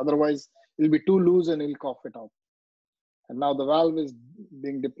thing. Otherwise, it'll be too loose and it'll cough it out. And now the valve is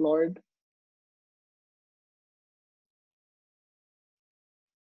being deployed.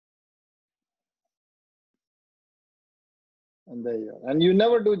 And there you are. And you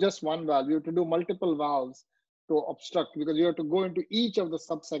never do just one valve. You have to do multiple valves to obstruct, because you have to go into each of the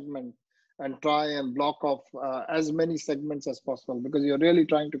subsegments and try and block off as many segments as possible, because you're really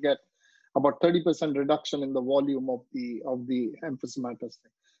trying to get about 30% reduction in the volume of the emphysematous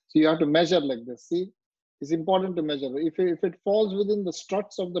thing. So you have to measure like this. See, it's important to measure. If it falls within the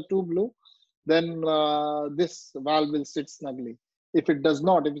struts of the two blue, then this valve will sit snugly. If it does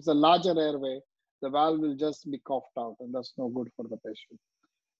not, if it's a larger airway, the valve will just be coughed out, and that's no good for the patient.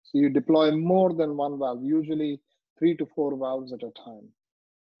 So you deploy more than one valve, usually 3 to 4 valves at a time.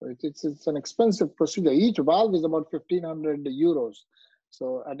 So it's an expensive procedure. Each valve is about 1,500 euros.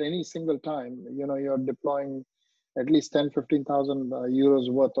 So at any single time, you're deploying at least 10, 15,000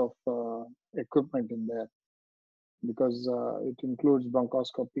 euros worth of equipment in there, because it includes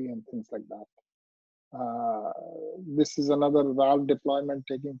bronchoscopy and things like that. This is another valve deployment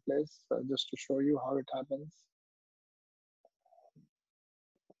taking place, just to show you how it happens.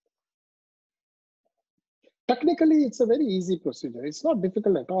 Technically, it's a very easy procedure. It's not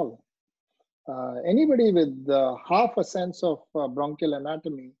difficult at all. Anybody with half a sense of bronchial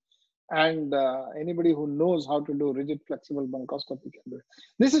anatomy and anybody who knows how to do rigid flexible bronchoscopy can do it.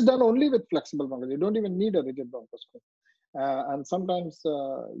 This is done only with flexible bronchoscopy. You don't even need a rigid bronchoscopy. And sometimes,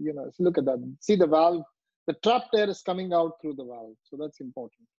 look at that. See the valve, the trapped air is coming out through the valve. So that's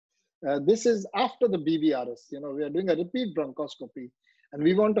important. This is after the BVRS. We are doing a repeat bronchoscopy, and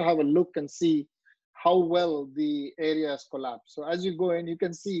we want to have a look and see how well the area has collapsed. So as you go in, you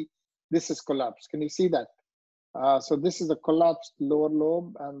can see this is collapsed. Can you see that? So this is a collapsed lower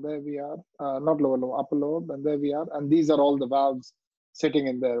lobe, and there we are, not lower lobe, upper lobe, and there we are. And these are all the valves sitting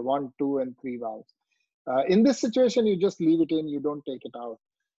in there, 1, 2, and 3 valves. In this situation, you just leave it in, you don't take it out.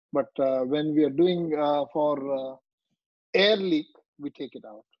 But when we are doing for air leak, we take it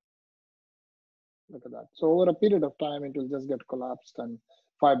out. Look at that. So over a period of time, it will just get collapsed and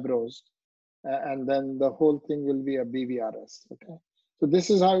fibrosed. And then the whole thing will be a BVRS, okay? So this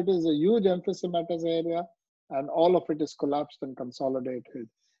is how it is, a huge emphysematous area, and all of it is collapsed and consolidated.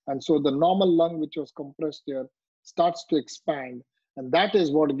 And so the normal lung, which was compressed here, starts to expand, and that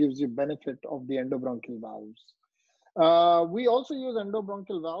is what gives you benefit of the endobronchial valves. We also use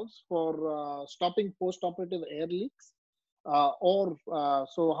endobronchial valves for stopping post-operative air leaks.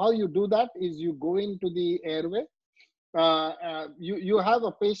 So how you do that is you go into the airway. You have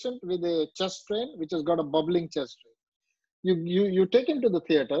a patient with a chest drain, which has got a bubbling chest drain. You take him to the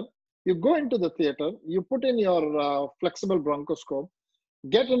theater. You go into the theater. You put in your flexible bronchoscope.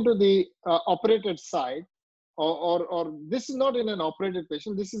 Get into the operated side, or this is not in an operated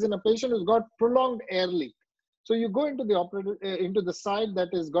patient. This is in a patient who's got prolonged air leak. So you go into the operated into the side that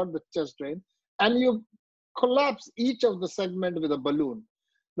has got the chest drain, and you collapse each of the segment with a balloon.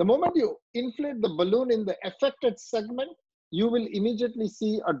 The moment you inflate the balloon in the affected segment, you will immediately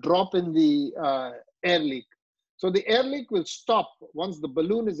see a drop in the air leak. So the air leak will stop once the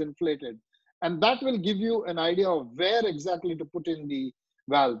balloon is inflated, and that will give you an idea of where exactly to put in the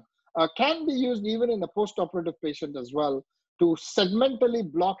valve. Can be used even in a post-operative patient as well to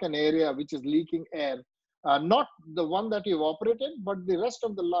segmentally block an area which is leaking air, not the one that you've operated, but the rest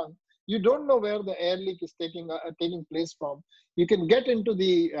of the lung. You don't know where the air leak is taking place from. You can get into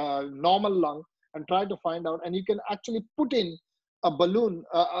the normal lung and try to find out, and you can actually put in a balloon,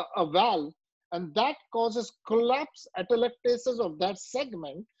 a valve, and that causes collapse atelectasis of that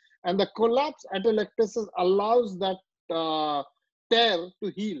segment, and the collapse atelectasis allows that tear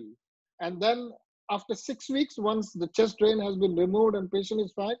to heal. And then after 6 weeks, once the chest drain has been removed and patient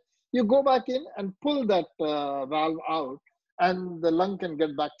is fine, you go back in and pull that valve out, and the lung can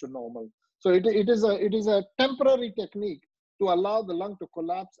get back to normal. So it is a temporary technique to allow the lung to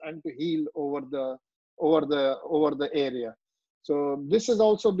collapse and to heal over the area. So this has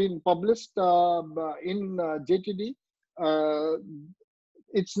also been published in JTD.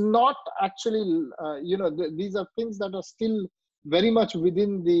 It's not actually, these are things that are still very much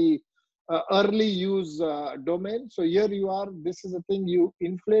within the early use domain. So here you are, this is a thing, you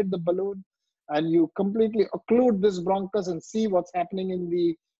inflate the balloon and you completely occlude this bronchus and see what's happening in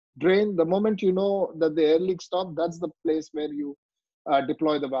the drain. The moment you know that the air leak stopped, that's the place where you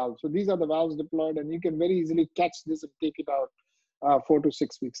deploy the valve. So these are the valves deployed, and you can very easily catch this and take it out 4 to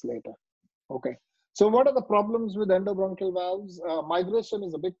 6 weeks later. Okay. So what are the problems with endobronchial valves? Migration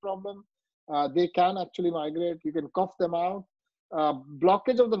is a big problem. They can actually migrate. You can cough them out.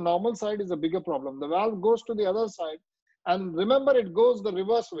 Blockage of the normal side is a bigger problem. The valve goes to the other side, and remember, it goes the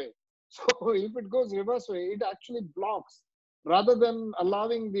reverse way. So if it goes reverse way, it actually blocks. Rather than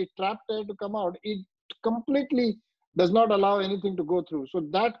allowing the trapped air to come out, it completely does not allow anything to go through. So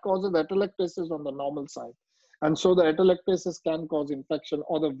that causes atelectasis on the normal side. And so the atelectasis can cause infection,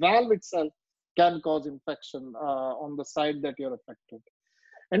 or the valve itself can cause infection on the side that you're affected.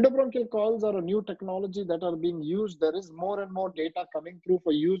 Endobronchial coils are a new technology that are being used. There is more and more data coming through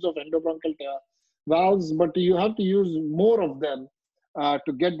for use of endobronchial valves, but you have to use more of them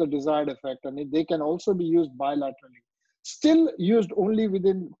to get the desired effect. And they can also be used bilaterally. Still used only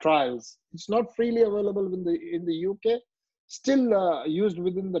within trials. It's not freely available in the UK. Still used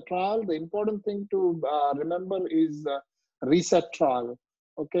within the trial. The important thing to remember is RESET trial.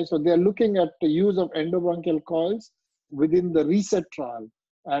 Okay, so they're looking at the use of endobronchial coils within the RESET trial.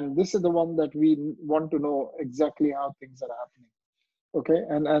 And this is the one that we want to know exactly how things are happening. Okay,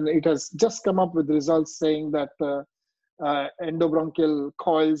 and it has just come up with results saying that endobronchial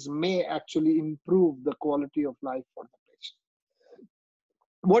coils may actually improve the quality of life for the patient.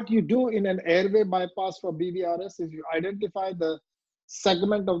 What you do in an airway bypass for BVRS is you identify the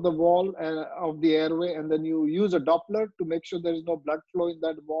segment of the wall of the airway, and then you use a Doppler to make sure there is no blood flow in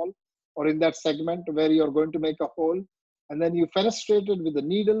that wall or in that segment where you're going to make a hole. And then you fenestrate it with a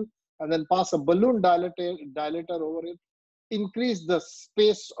needle and then pass a balloon dilator over it, increase the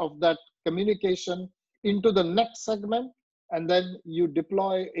space of that communication into the next segment, and then you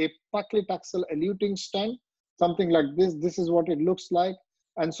deploy a paclitaxel eluting stent, something like this. This is what it looks like.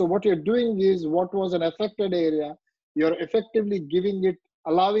 And so what you're doing is, what was an affected area, you're effectively giving it,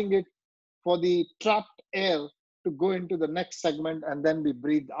 allowing it for the trapped air to go into the next segment and then be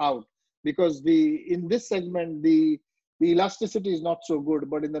breathed out. Because in this segment, the the elasticity is not so good,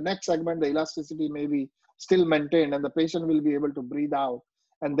 but in the next segment, the elasticity may be still maintained and the patient will be able to breathe out,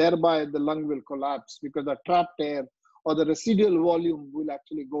 and thereby the lung will collapse because the trapped air or the residual volume will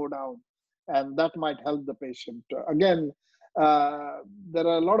actually go down, and that might help the patient. Again, there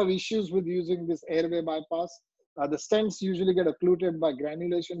are a lot of issues with using this airway bypass. The stents usually get occluded by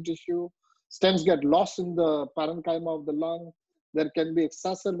granulation tissue. Stents get lost in the parenchyma of the lung. There can be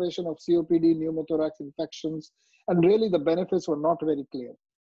exacerbation of COPD, pneumothorax infections, and really the benefits were not very clear.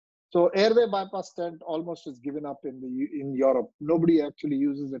 So airway bypass stent almost is given up in Europe. Nobody actually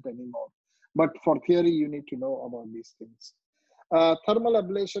uses it anymore. But for theory, you need to know about these things. Thermal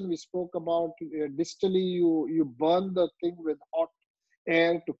ablation, we spoke about. Distally, you burn the thing with hot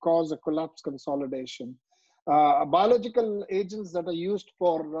air to cause a collapse consolidation. Biological agents that are used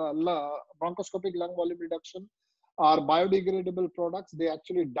for bronchoscopic lung volume reduction are biodegradable products. They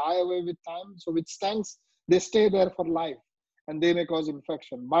actually die away with time. So with stents, they stay there for life and they may cause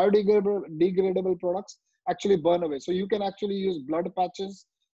infection. Biodegradable products actually burn away. So you can actually use blood patches.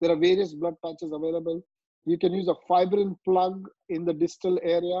 There are various blood patches available. You can use a fibrin plug in the distal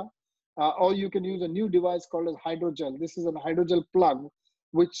area, or you can use a new device called as hydrogel. This is a hydrogel plug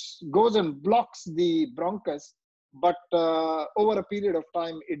which goes and blocks the bronchus, but over a period of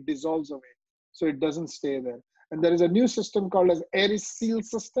time, it dissolves away. So it doesn't stay there. And there is a new system called as AerisSeal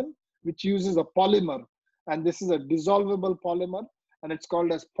system, which uses a polymer. And this is a dissolvable polymer, and it's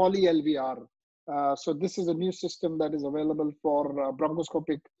called as poly-LVR. So this is a new system that is available for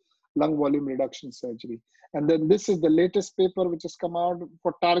bronchoscopic lung volume reduction surgery. And then this is the latest paper which has come out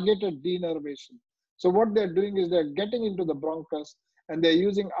for targeted denervation. So what they're doing is they're getting into the bronchus and they're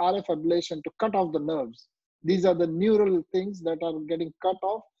using RF ablation to cut off the nerves. These are the neural things that are getting cut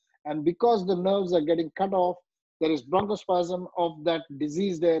off. And because the nerves are getting cut off, there is bronchospasm of that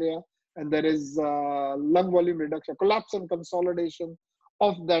diseased area, and there is lung volume reduction, collapse and consolidation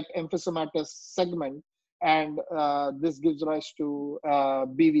of that emphysematous segment. And this gives rise to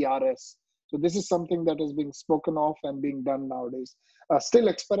BVRS. So this is something that is being spoken of and being done nowadays. Still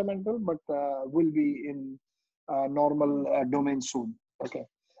experimental, but will be in normal domain soon. Okay.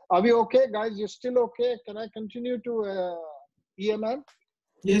 Are we okay, guys? You're still okay? Can I continue to EMN?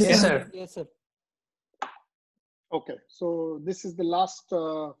 Yes, sir. Yes, sir. Okay, so this is the last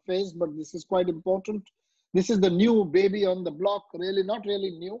phase, but this is quite important. This is the new baby on the block, really not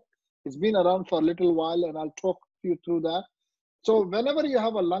really new. It's been around for a little while, and I'll talk you through that. So whenever you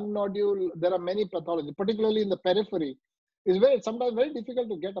have a lung nodule, there are many pathologies, particularly in the periphery. It's sometimes very difficult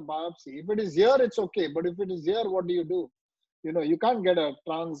to get a biopsy. If it is here, it's okay. But if it is here, what do? You can't get a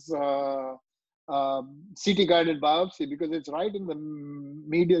CT-guided biopsy because it's right in the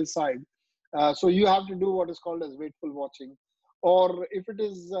medial side. So you have to do what is called as waitful watching. Or if it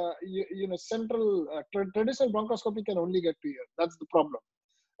is, central, traditional bronchoscopy can only get to here. That's the problem.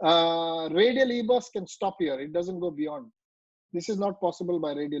 Radial EBUS can stop here. It doesn't go beyond. This is not possible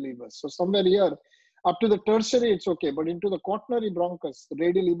by radial EBUS. So somewhere here, up to the tertiary, it's okay. But into the quaternary bronchus, the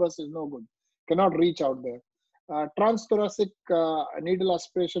radial EBUS is no good. Cannot reach out there. Transthoracic needle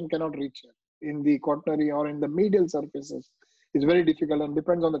aspiration cannot reach here in the quaternary or in the medial surfaces. It's very difficult and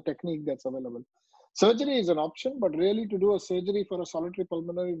depends on the technique that's available. Surgery is an option, but really to do a surgery for a solitary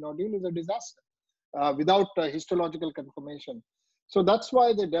pulmonary nodule is a disaster without histological confirmation. So that's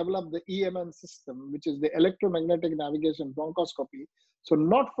why they developed the EMN system, which is the electromagnetic navigation bronchoscopy. So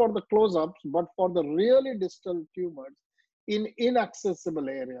not for the close-ups, but for the really distal tumors in inaccessible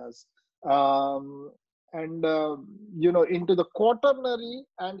areas. Into the quaternary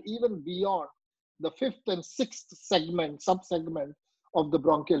and even beyond the fifth and sixth subsegment of the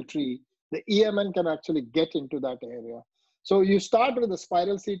bronchial tree, the EMN can actually get into that area. So you start with a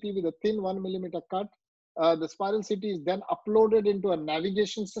spiral CT with a thin 1 millimeter cut. The spiral CT is then uploaded into a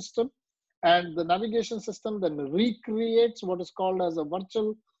navigation system, and the navigation system then recreates what is called as a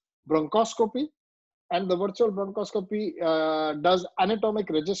virtual bronchoscopy. And the virtual bronchoscopy does anatomic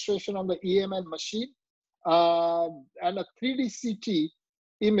registration on the EMN machine, and a 3D CT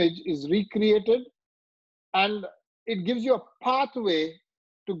image is recreated, and it gives you a pathway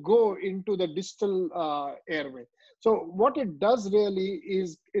to go into the distal airway. So what it does really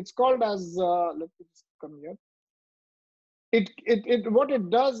is, it's called as, let me just come here. What it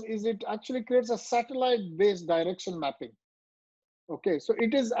does is it actually creates a satellite-based direction mapping. Okay, so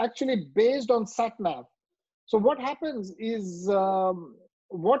it is actually based on sat-nav. So what happens is,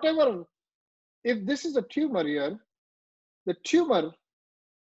 if this is a tumor here, the tumor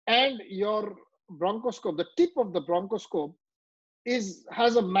and your bronchoscope, the tip of the bronchoscope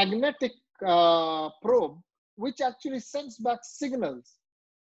has a magnetic probe which actually sends back signals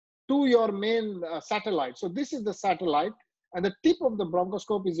to your main satellite. So this is the satellite, and the tip of the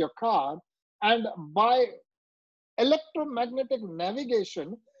bronchoscope is your car. And by electromagnetic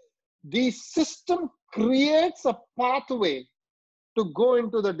navigation, the system creates a pathway to go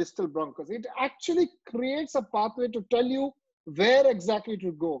into the distal bronchus. It actually creates a pathway to tell you where exactly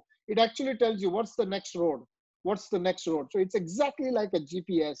to go. It actually tells you what's the next road, what's the next road. So it's exactly like a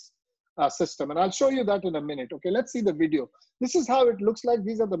GPS system. And I'll show you that in a minute. Okay, let's see the video. This is how it looks like.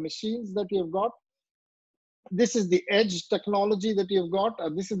 These are the machines that you've got. This is the edge technology that you've got.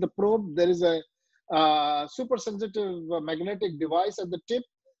 This is the probe. There is a super sensitive magnetic device at the tip,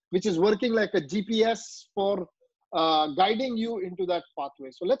 which is working like a GPS for guiding you into that pathway.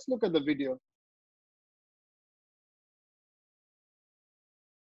 So let's look at the video.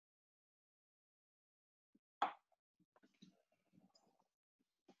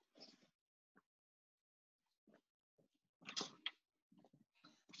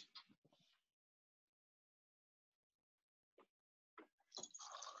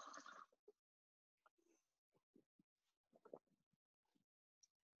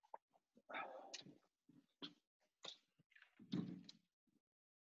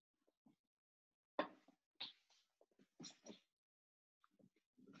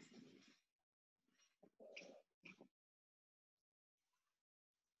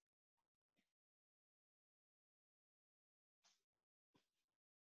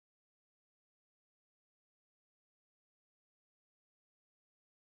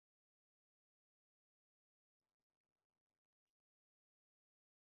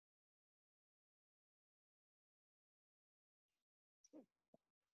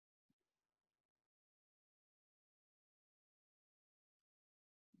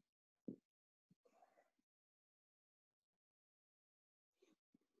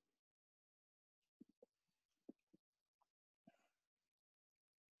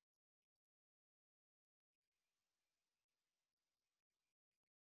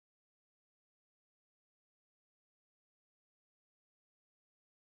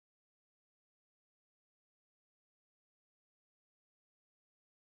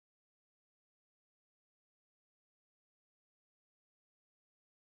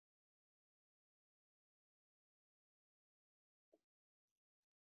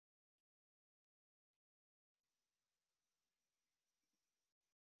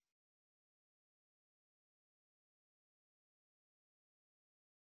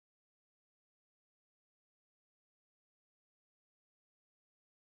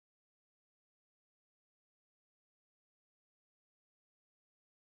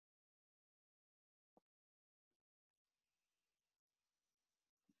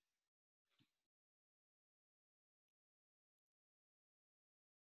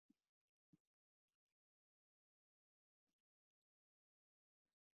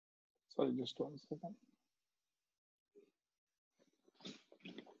 Sorry, just 1 second.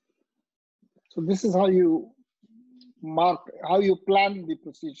 So this is how you mark, how you plan the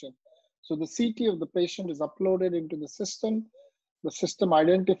procedure. So the CT of the patient is uploaded into the system. The system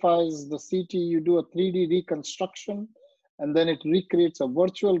identifies the CT, you do a 3D reconstruction, and then it recreates a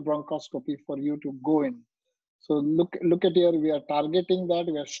virtual bronchoscopy for you to go in. So look at here, we are targeting that.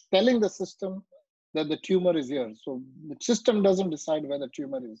 We are telling the system that the tumor is here. So the system doesn't decide where the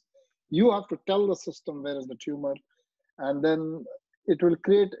tumor is. You have to tell the system where is the tumor, and then it will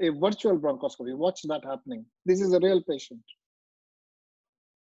create a virtual bronchoscopy. Watch that happening. This is a real patient.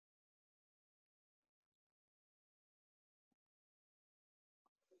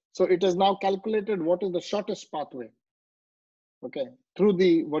 So it has now calculated what is the shortest pathway. Okay, through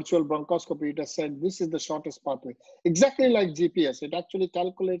the virtual bronchoscopy, it has said this is the shortest pathway. Exactly like GPS, it actually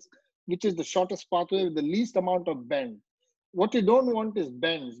calculates which is the shortest pathway with the least amount of bend. What you don't want is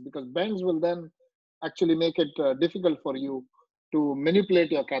bends, because bends will then actually make it difficult for you to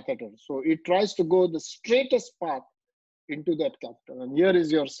manipulate your catheter. So it tries to go the straightest path into that catheter. And here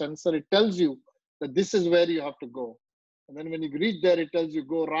is your sensor. It tells you that this is where you have to go. And then when you reach there, it tells you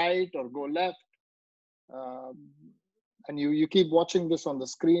go right or go left. And you keep watching this on the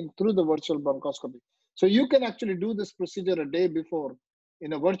screen through the virtual bronchoscopy. So you can actually do this procedure a day before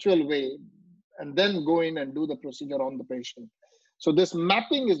in a virtual way, and then go in and do the procedure on the patient. So this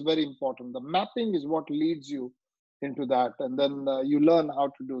mapping is very important. The mapping is what leads you into that, and then you learn how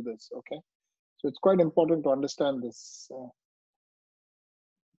to do this, okay? So it's quite important to understand this.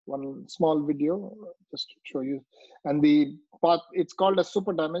 One small video just to show you. And the part, it's called a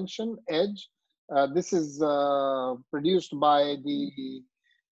super dimension edge. This is produced by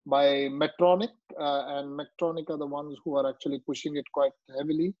Medtronic, and Medtronic are the ones who are actually pushing it quite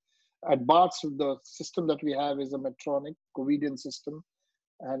heavily. At Barts, the system that we have is a Medtronic Covidian system.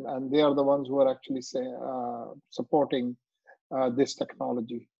 and they are the ones who are actually supporting this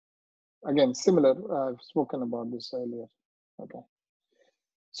technology. Again, similar, I've spoken about this earlier. Okay.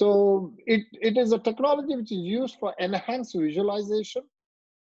 So it is a technology which is used for enhanced visualization,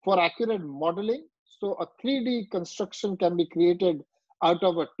 for accurate modeling. So a 3D construction can be created out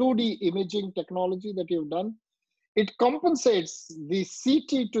of a 2D imaging technology that you've done. It compensates the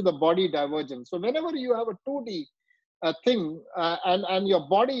CT to the body divergence. So whenever you have a 2D thing and your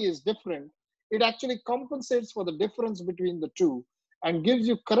body is different, it actually compensates for the difference between the two and gives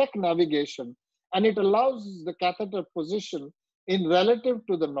you correct navigation. And it allows the catheter position in relative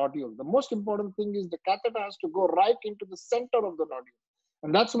to the nodule. The most important thing is the catheter has to go right into the center of the nodule.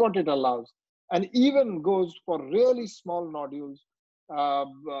 And that's what it allows. And even goes for really small nodules,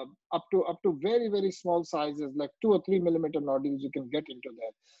 up to very, very small sizes, like 2 or 3 millimeter nodules, you can get into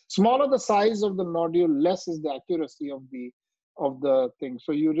there. Smaller the size of the nodule, less is the accuracy of the thing.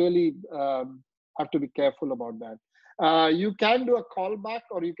 So you really have to be careful about that. You can do a callback,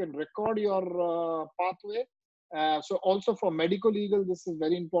 or you can record your pathway. So also for medical legal, this is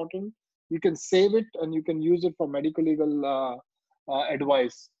very important. You can save it and you can use it for medical legal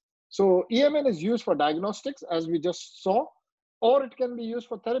advice. So EMN is used for diagnostics, as we just saw, or it can be used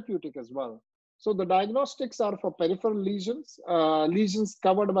for therapeutic as well. So the diagnostics are for peripheral lesions, lesions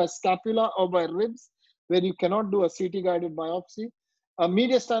covered by scapula or by ribs, where you cannot do a CT-guided biopsy.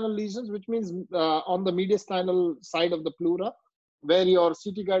 Mediastinal lesions, which means on the mediastinal side of the pleura, where your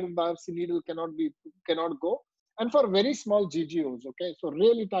CT-guided biopsy needle cannot go. And for very small GGOs, okay? So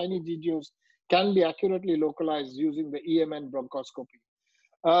really tiny GGOs can be accurately localized using the EMN bronchoscopy.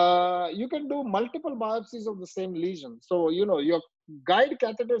 You can do multiple biopsies of the same lesion. So, your guide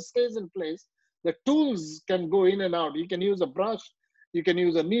catheter stays in place. The tools can go in and out. You can use a brush, you can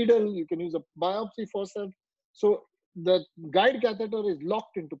use a needle, you can use a biopsy forceps. So the guide catheter is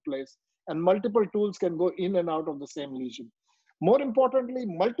locked into place and multiple tools can go in and out of the same lesion. More importantly,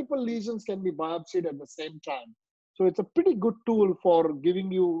 multiple lesions can be biopsied at the same time. So it's a pretty good tool for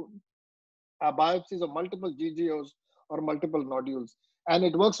giving you biopsies of multiple GGOs or multiple nodules. And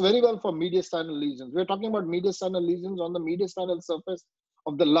it works very well for mediastinal lesions. We're talking about mediastinal lesions on the mediastinal surface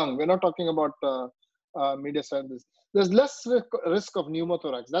of the lung. We're not talking about mediastinal. There's less risk of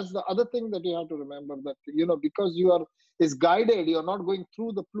pneumothorax. That's the other thing that you have to remember, that, because is guided, you're not going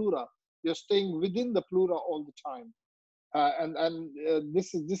through the pleura. You're staying within the pleura all the time.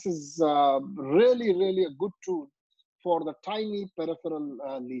 This is really, really a good tool for the tiny peripheral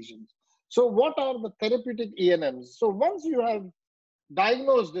lesions. So what are the therapeutic ENMs? So once you have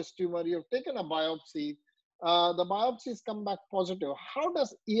diagnosed this tumor, you've taken a biopsy, the biopsies come back positive. How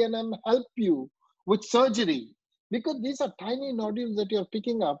does ENM help you with surgery? Because these are tiny nodules that you're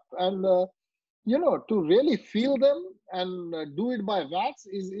picking up, and to really feel them and do it by VATS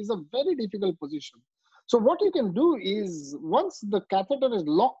is a very difficult position. So what you can do is, once the catheter is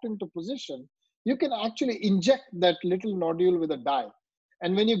locked into position, you can actually inject that little nodule with a dye.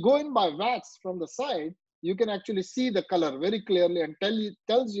 And when you go in by VATS from the side, you can actually see the color very clearly and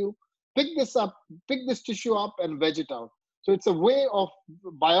tells you, pick this tissue up and wedge it out. So it's a way of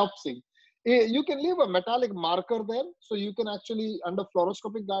biopsying. You can leave a metallic marker there, so you can actually, under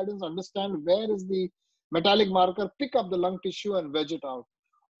fluoroscopic guidance, understand where is the metallic marker, pick up the lung tissue and wedge it out.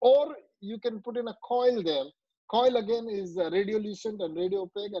 Or you can put in a coil there. Coil again is radiolucent and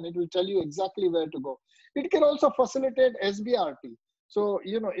radiopaque, and it will tell you exactly where to go. It can also facilitate SBRT. So,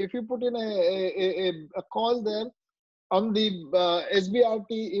 if you put in a coil there on the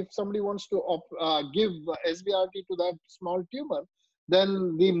SBRT, if somebody wants to give SBRT to that small tumor,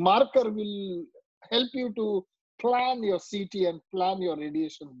 then the marker will help you to plan your CT and plan your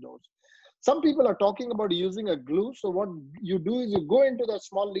radiation dose. Some people are talking about using a glue. So what you do is you go into that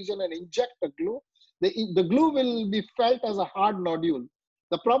small lesion and inject a glue. The glue will be felt as a hard nodule.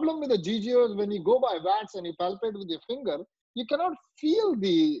 The problem with the GGO is when you go by VATS and you palpate with your finger, you cannot feel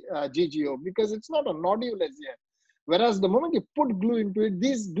the GGO because it's not a nodule as yet. Whereas the moment you put glue into it,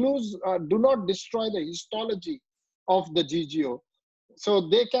 these glues do not destroy the histology of the GGO. So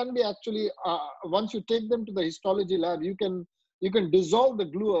they can be actually, once you take them to the histology lab, you can dissolve the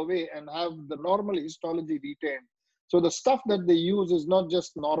glue away and have the normal histology retained. So the stuff that they use is not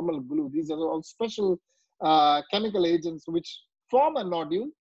just normal glue. These are all special chemical agents which form a nodule,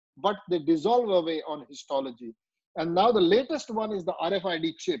 but they dissolve away on histology. And now the latest one is the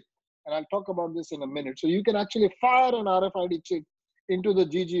RFID chip. And I'll talk about this in a minute. So you can actually fire an RFID chip into the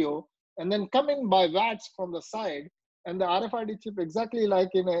GGO and then come in by VATS from the side. And the RFID chip, exactly like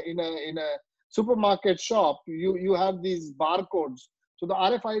in a supermarket shop, you have these barcodes. So the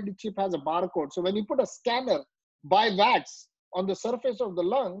RFID chip has a barcode. So when you put a scanner by VATS, on the surface of the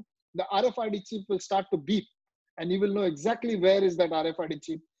lung, the RFID chip will start to beep, and you will know exactly where is that RFID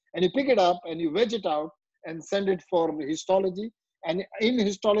chip. And you pick it up and you wedge it out and send it for histology. And in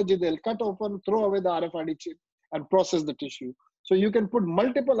histology, they'll cut open, throw away the RFID chip, and process the tissue. So you can put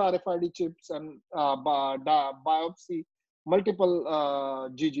multiple RFID chips and biopsy multiple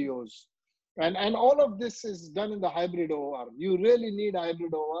GGOs. And all of this is done in the hybrid OR. You really need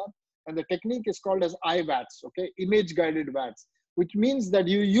hybrid OR. And the technique is called as IVATS, okay, image guided VATS, which means that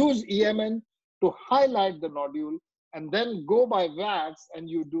you use EMN to highlight the nodule and then go by VATS and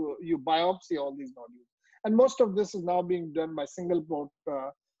you biopsy all these nodules. And most of this is now being done by single port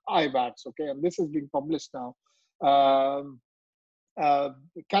IVATS, okay, and this is being published now.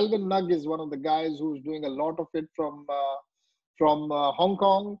 Calvin Nug is one of the guys who's doing a lot of it from Hong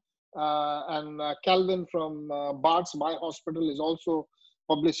Kong, and Calvin from Bart's My Hospital is also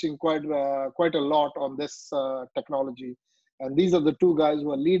publishing quite a lot on this technology. And these are the two guys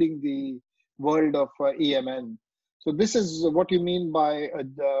who are leading the world of EMN. So this is what you mean by a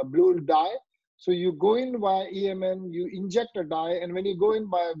blue dye. So you go in via EMN, you inject a dye, and when you go in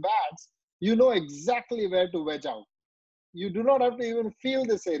by VATS, you know exactly where to wedge out. You do not have to even feel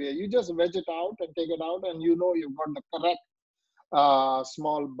this area. You just wedge it out and take it out, and you know you've got the correct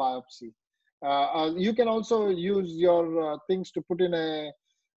small biopsy. You can also use your things to put in a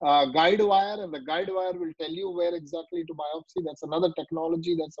guide wire, and the guide wire will tell you where exactly to biopsy. That's another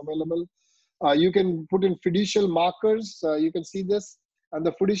technology that's available. You can put in fiducial markers. You can see this, and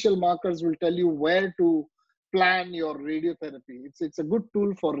the fiducial markers will tell you where to plan your radiotherapy. It's a good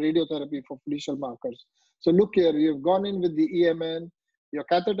tool for radiotherapy for fiducial markers. So look here, you've gone in with the EMN, your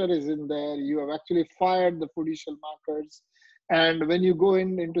catheter is in there, you have actually fired the fiducial markers. And when you go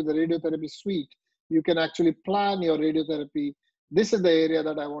into the radiotherapy suite, you can actually plan your radiotherapy. This is the area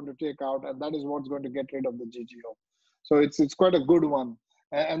that I want to take out, and that is what's going to get rid of the GGO. So it's quite a good one.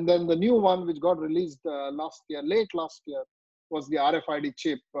 And then the new one, which got released late last year, was the RFID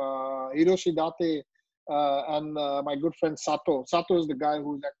chip. Hiroshi Date and my good friend Sato. Sato is the guy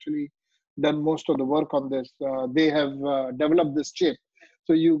who's actually done most of the work on this. They have developed this chip.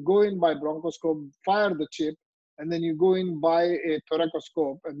 So you go in by bronchoscope, fire the chip, and then you go in by a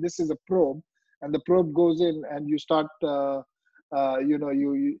thoracoscope, and this is a probe, and the probe goes in, and you start, it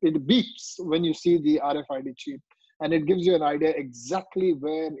beeps when you see the RFID chip, and it gives you an idea exactly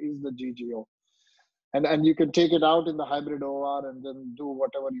where is the GGO. And you can take it out in the hybrid OR and then do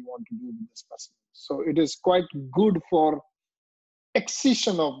whatever you want to do with the specimen. So it is quite good for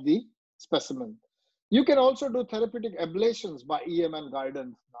excision of the specimen. You can also do therapeutic ablations by EMN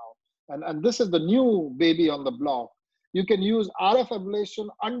guidance now. And this is the new baby on the block. You can use RF ablation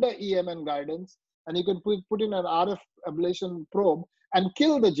under EMN guidance, and you can put in an RF ablation probe and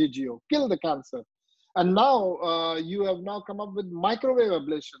kill the GGO, kill the cancer. And now you have now come up with microwave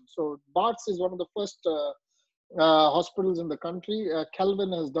ablation. So Bart's is one of the first hospitals in the country.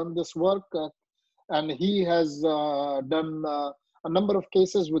 Kelvin has done this work, and he has done a number of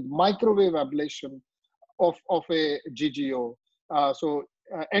cases with microwave ablation of a GGO.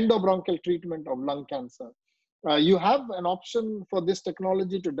 Endobronchial treatment of lung cancer. You have an option for this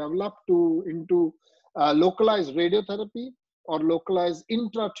technology to develop into localized radiotherapy or localized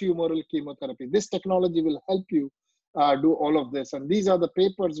intratumoral chemotherapy. This technology will help you do all of this. And these are the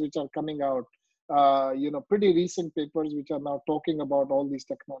papers which are coming out, pretty recent papers which are now talking about all these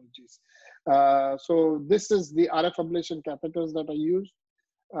technologies. So this is the RF ablation catheters that are used.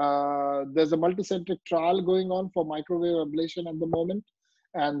 There's a multicentric trial going on for microwave ablation at the moment,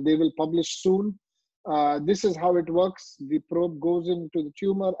 and they will publish soon. This is how it works. The probe goes into the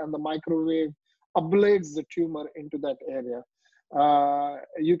tumor, and the microwave ablates the tumor into that area.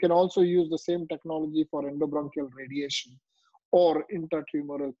 You can also use the same technology for endobronchial radiation or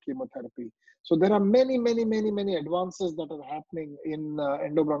intratumoral chemotherapy. So there are many, many, many, many advances that are happening in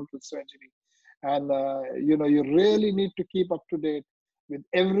endobronchial surgery. And, you really need to keep up to date with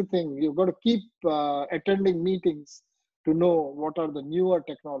everything. You've got to keep attending meetings to know what are the newer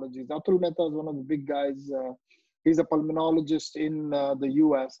technologies. Atul Mehta is one of the big guys. He's a pulmonologist in the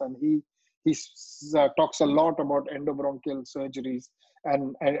US, and he talks a lot about endobronchial surgeries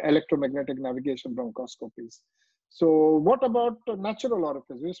and electromagnetic navigation bronchoscopies. So what about natural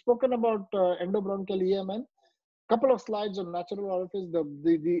orifice? We've spoken about endobronchial EMN. Couple of slides on natural orifice.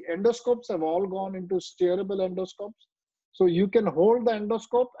 The endoscopes have all gone into steerable endoscopes. So you can hold the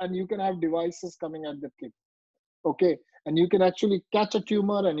endoscope and you can have devices coming at the tip. Okay, and you can actually catch a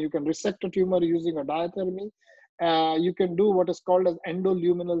tumor and you can resect a tumor using a diathermy. You can do what is called as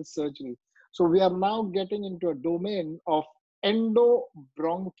endoluminal surgery. So we are now getting into a domain of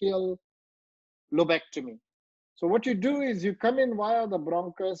endobronchial lobectomy. So what you do is you come in via the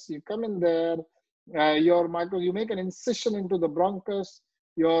bronchus, you come in there, you make an incision into the bronchus,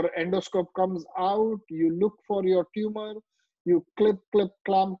 your endoscope comes out, you look for your tumor, you clip,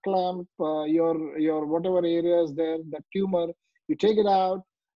 clamp, your whatever area is there, the tumor, you take it out,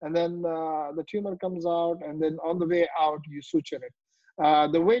 and then the tumor comes out, and then on the way out, you suture it.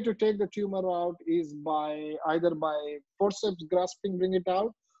 The way to take the tumor out is either by forceps grasping, bring it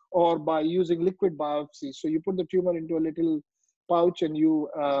out, or by using liquid biopsy. So you put the tumor into a little pouch and you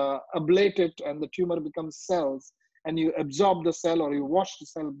ablate it, and the tumor becomes cells, and you absorb the cell or you wash the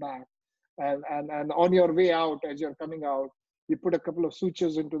cell back. And on your way out, as you're coming out, you put a couple of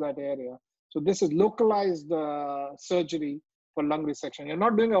sutures into that area. So this is localized surgery for lung resection. You're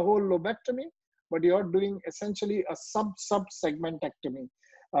not doing a whole lobectomy, but you're doing essentially a sub-segmentectomy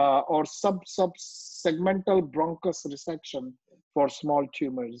or sub-segmental bronchus resection for small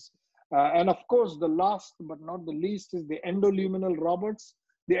tumors. And of course, the last but not the least is the endoluminal robots.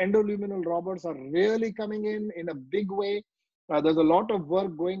 The endoluminal robots are really coming in a big way. There's a lot of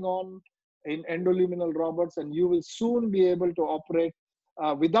work going on in endoluminal robots, and you will soon be able to operate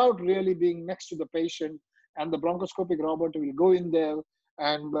without really being next to the patient. And the bronchoscopic robot will go in there,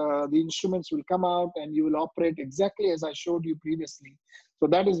 and the instruments will come out, and you will operate exactly as I showed you previously. So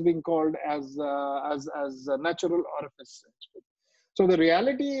that is being called as a natural orifice. So the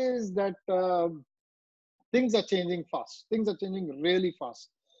reality is that things are changing fast. Things are changing really fast.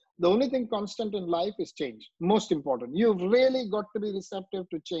 The only thing constant in life is change. Most important. You've really got to be receptive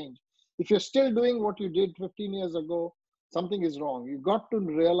to change. If you're still doing what you did 15 years ago, something is wrong. You've got to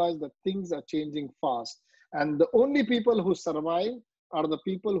realize that things are changing fast. And the only people who survive are the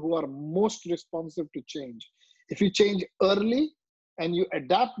people who are most responsive to change. If you change early and you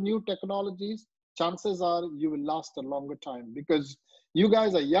adapt new technologies, chances are you will last a longer time, because you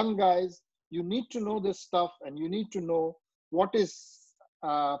guys are young guys. You need to know this stuff, and you need to know what is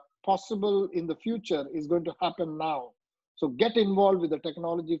possible in the future is going to happen now. So get involved with the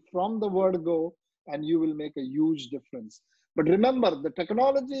technology from the word go, and you will make a huge difference. But remember, the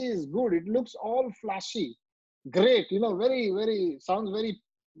technology is good. It looks all flashy, great, very, sounds very,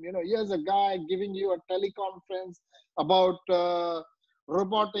 here's a guy giving you a teleconference about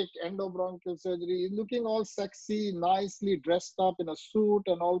robotic endobronchial surgery, looking all sexy, nicely dressed up in a suit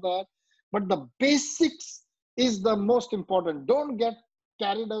and all that. But the basics is the most important. Don't get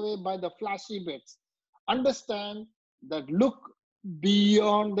carried away by the flashy bits. Understand that look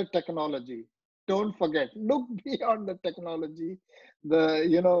beyond the technology. Don't forget, look beyond the technology.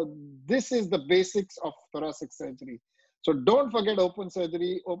 This is the basics of thoracic surgery. So don't forget open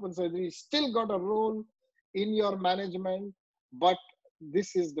surgery. Open surgery still got a role in your management, but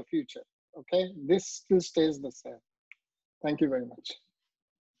this is the future, okay? This still stays the same. Thank you very much.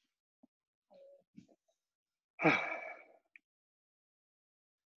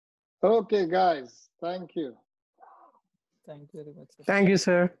 Okay, guys, thank you. Thank you very much, sir. Thank you,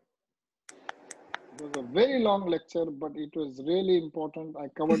 sir. It was a very long lecture, but it was really important. I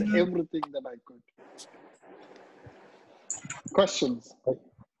covered everything that I could. Questions?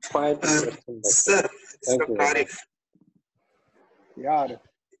 Sir, Dr. Arif. Yeah.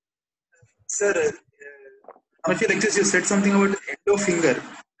 Sir, one of your lectures you said something about endofinger.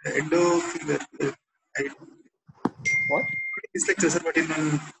 What? This lecture, sir, but in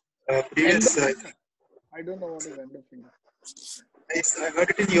previous. I don't know what is endofinger. I heard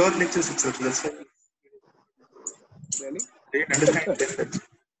it in your lectures itself. That's why. Really? I didn't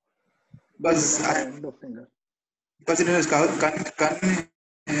understand that. Because it has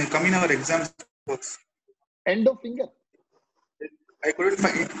come in our exams books. Endofinger? I couldn't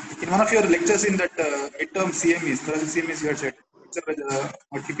find it. In one of your lectures in that midterm CMEs, CMEs you had said,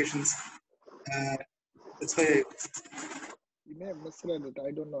 modifications. That's why. You may have misread it.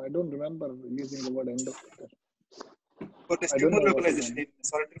 I don't know. I don't remember using the word endofinger. For this tumor localization in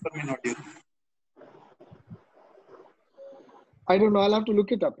solitary fermi nodule. I don't know. I'll have to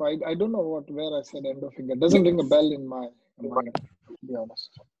look it up. I don't know where I said endofinger. Doesn't ring a bell in my mind, to be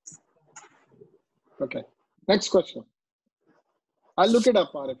honest. Okay. Next question. I'll look it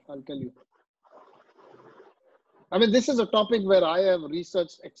up, Arif. I'll tell you. I mean, this is a topic where I have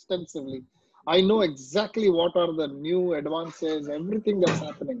researched extensively. I know exactly what are the new advances, everything that's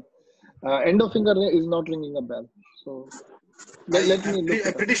happening. Endofinger is not ringing a bell. So let me look.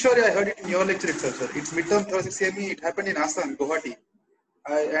 I'm pretty sure I heard it in your lecture itself, sir. It's midterm thoracic CME. It happened in Assam, Guwahati.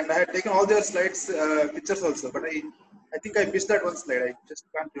 And I had taken all their slides, pictures also, but I think I missed that one slide. I just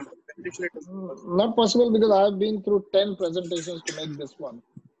can't remember. I'm pretty sure it was not possible, because I have been through 10 presentations to make this one.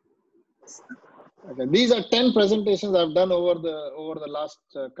 Okay, these are 10 presentations I've done over the last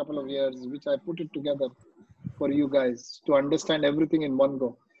couple of years, which I put it together for you guys to understand everything in one go.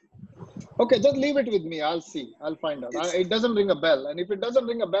 Okay, just leave it with me. I'll see. I'll find out. It doesn't ring a bell. And if it doesn't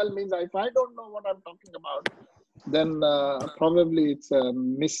ring a bell, means if I don't know what I'm talking about, then probably it's a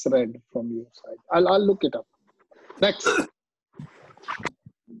misread from your side. I'll look it up. Next.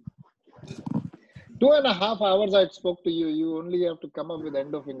 2.5 hours I spoke to you. You only have to come up with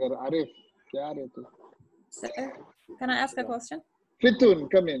end of finger. Arif, kya re tu? Sir, can I ask a question? Fitun,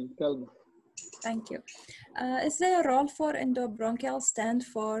 come in. Tell me. Thank you. Is there a role for endobronchial stent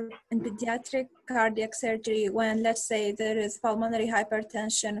in pediatric cardiac surgery when, let's say, there is pulmonary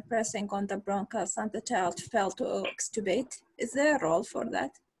hypertension pressing on the bronchus and the child failed to extubate? Is there a role for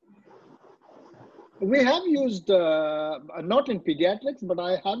that? We have used, not in pediatrics, but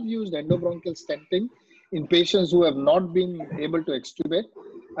I have used endobronchial stenting in patients who have not been able to extubate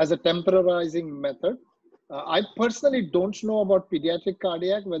as a temporizing method. I personally don't know about pediatric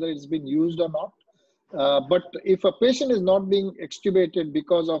cardiac, whether it's been used or not. But if a patient is not being extubated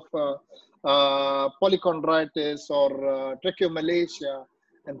because of polychondritis or tracheomalacia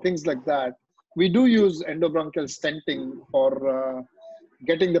and things like that, we do use endobronchial stenting for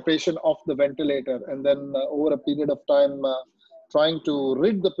getting the patient off the ventilator and then over a period of time trying to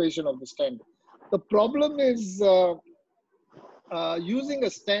rid the patient of the stent. The problem is using a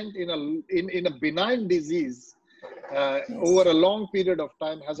stent in a benign disease over a long period of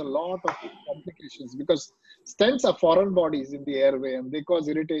time has a lot of complications, because stents are foreign bodies in the airway and they cause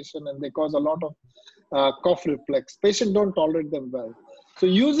irritation and they cause a lot of cough reflex. Patients don't tolerate them well. So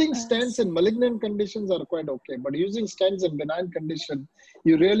using stents in malignant conditions are quite okay, but using stents in benign condition,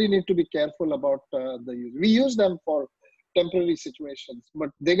 you really need to be careful about the use. We use them for temporary situations, but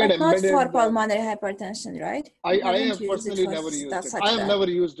they get embedded. Not for pulmonary hypertension, right? I have personally never used it. I have never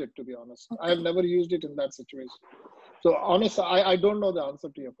used it, to be honest. Okay. I have never used it in that situation. So honestly, I don't know the answer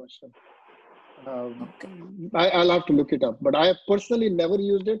to your question. I'll have to look it up, but I have personally never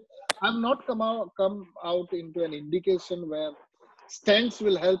used it. I have not come out into an indication where stents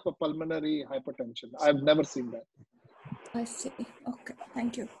will help a pulmonary hypertension. I've never seen that. I see. Okay,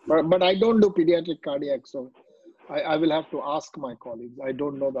 thank you. But I don't do pediatric cardiac, so I will have to ask my colleagues. I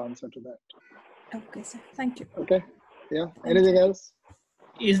don't know the answer to that. Okay, sir. Thank you. Okay. Yeah. Anything else?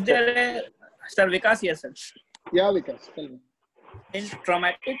 Is there a, Sir Vikas here, sir? Yeah, Vikas, tell me. In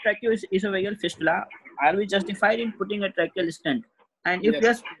traumatic tracheoesophageal fistula, are we justified in putting a tracheal stent? And if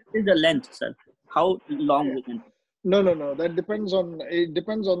yes, what is the length, sir? How long we can? No. That depends on, it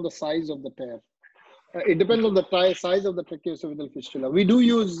depends on the size of the tear. It depends on the size of the tracheoesophageal fistula. We do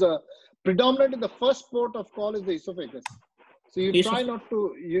use, predominantly the first port of call is the esophagus. So you try not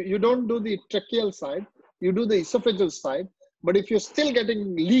to, you don't do the tracheal side, you do the esophageal side. But if you're still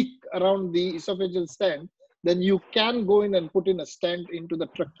getting leak around the esophageal stent, then you can go in and put in a stent into the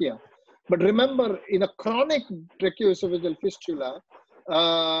trachea. But remember, in a chronic tracheoesophageal fistula, 2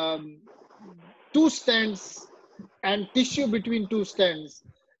 stents and tissue between 2 stents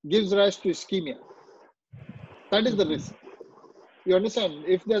gives rise to ischemia. That is the risk. You understand?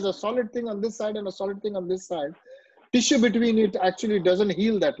 If there's a solid thing on this side and a solid thing on this side, tissue between it actually doesn't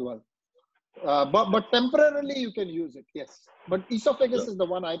heal that well. But temporarily you can use it, yes. But esophagus is the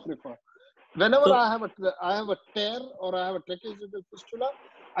one I prefer. Whenever I have a tear or I have a tracheoesophageal fistula,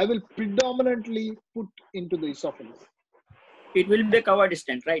 I will predominantly put into the esophagus. It will be a covered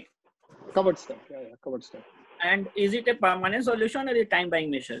stent, right? Covered stent, yeah, covered stent. And is it a permanent solution or a time-buying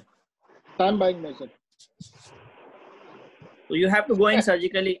measure? Time-buying measure. So you have to go in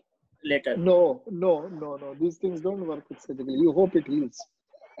surgically later. No. These things don't work with surgically. You hope it heals.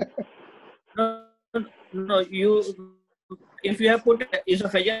 No. If you have put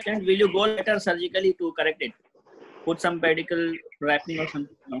esophageal stent, will you go later surgically to correct it? Put some pedicle wrapping or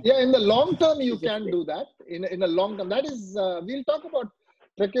something? No. Yeah, in the long term, you can do that. In a long term, that is, we'll talk about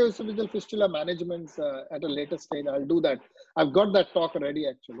tracheoesophageal fistula management at a later stage. I'll do that. I've got that talk ready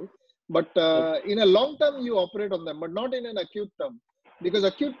actually. But in a long term, you operate on them, but not in an acute term. Because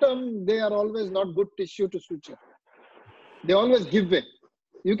acute term, they are always not good tissue to suture. They always give way.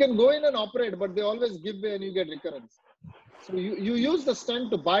 You can go in and operate, but they always give way and you get recurrence. So you use the stent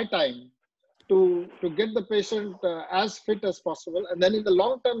to buy time to get the patient as fit as possible. And then in the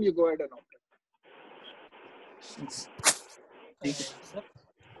long term, you go ahead and operate.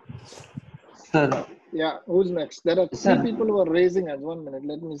 Sir. Yeah, who's next? There are 3 people who are raising hands. 1 minute.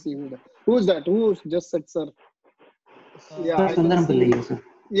 Let me see who's that. Who just said, sir? Yeah, Sundaram Pillai, sir.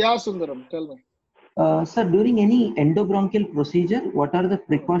 Yeah, Sundaram, tell me. Sir, during any endobronchial procedure, what are the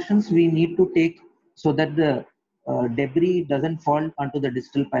precautions we need to take so that the debris doesn't fall onto the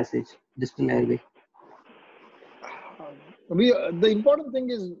distal passage, distal airway? The important thing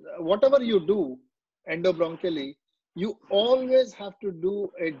is whatever you do, endobronchially, you always have to do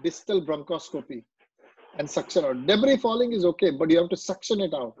a distal bronchoscopy and suction out. Debris falling is okay, but you have to suction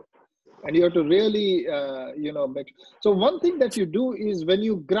it out. And you have to really, make. So one thing that you do is when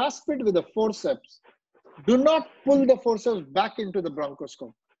you grasp it with the forceps, do not pull the forceps back into the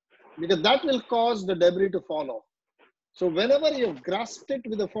bronchoscope, because that will cause the debris to fall off. So whenever you've grasped it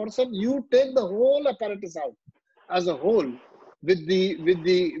with the forceps, you take the whole apparatus out as a whole with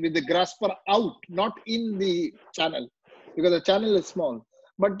the grasper out, not in the channel, because the channel is small.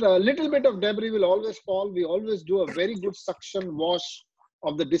 But a little bit of debris will always fall. We always do a very good suction wash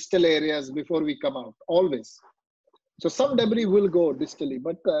of the distal areas before we come out, always. So some debris will go distally,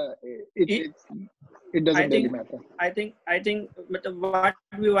 but it doesn't really matter. I think but what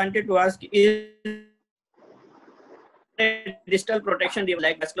we wanted to ask is a distal protection device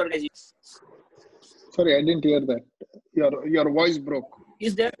like vascularization. Sorry, I didn't hear that. Your voice broke.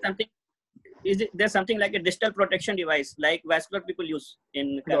 Is there something like a distal protection device like vascular people use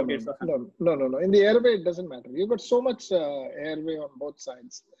in carpets? No. In the airway, it doesn't matter. You've got so much airway on both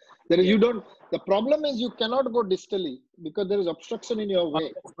sides. The problem is you cannot go distally because there is obstruction in your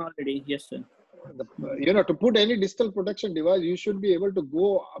way. Already, yes, sir. To put any distal protection device, you should be able to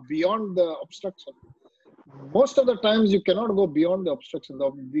go beyond the obstruction. Most of the times you cannot go beyond the obstruction.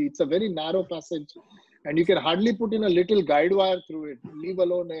 It's a very narrow passage and you can hardly put in a little guide wire through it, leave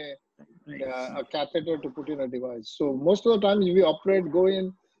alone a catheter to put in a device. So most of the times we operate, go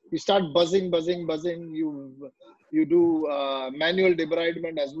in, you start buzzing, you do manual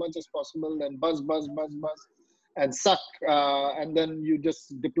debridement as much as possible, then buzz, and suck, and then you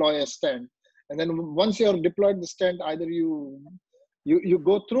just deploy a stent. And then once you have deployed the stent, either you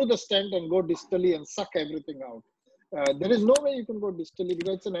go through the stent and go distally and suck everything out. There is no way you can go distally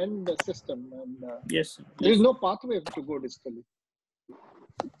because it's an end system. And yes. There is no pathway to go distally.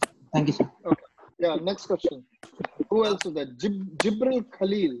 Thank you, sir. Okay. Yeah, next question. Who else is that? Jibril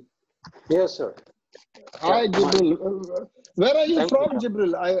Khalil. Yes, sir. Hi, Jibril. Where are you from,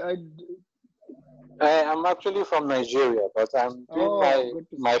 Jibril? I'm actually from Nigeria, but I'm doing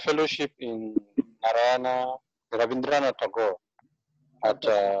my fellowship in Narayana Rabindranath Tagore at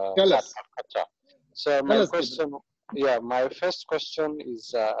Calcutta. So my first question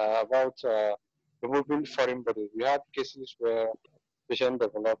is about removing foreign bodies. We had cases where patient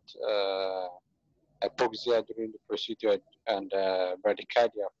developed hypoxia during the procedure and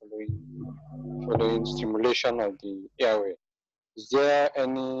bradycardia following stimulation of the airway. Is there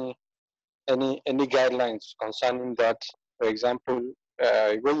any guidelines concerning that? For example,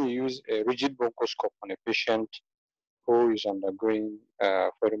 when you use a rigid bronchoscope on a patient who is undergoing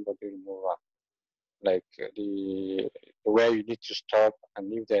foreign body removal, like where you need to stop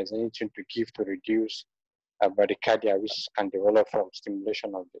and if there's anything to give to reduce bradycardia, which can develop from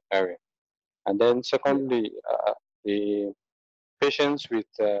stimulation of the airway. And then secondly, the patients with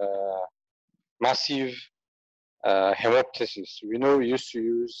massive hemoptysis, we know we used to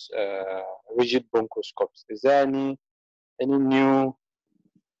use rigid bronchoscopes. Is there any new,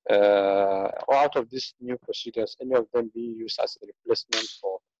 or out of these new procedures, any of them being used as a replacement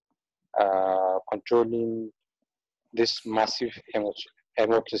for controlling this massive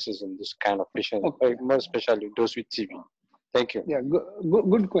hemoptysis in this kind of patients, more especially those with TB? Thank you. Yeah,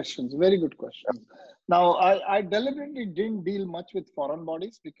 good questions. Very good questions. Now, I deliberately didn't deal much with foreign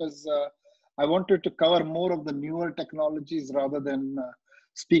bodies because I wanted to cover more of the newer technologies rather than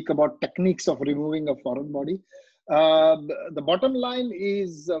speak about techniques of removing a foreign body. The bottom line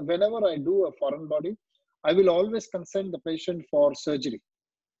is whenever I do a foreign body, I will always consent the patient for surgery.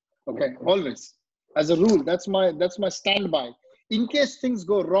 Okay, always. As a rule, that's my standby. In case things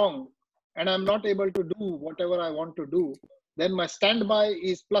go wrong and I'm not able to do whatever I want to do, then my standby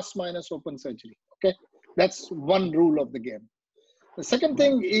is plus minus open surgery. Okay, that's one rule of the game. The second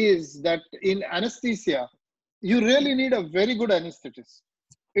thing is that in anesthesia, you really need a very good anesthetist.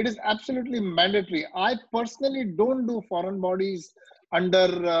 It is absolutely mandatory. I personally don't do foreign bodies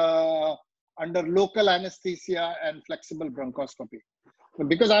under local anesthesia and flexible bronchoscopy.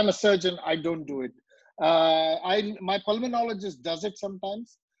 Because I'm a surgeon, I don't do it. My pulmonologist does it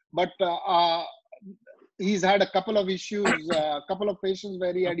sometimes, but he's had a couple of issues, a couple of patients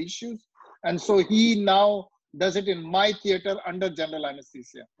where he had issues. And so he now does it in my theater under general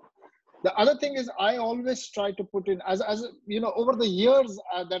anesthesia. The other thing is I always try to put in, as over the years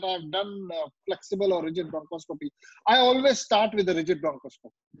that I've done flexible or rigid bronchoscopy, I always start with the rigid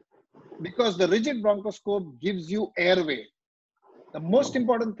bronchoscope because the rigid bronchoscope gives you airway. The most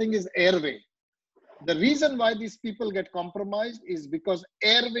important thing is airway. The reason why these people get compromised is because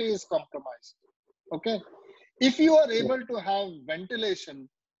airway is compromised. Okay. If you are able to have ventilation,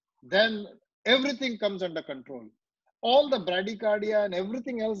 then everything comes under control. All the bradycardia and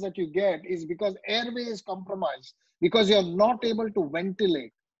everything else that you get is because airway is compromised, because you're not able to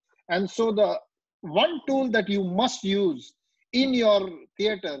ventilate. And so the one tool that you must use in your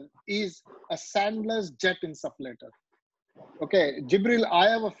theater is a Sandler's jet insufflator. Okay, Jibril, I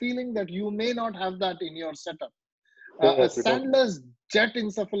have a feeling that you may not have that in your setup. A Yes, we don't. Sandler's jet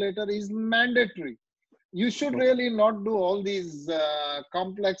insufflator is mandatory. You should really not do all these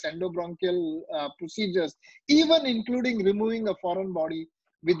complex endobronchial procedures, even including removing a foreign body,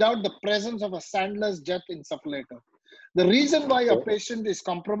 without the presence of a Sandler's jet insufflator. The reason why a patient is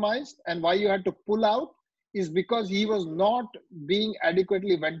compromised and why you had to pull out is because he was not being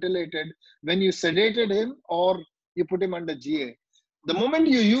adequately ventilated when you sedated him or you put him under GA. The moment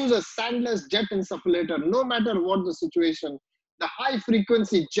you use a Sandler's jet insufflator, no matter what the situation, the high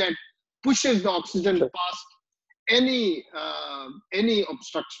frequency jet pushes the oxygen past any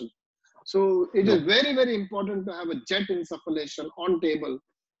obstruction. So it is very, very important to have a jet insufflation on table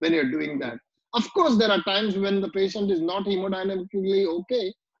when you're doing that. Of course, there are times when the patient is not hemodynamically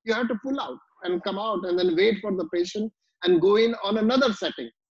okay, you have to pull out and come out and then wait for the patient and go in on another setting,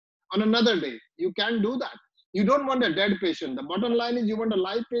 on another day. You can do that. You don't want a dead patient. The bottom line is you want a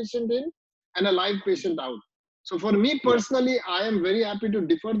live patient in and a live patient out. So for me personally, I am very happy to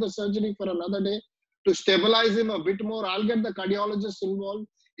defer the surgery for another day to stabilize him a bit more. I'll get the cardiologist involved.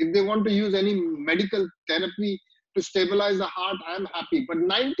 If they want to use any medical therapy to stabilize the heart, I'm happy. But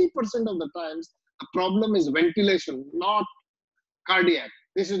 90% of the times, the problem is ventilation, not cardiac.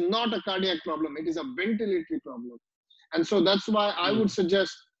 This is not a cardiac problem. It is a ventilatory problem. And so that's why I would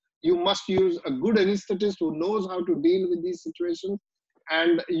suggest you must use a good anesthetist who knows how to deal with these situations.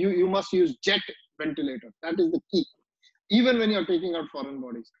 And you must use jet ventilator. That is the key, even when you're taking out foreign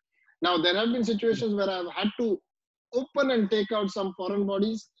bodies. Now, there have been situations where I've had to open and take out some foreign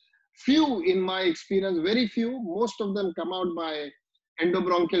bodies. Few in my experience, very few. Most of them come out by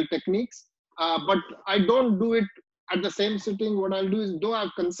endobronchial techniques. But I don't do it at the same sitting. What I'll do is, though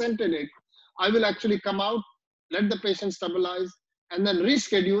I've consented it, I will actually come out, let the patient stabilize, and then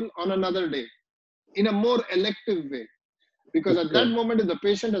reschedule on another day in a more elective way. Because at that moment, if the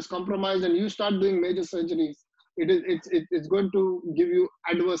patient is compromised and you start doing major surgeries, it's going to give you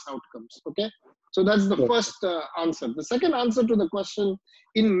adverse outcomes. Okay, so that's the first answer. The second answer to the question: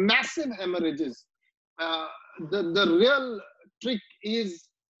 in massive hemorrhages, the real trick is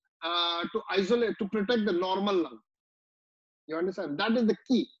to isolate, to protect the normal lung. You understand? That is the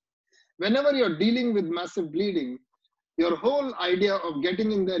key. Whenever you're dealing with massive bleeding, your whole idea of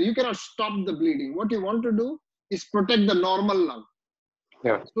getting in there, you cannot stop the bleeding. What you want to do is protect the normal lung,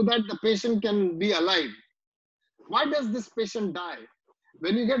 so that the patient can be alive. Why does this patient die?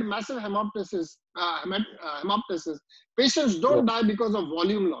 When you get massive hemoptysis, patients don't die because of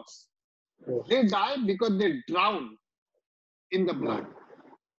volume loss. They die because they drown in the blood.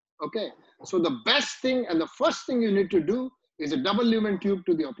 Okay, so the best thing and the first thing you need to do is a double lumen tube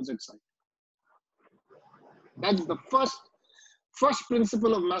to the opposite side. That's the first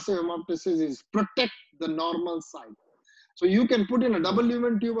principle of massive hemoptysis, is protect the normal side. So you can put in a double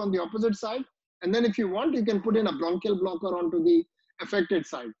lumen tube on the opposite side, and then if you want, you can put in a bronchial blocker onto the affected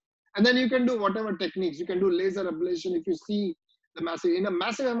side. And then you can do whatever techniques. You can do laser ablation if you see the massive. In a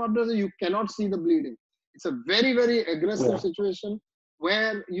massive hemoptysis, you cannot see the bleeding. It's a very, very aggressive situation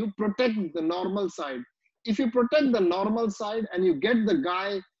where you protect the normal side. If you protect the normal side and you get the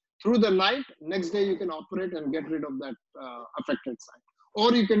guy through the night, next day you can operate and get rid of that affected side.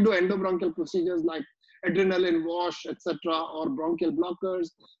 Or you can do endobronchial procedures like adrenaline wash, etc., or bronchial blockers.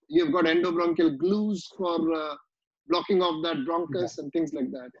 You've got endobronchial glues for blocking of that bronchus and things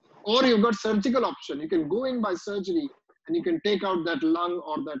like that. Or you've got surgical option. You can go in by surgery and you can take out that lung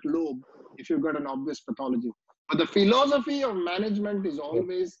or that lobe if you've got an obvious pathology. But the philosophy of management is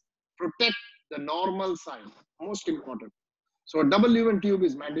always protect the normal side, most important. So a double lumen tube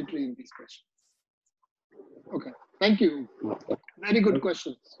is mandatory in these patients. Okay, thank you. Very good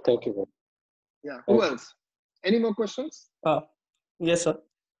questions. Thank you. Yeah, who else? Any more questions? Yes, sir.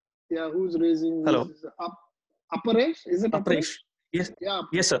 Yeah, who's raising? Hello. Aparesh? Is it Aparesh? Yes. Yeah.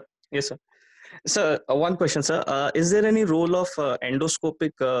 Yes, sir. Yes, sir. Sir, one question, sir. Is there any role of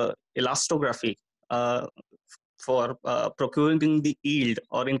endoscopic elastography for procuring the yield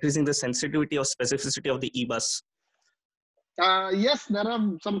or increasing the sensitivity or specificity of the EBUS? Yes, there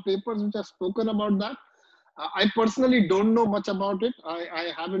are some papers which have spoken about that. I personally don't know much about it.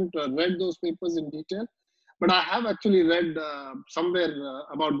 I haven't read those papers in detail, but I have actually read somewhere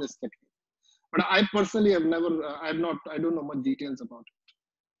about this technique. But I personally have never, I don't know much details about it.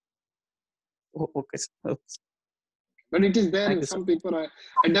 Oh, okay. But it is there Thank in you, sir. some people.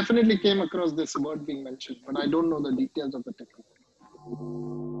 I definitely came across this word being mentioned, but I don't know the details of the technique.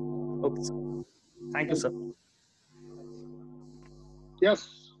 Okay, sir. Thank you, sir.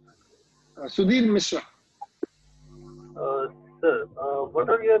 Yes, Sudhir Mishra. Sir, what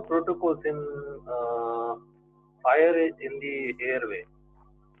are your protocols in fire in the airway,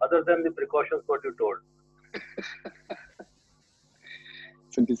 other than the precautions what you told?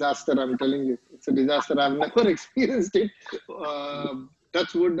 It's a disaster, I'm telling you. It's a disaster. I've never experienced it.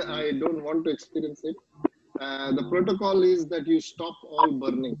 Touch wood, I don't want to experience it. The protocol is that you stop all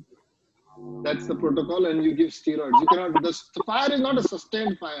burning. That's the protocol, and you give steroids. You cannot. The fire is not a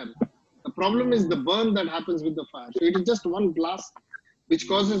sustained fire. The problem is the burn that happens with the fire. So it is just one blast, which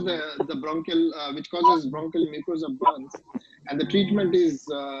causes the bronchial, which causes bronchial mucosa burns, and the treatment is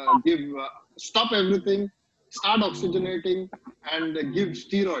stop everything, start oxygenating, and give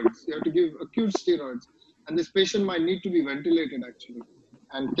steroids. You have to give acute steroids, and this patient might need to be ventilated actually,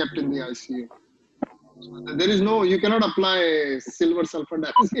 and kept in the ICU. So there is no, you cannot apply silver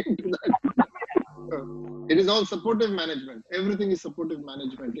sulfadiazine to that. It is all supportive management. Everything is supportive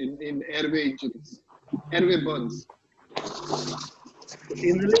management in airway injuries, airway burns.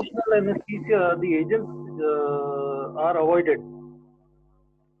 Inhalational anesthesia, the agents are avoided.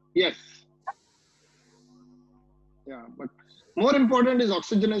 Yes. Yeah, but more important is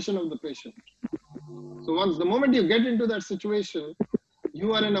oxygenation of the patient. So the moment you get into that situation,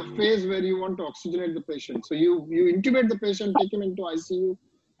 you are in a phase where you want to oxygenate the patient. So you intubate the patient, take him into ICU,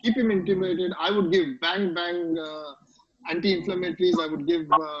 keep him intubated. I would give bang anti-inflammatories. I would give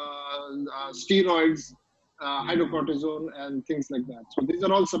steroids, hydrocortisone, and things like that. So these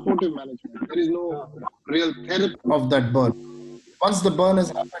are all supportive management. There is no real therapy of that burn. Once the burn has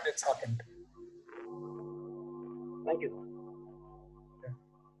happened, it's happened. Thank you.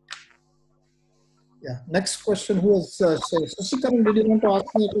 Yeah. Next question. Who was Sashikaran? Did you want to ask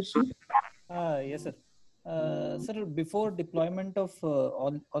me a question? Yes, sir. Sir, before deployment of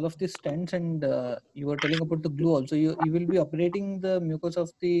all of the stents, and you were telling about the glue also, you will be operating the mucus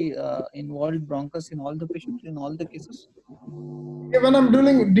of the involved bronchus in all the patients, in all the cases? Yeah, when I'm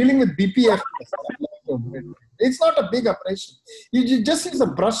dealing with BPF, it's not a big operation. You just use a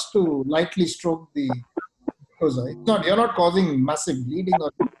brush to lightly stroke the mucosa. It's not, you're not causing massive bleeding.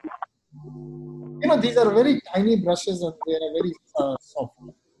 Or, these are very tiny brushes and they are very soft.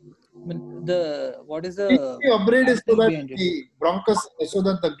 I mean, what is the The operate is so that behind it? the bronchus, so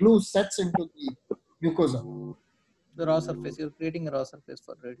that the glue sets into the mucosa. The raw surface, you're creating a raw surface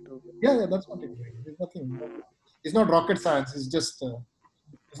for it to. Yeah, that's what it's doing. There's nothing. It's not rocket science. It's just.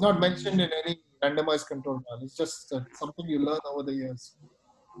 It's not mentioned in any randomized control trial. It's just something you learn over the years.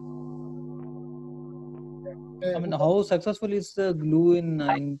 I mean, how successful is the glue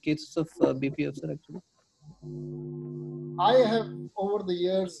in cases of BPF, sir, actually? I have over the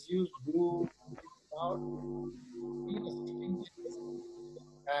years used glue about 15 or 16 years,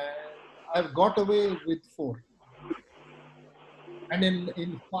 and I've got away with 4. And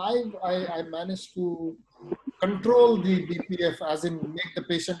in 5, I managed to control the BPF, as in make the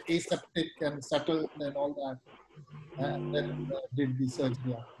patient aseptic and settled and all that, and then did the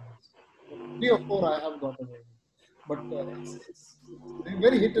surgery afterwards. So 3 or 4 I have got away with, but it's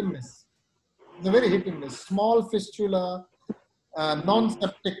very hit and miss. It's a very hit and miss. Small fistula,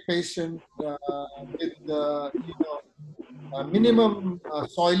 non-septic patient with minimum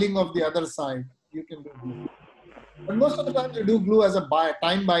soiling of the other side, you can do glue. But most of the time you do glue as a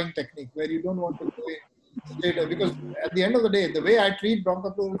time buying technique where you don't want to go in straight away, because at the end of the day, the way I treat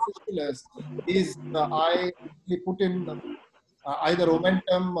bronchopleural fistulas is I put in either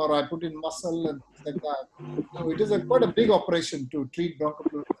omentum or I put in muscle and things like that. So it is quite a big operation to treat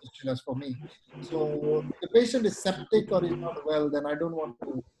bronchopleural fistulas for me. So if the patient is septic or is not well, then I don't want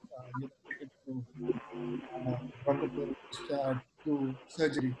to put it to bronchopleural fistula to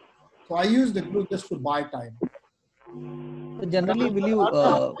surgery. So I use the glue just to buy time. So generally, will you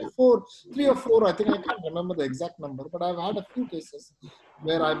 3 or 4? I think I can't remember the exact number, but I've had a few cases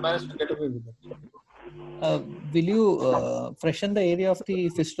where I managed to get away with it. will you freshen the area of the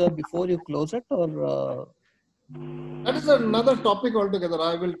fistula before you close it, or? That is another topic altogether.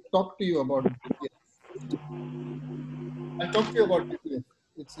 I will talk to you about BPF. I'll talk to you about BPF.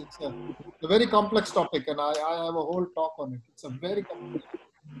 It's a very complex topic, and I have a whole talk on it. It's a very complex topic.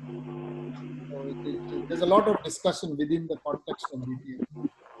 So there's a lot of discussion within the context of BPF.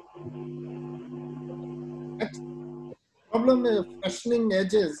 Next problem of freshening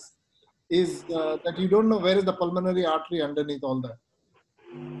edges is that you don't know where is the pulmonary artery underneath all that.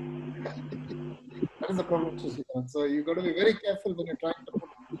 That is the problem, Shashikant. So you got to be very careful when you're trying to put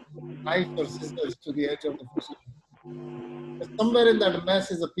knife or scissors to the edge of the fistula. Somewhere in that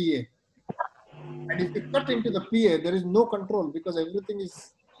mess is a PA. And if you cut into the PA, there is no control because everything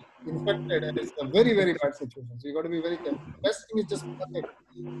is infected and it's a very, very bad situation. So you got to be very careful. The best thing is just cut it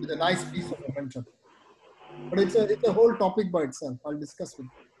with a nice piece of momentum. But it's a whole topic by itself. I'll discuss with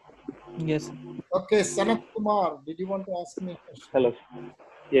you. Yes. Okay, Sanat Kumar, did you want to ask me a question? Hello.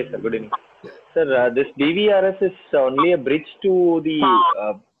 Yes, sir. Good evening. Sir, this BVRS is only a bridge to the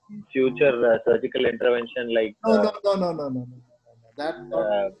future surgical intervention like... No.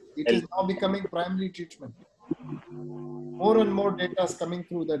 It is now becoming primary treatment. More and more data is coming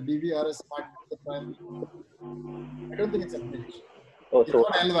through that BVRS might be the primary. I don't think it's a bridge. Oh, it's so...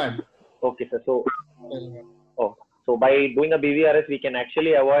 not LVAD. Okay, sir. So by doing a BVRS, we can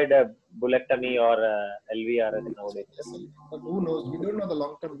actually avoid a bullectomy or LVRS nowadays. Yes, but who knows? We don't know the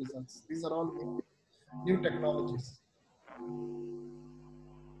long-term results. These are all new technologies.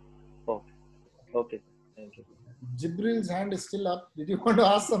 Okay. Thank you. Jibril's hand is still up. Did you want to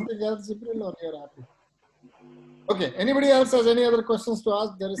ask something else, Jibril, or you're happy? Okay. Anybody else has any other questions to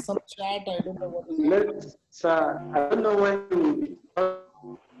ask? There is some chat. I don't know what is happening. Sir, I don't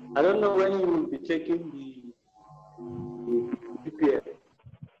know when you will be taking the BPF,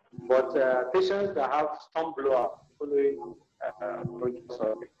 but patients that have storm blower following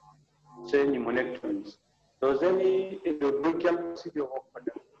say pneumonectomies, does any endobronchial procedure work for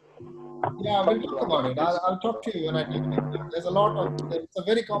them? Yeah, we'll talk about it. I'll talk to you when I take it. There's a lot of, it's a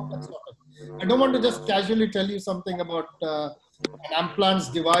very complex topic. I don't want to just casually tell you something about an implants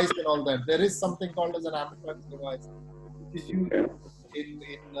device and all that. There is something called as an implants device, which is used in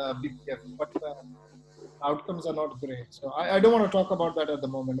BPF, but outcomes are not great. So I don't want to talk about that at the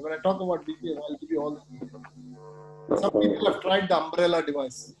moment. When I talk about BPF, I'll give you all the details. Some people have tried the umbrella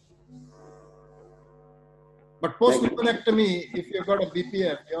device. But post-pneumonectomy, if you've got a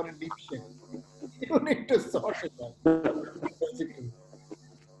BPF, you're in deep shape. You need to sort it out.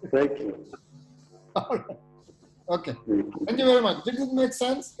 Thank you. All right. Okay. Thank you very much. Did it make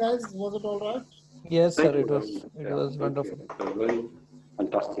sense, guys? Was it all right? Yes, sir. It was wonderful. Very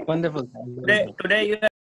fantastic. Wonderful. Today you